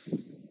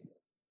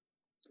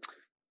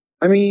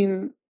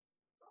mean,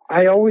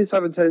 I always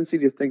have a tendency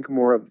to think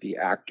more of the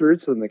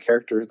actors than the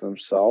characters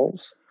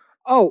themselves.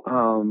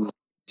 Oh,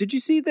 did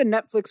you see the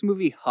Netflix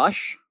movie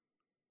Hush?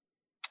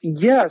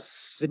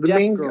 Yes, The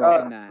deaf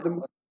girl in that.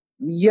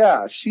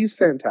 Yeah, she's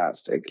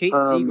fantastic. Kate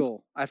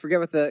Siegel. I forget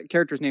what the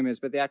character's name is,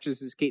 but the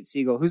actress is Kate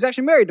Siegel, who's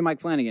actually married to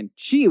Mike Flanagan.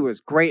 She was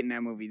great in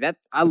that movie.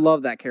 I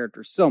love that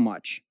character so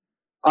much.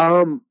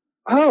 I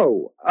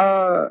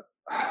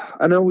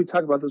know we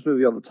talk about this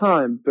movie all the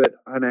time,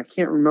 and I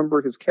can't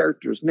remember his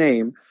character's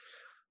name,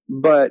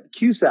 but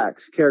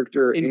Cusack's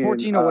character in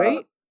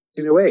 1408?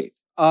 1408.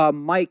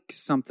 Mike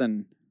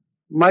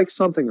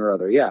something or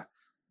other, yeah.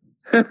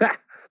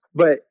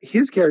 But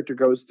his character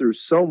goes through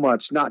so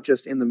much, not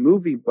just in the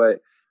movie,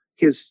 but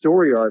his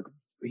story arc.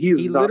 He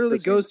literally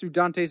goes through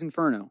Dante's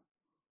Inferno.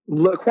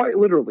 Quite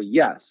literally,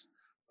 yes.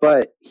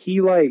 But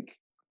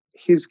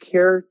his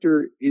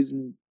character is.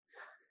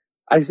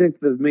 I think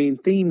the main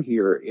theme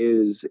here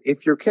is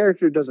if your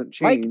character doesn't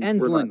change, Mike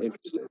Enslin. We're not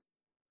interested.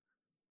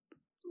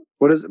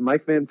 What is it,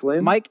 Mike Van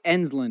Flynn? Mike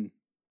Enslin.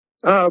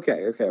 Oh,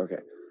 okay.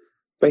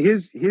 But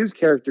his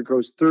character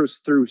goes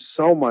through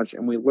so much,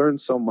 and we learn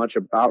so much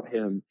about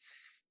him.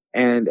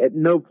 And at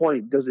no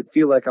point does it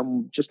feel like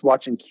I'm just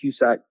watching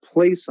Cusack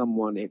play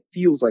someone. It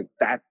feels like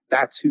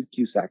that's who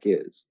Cusack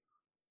is.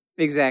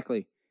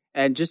 Exactly.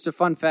 And just a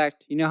fun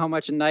fact, you know how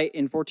much a night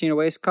in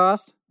 1408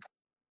 cost?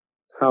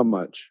 How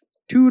much?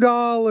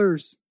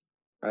 $2.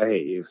 I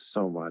hate you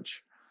so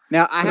much.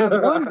 Now, I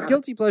have one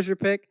guilty pleasure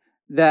pick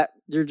that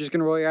you're just going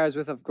to roll your eyes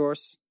with, of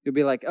course. You'll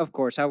be like, of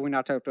course, how have we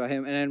not talked about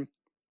him? And then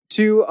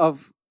two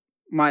of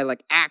my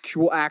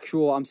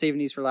actual, I'm saving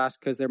these for last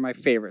because they're my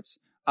favorites.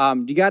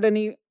 Do you got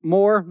any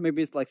more? Maybe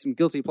it's like some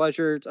guilty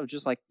pleasures of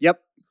just like,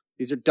 yep,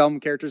 these are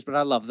dumb characters, but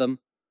I love them.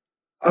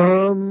 We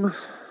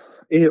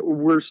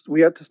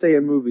have to stay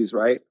in movies,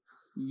 right?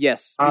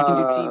 Yes, we can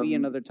do TV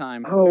another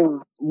time.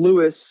 Oh,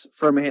 Lewis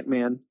from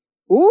Ant-Man.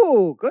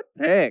 Ooh, good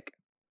pick.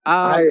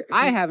 I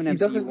have an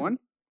MCU one.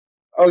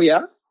 Oh,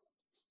 yeah?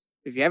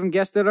 If you haven't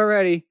guessed it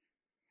already,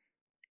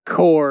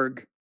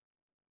 Korg.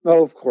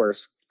 Oh, of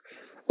course.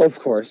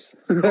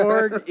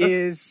 Korg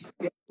is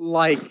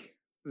like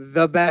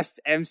the best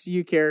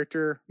MCU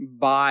character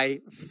by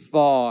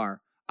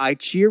far. I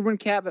cheered when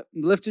Cap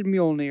lifted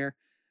Mjolnir.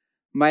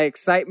 My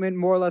excitement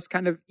more or less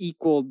kind of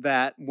equaled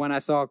that when I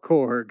saw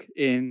Korg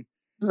in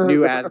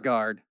New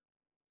Asgard.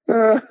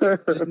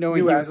 Just knowing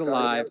he was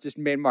alive just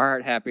made my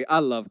heart happy. I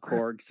love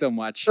Korg so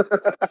much.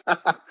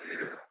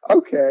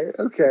 Okay.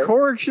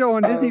 Korg show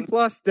on Disney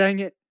Plus, dang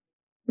it.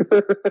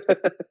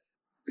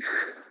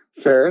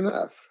 Fair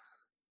enough.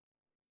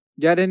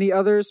 Got any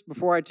others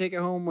before I take it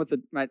home with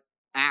my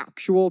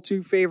actual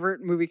two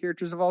favorite movie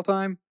characters of all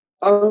time?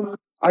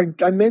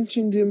 I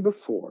mentioned him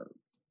before.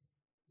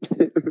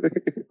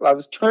 I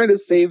was trying to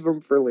save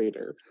him for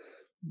later,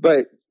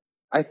 but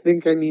I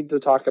think I need to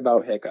talk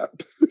about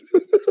Hiccup.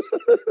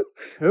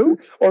 Who?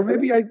 Or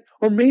maybe I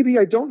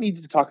don't need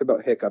to talk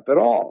about Hiccup at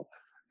all,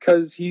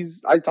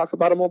 because I talk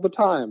about him all the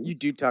time. You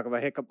do talk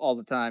about Hiccup all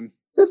the time.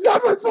 It's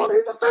not my fault.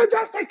 He's a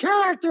fantastic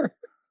character.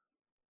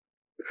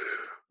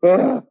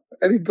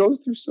 And he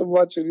goes through so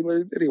much, and he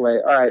learns anyway.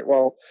 All right,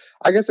 well,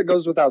 I guess it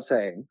goes without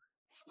saying.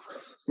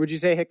 Would you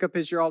say Hiccup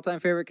is your all-time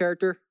favorite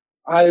character?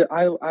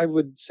 I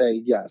would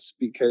say yes,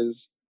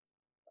 because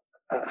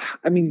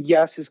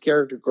yes, his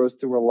character goes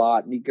through a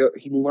lot, and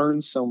he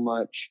learns so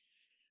much,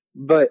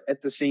 but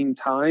at the same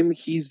time,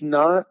 he's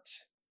not.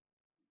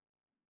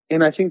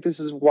 And I think this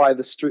is why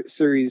the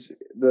series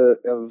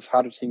of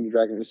How to Train Your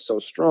Dragon is so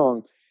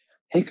strong.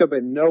 Hiccup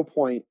at no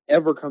point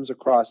ever comes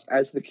across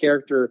as the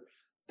character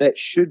that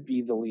should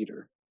be the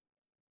leader,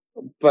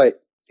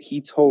 but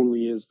he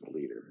totally is the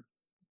leader.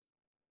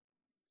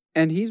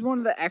 And he's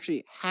one that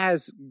actually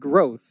has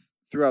growth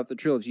throughout the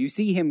trilogy. You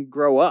see him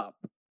grow up.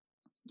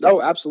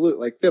 Oh,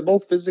 absolutely. Like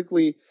both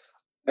physically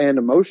and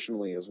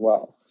emotionally as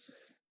well.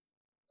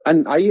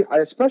 And I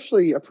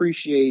especially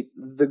appreciate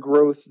the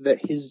growth that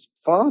his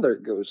father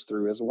goes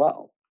through as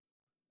well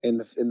in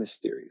the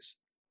series.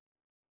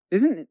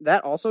 Isn't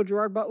that also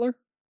Gerard Butler?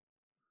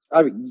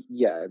 I mean,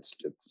 yeah, it's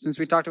since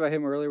we talked about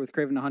him earlier with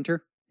Kraven the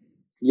Hunter.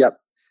 Yep,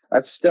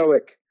 that's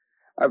stoic.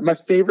 My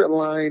favorite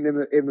line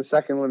in the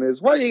second one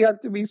is, "Why you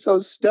got to be so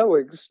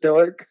stoic,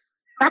 stoic?"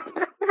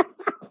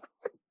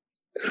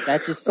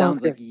 That just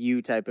sounds like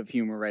you type of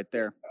humor right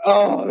there.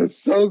 Oh,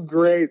 it's so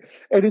great,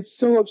 and it's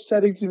so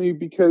upsetting to me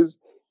because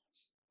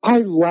I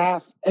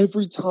laugh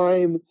every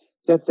time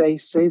that they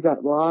say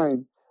that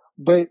line,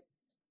 but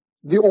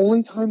the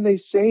only time they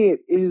say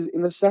it is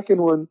in the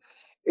second one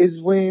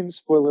is when,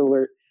 spoiler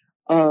alert,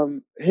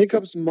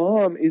 Hiccup's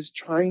mom is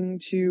trying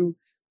to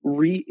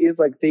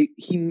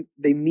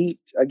they meet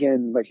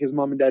again, like his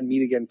mom and dad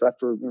meet again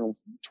after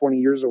 20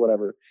 years or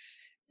whatever,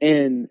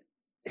 and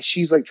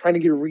she's like trying to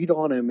get a read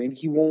on him, and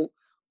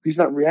he's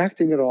not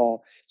reacting at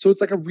all. So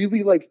it's like a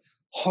really like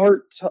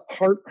heart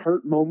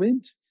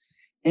moment.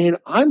 And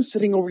I'm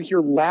sitting over here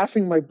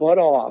laughing my butt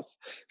off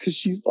because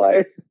she's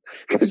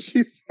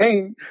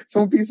saying,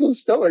 "Don't be so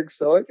stoic,"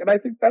 and I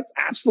think that's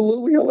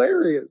absolutely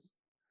hilarious.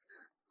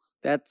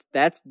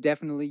 That's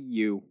definitely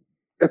you.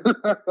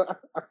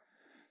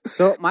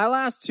 So my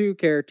last two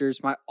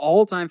characters, my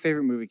all-time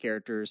favorite movie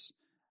characters.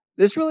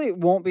 This really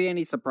won't be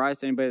any surprise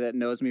to anybody that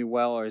knows me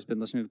well or has been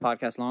listening to the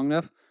podcast long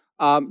enough.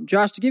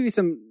 Josh, to give you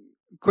some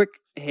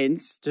quick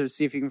hints to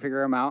see if you can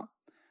figure them out.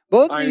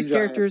 Both of these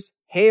characters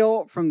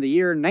hail from the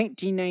year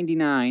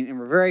 1999 and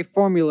were very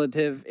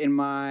formulative in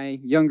my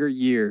younger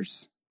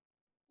years.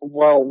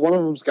 Well, one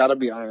of them's got to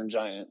be Iron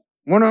Giant.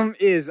 One of them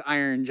is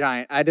Iron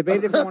Giant. I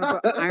debated if I want to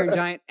put Iron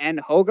Giant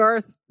and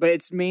Hogarth, but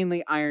it's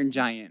mainly Iron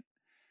Giant.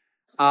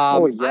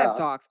 I've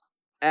talked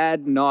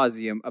ad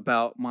nauseum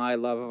about my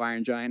love of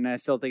Iron Giant, and I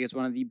still think it's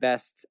one of the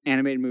best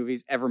animated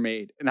movies ever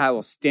made, and I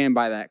will stand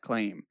by that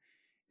claim.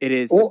 It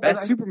is the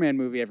best Superman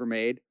movie ever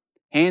made,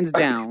 hands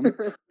down.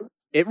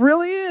 It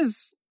really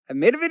is. I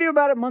made a video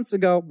about it months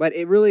ago, but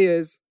it really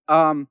is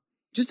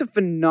just a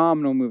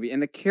phenomenal movie.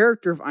 And the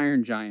character of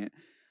Iron Giant,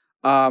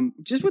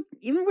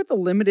 even with the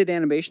limited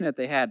animation that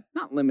they had,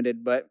 not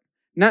limited, but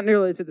not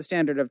nearly to the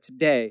standard of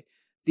today,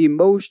 the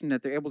emotion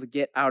that they're able to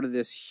get out of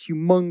this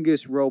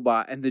humongous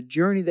robot and the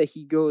journey that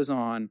he goes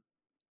on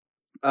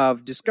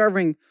of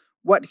discovering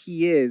what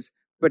he is,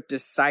 but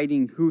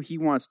deciding who he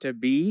wants to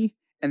be,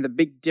 and the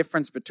big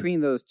difference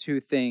between those two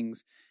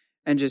things,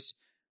 and just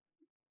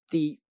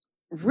the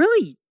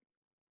really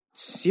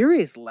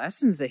serious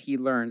lessons that he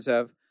learns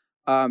of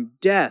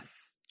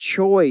death,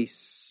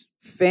 choice,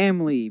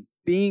 family,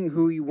 being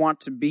who you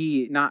want to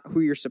be, not who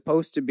you're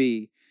supposed to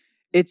be.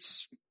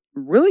 It's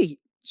really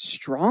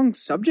strong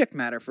subject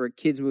matter for a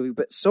kid's movie,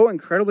 but so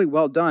incredibly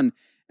well done.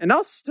 And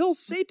I'll still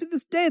say to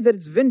this day that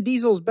it's Vin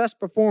Diesel's best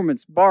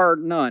performance, bar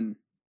none.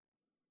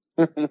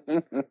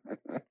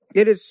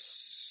 It is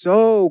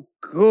so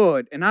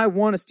good, and I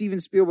want a Steven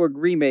Spielberg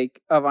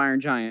remake of Iron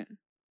Giant.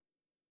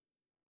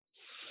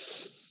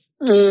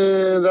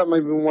 That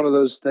might be one of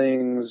those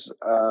things.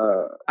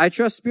 I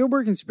trust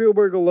Spielberg and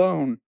Spielberg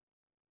alone.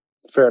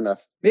 Fair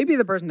enough. Maybe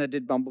the person that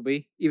did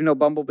Bumblebee, even though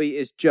Bumblebee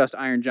is just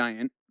Iron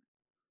Giant.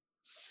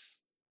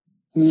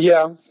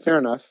 Yeah, fair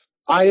enough.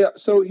 I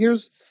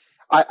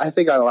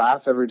think I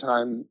laugh every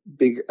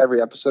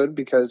episode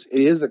because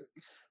it is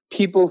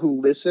people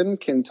who listen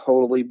can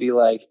totally be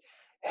like,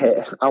 hey,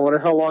 I wonder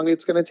how long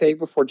it's going to take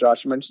before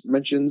Josh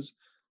mentions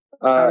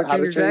How to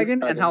Train Your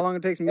Dragon, and how long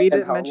it takes me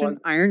to mention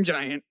Iron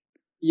Giant.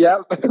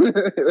 Yep.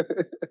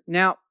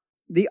 Now,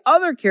 the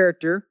other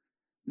character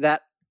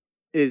that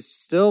is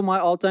still my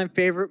all-time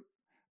favorite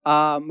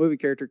movie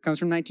character comes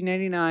from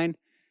 1999,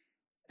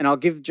 and I'll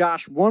give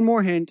Josh one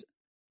more hint.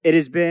 It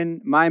has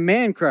been my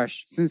man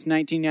crush since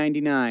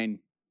 1999.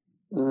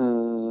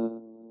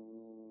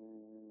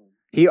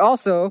 He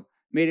also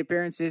made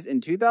appearances in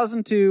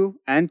 2002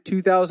 and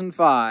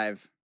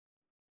 2005.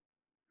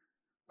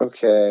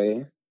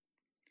 Okay.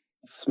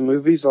 This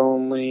movie's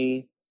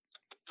only...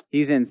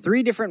 He's in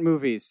 3 different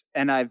movies,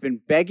 and I've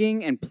been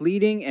begging and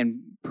pleading and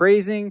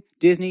praising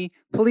Disney,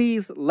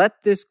 please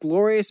let this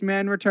glorious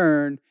man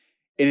return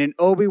in an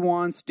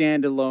Obi-Wan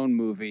standalone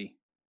movie.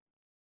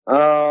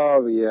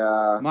 Oh,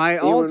 yeah. My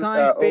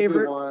all-time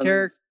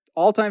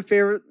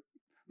favorite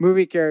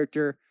movie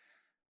character,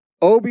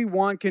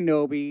 Obi-Wan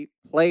Kenobi,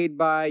 played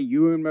by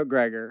Ewan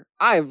McGregor.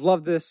 I've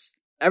loved this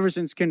ever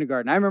since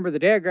kindergarten. I remember the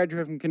day I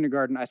graduated from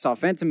kindergarten, I saw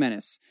Phantom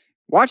Menace.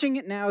 Watching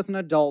it now as an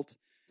adult,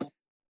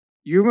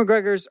 Ewan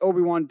McGregor's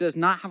Obi-Wan does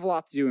not have a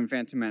lot to do in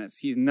Phantom Menace.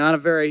 He's not a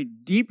very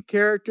deep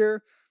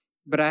character,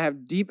 but I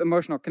have deep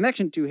emotional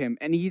connection to him.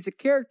 And he's a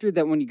character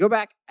that when you go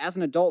back as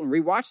an adult and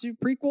rewatch the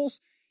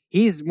prequels,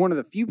 he's one of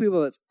the few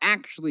people that's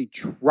actually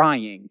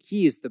trying.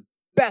 He is the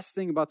best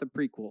thing about the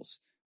prequels,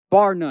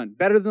 bar none.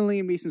 Better than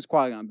Liam Neeson's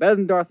Qui-Gon, better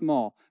than Darth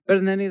Maul, better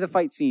than any of the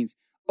fight scenes.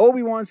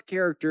 Obi-Wan's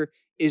character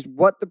is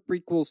what the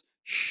prequels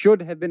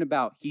should have been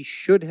about. He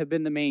should have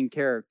been the main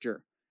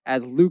character,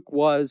 as Luke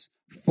was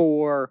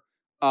for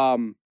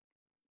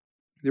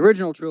the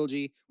original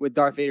trilogy with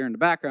Darth Vader in the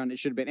background. It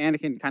should have been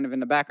Anakin kind of in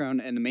the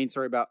background, and the main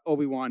story about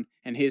Obi-Wan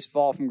and his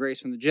fall from grace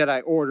from the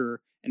Jedi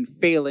Order and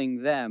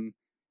failing them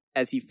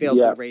as he failed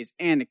to raise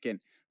Anakin.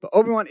 But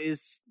Obi-Wan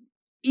is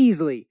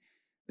easily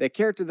the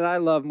character that I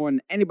love more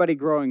than anybody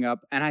growing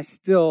up, and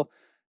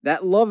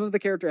that love of the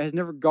character has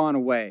never gone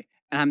away.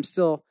 And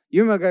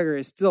Ewan McGregor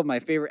is still my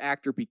favorite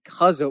actor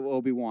because of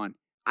Obi-Wan.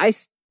 I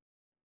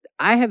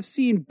have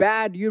seen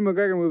bad Ewan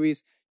McGregor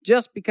movies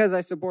just because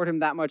I support him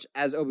that much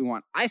as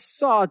Obi-Wan. I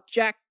saw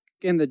Jack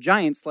and the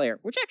Giant Slayer,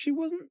 which actually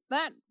wasn't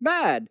that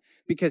bad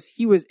because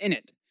he was in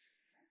it.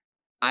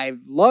 I've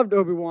loved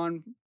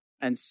Obi-Wan,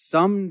 and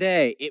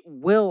someday it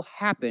will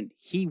happen.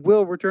 He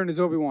will return as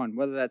Obi-Wan,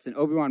 whether that's an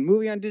Obi-Wan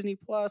movie on Disney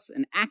Plus,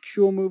 an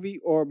actual movie,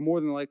 or more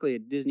than likely a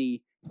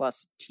Disney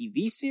Plus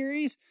TV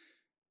series.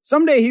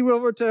 Someday he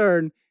will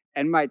return,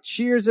 and my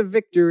cheers of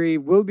victory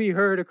will be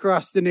heard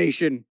across the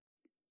nation.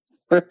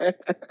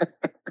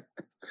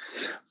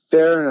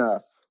 Fair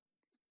enough.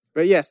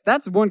 But yes,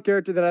 that's one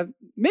character that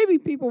maybe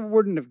people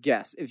wouldn't have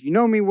guessed. If you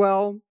know me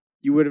well,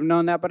 you would have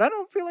known that. But I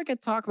don't feel like I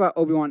talk about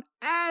Obi-Wan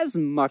as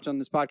much on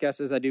this podcast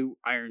as I do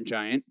Iron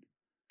Giant.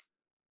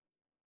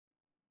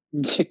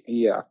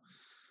 Yeah.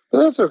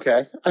 But that's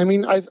okay. I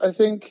mean, I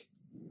think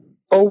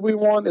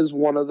Obi-Wan is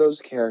one of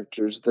those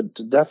characters that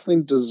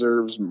definitely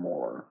deserves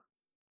more.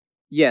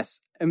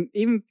 Yes, and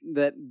even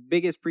the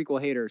biggest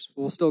prequel haters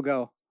will still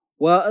go,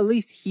 well, at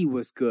least he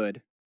was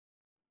good.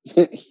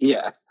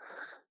 Yeah.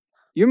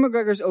 Ewan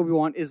McGregor's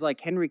Obi-Wan is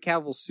like Henry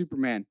Cavill's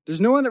Superman. There's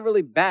no one that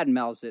really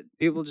badmouths it.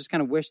 People just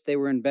kind of wish they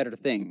were in better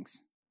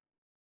things.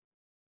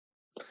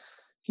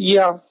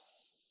 Yeah.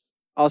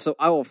 Also,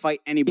 I will fight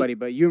anybody,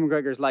 but Ewan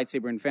McGregor's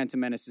lightsaber in Phantom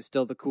Menace is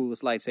still the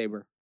coolest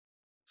lightsaber.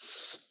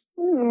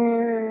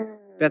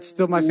 That's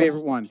still my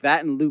favorite one.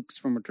 That and Luke's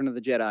from Return of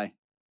the Jedi.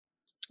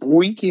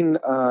 We can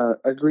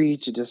agree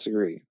to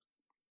disagree.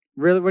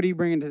 Really, what are you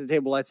bringing to the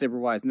table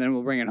lightsaber-wise? And then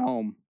we'll bring it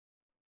home.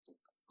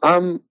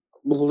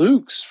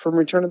 Luke's from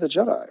Return of the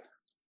Jedi.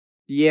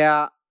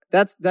 Yeah,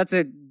 that's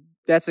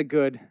a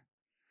good.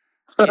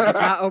 If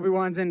it's not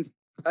Obi-Wan's in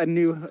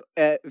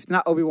if it's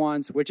not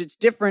Obi-Wan's, which it's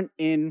different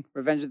in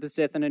Revenge of the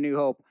Sith and A New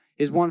Hope,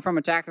 is one from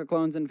Attack of the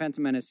Clones and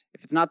Phantom Menace.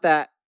 If it's not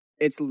that,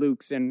 it's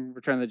Luke's in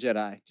Return of the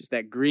Jedi. Just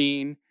that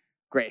green,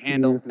 great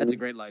handle. Mm-hmm. That's a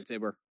great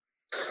lightsaber.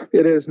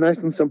 It is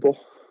nice and simple.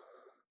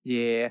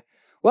 Yeah.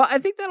 Well, I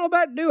think that'll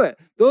about do it.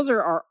 Those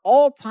are our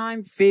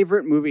all-time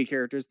favorite movie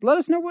characters. Let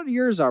us know what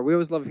yours are. We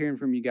always love hearing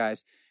from you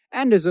guys.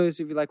 And as always,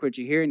 if you like what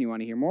you hear and you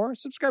want to hear more,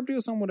 subscribe to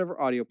us on whatever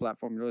audio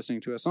platform you're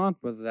listening to us on,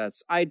 whether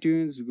that's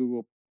iTunes,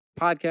 Google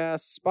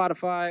Podcasts,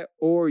 Spotify,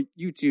 or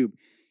YouTube.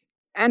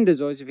 And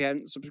as always, if you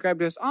haven't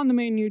subscribed to us on the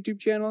main YouTube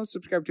channel,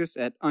 subscribe to us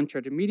at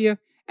Uncharted Media.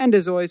 And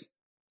as always,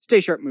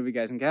 stay sharp, movie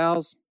guys and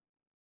gals.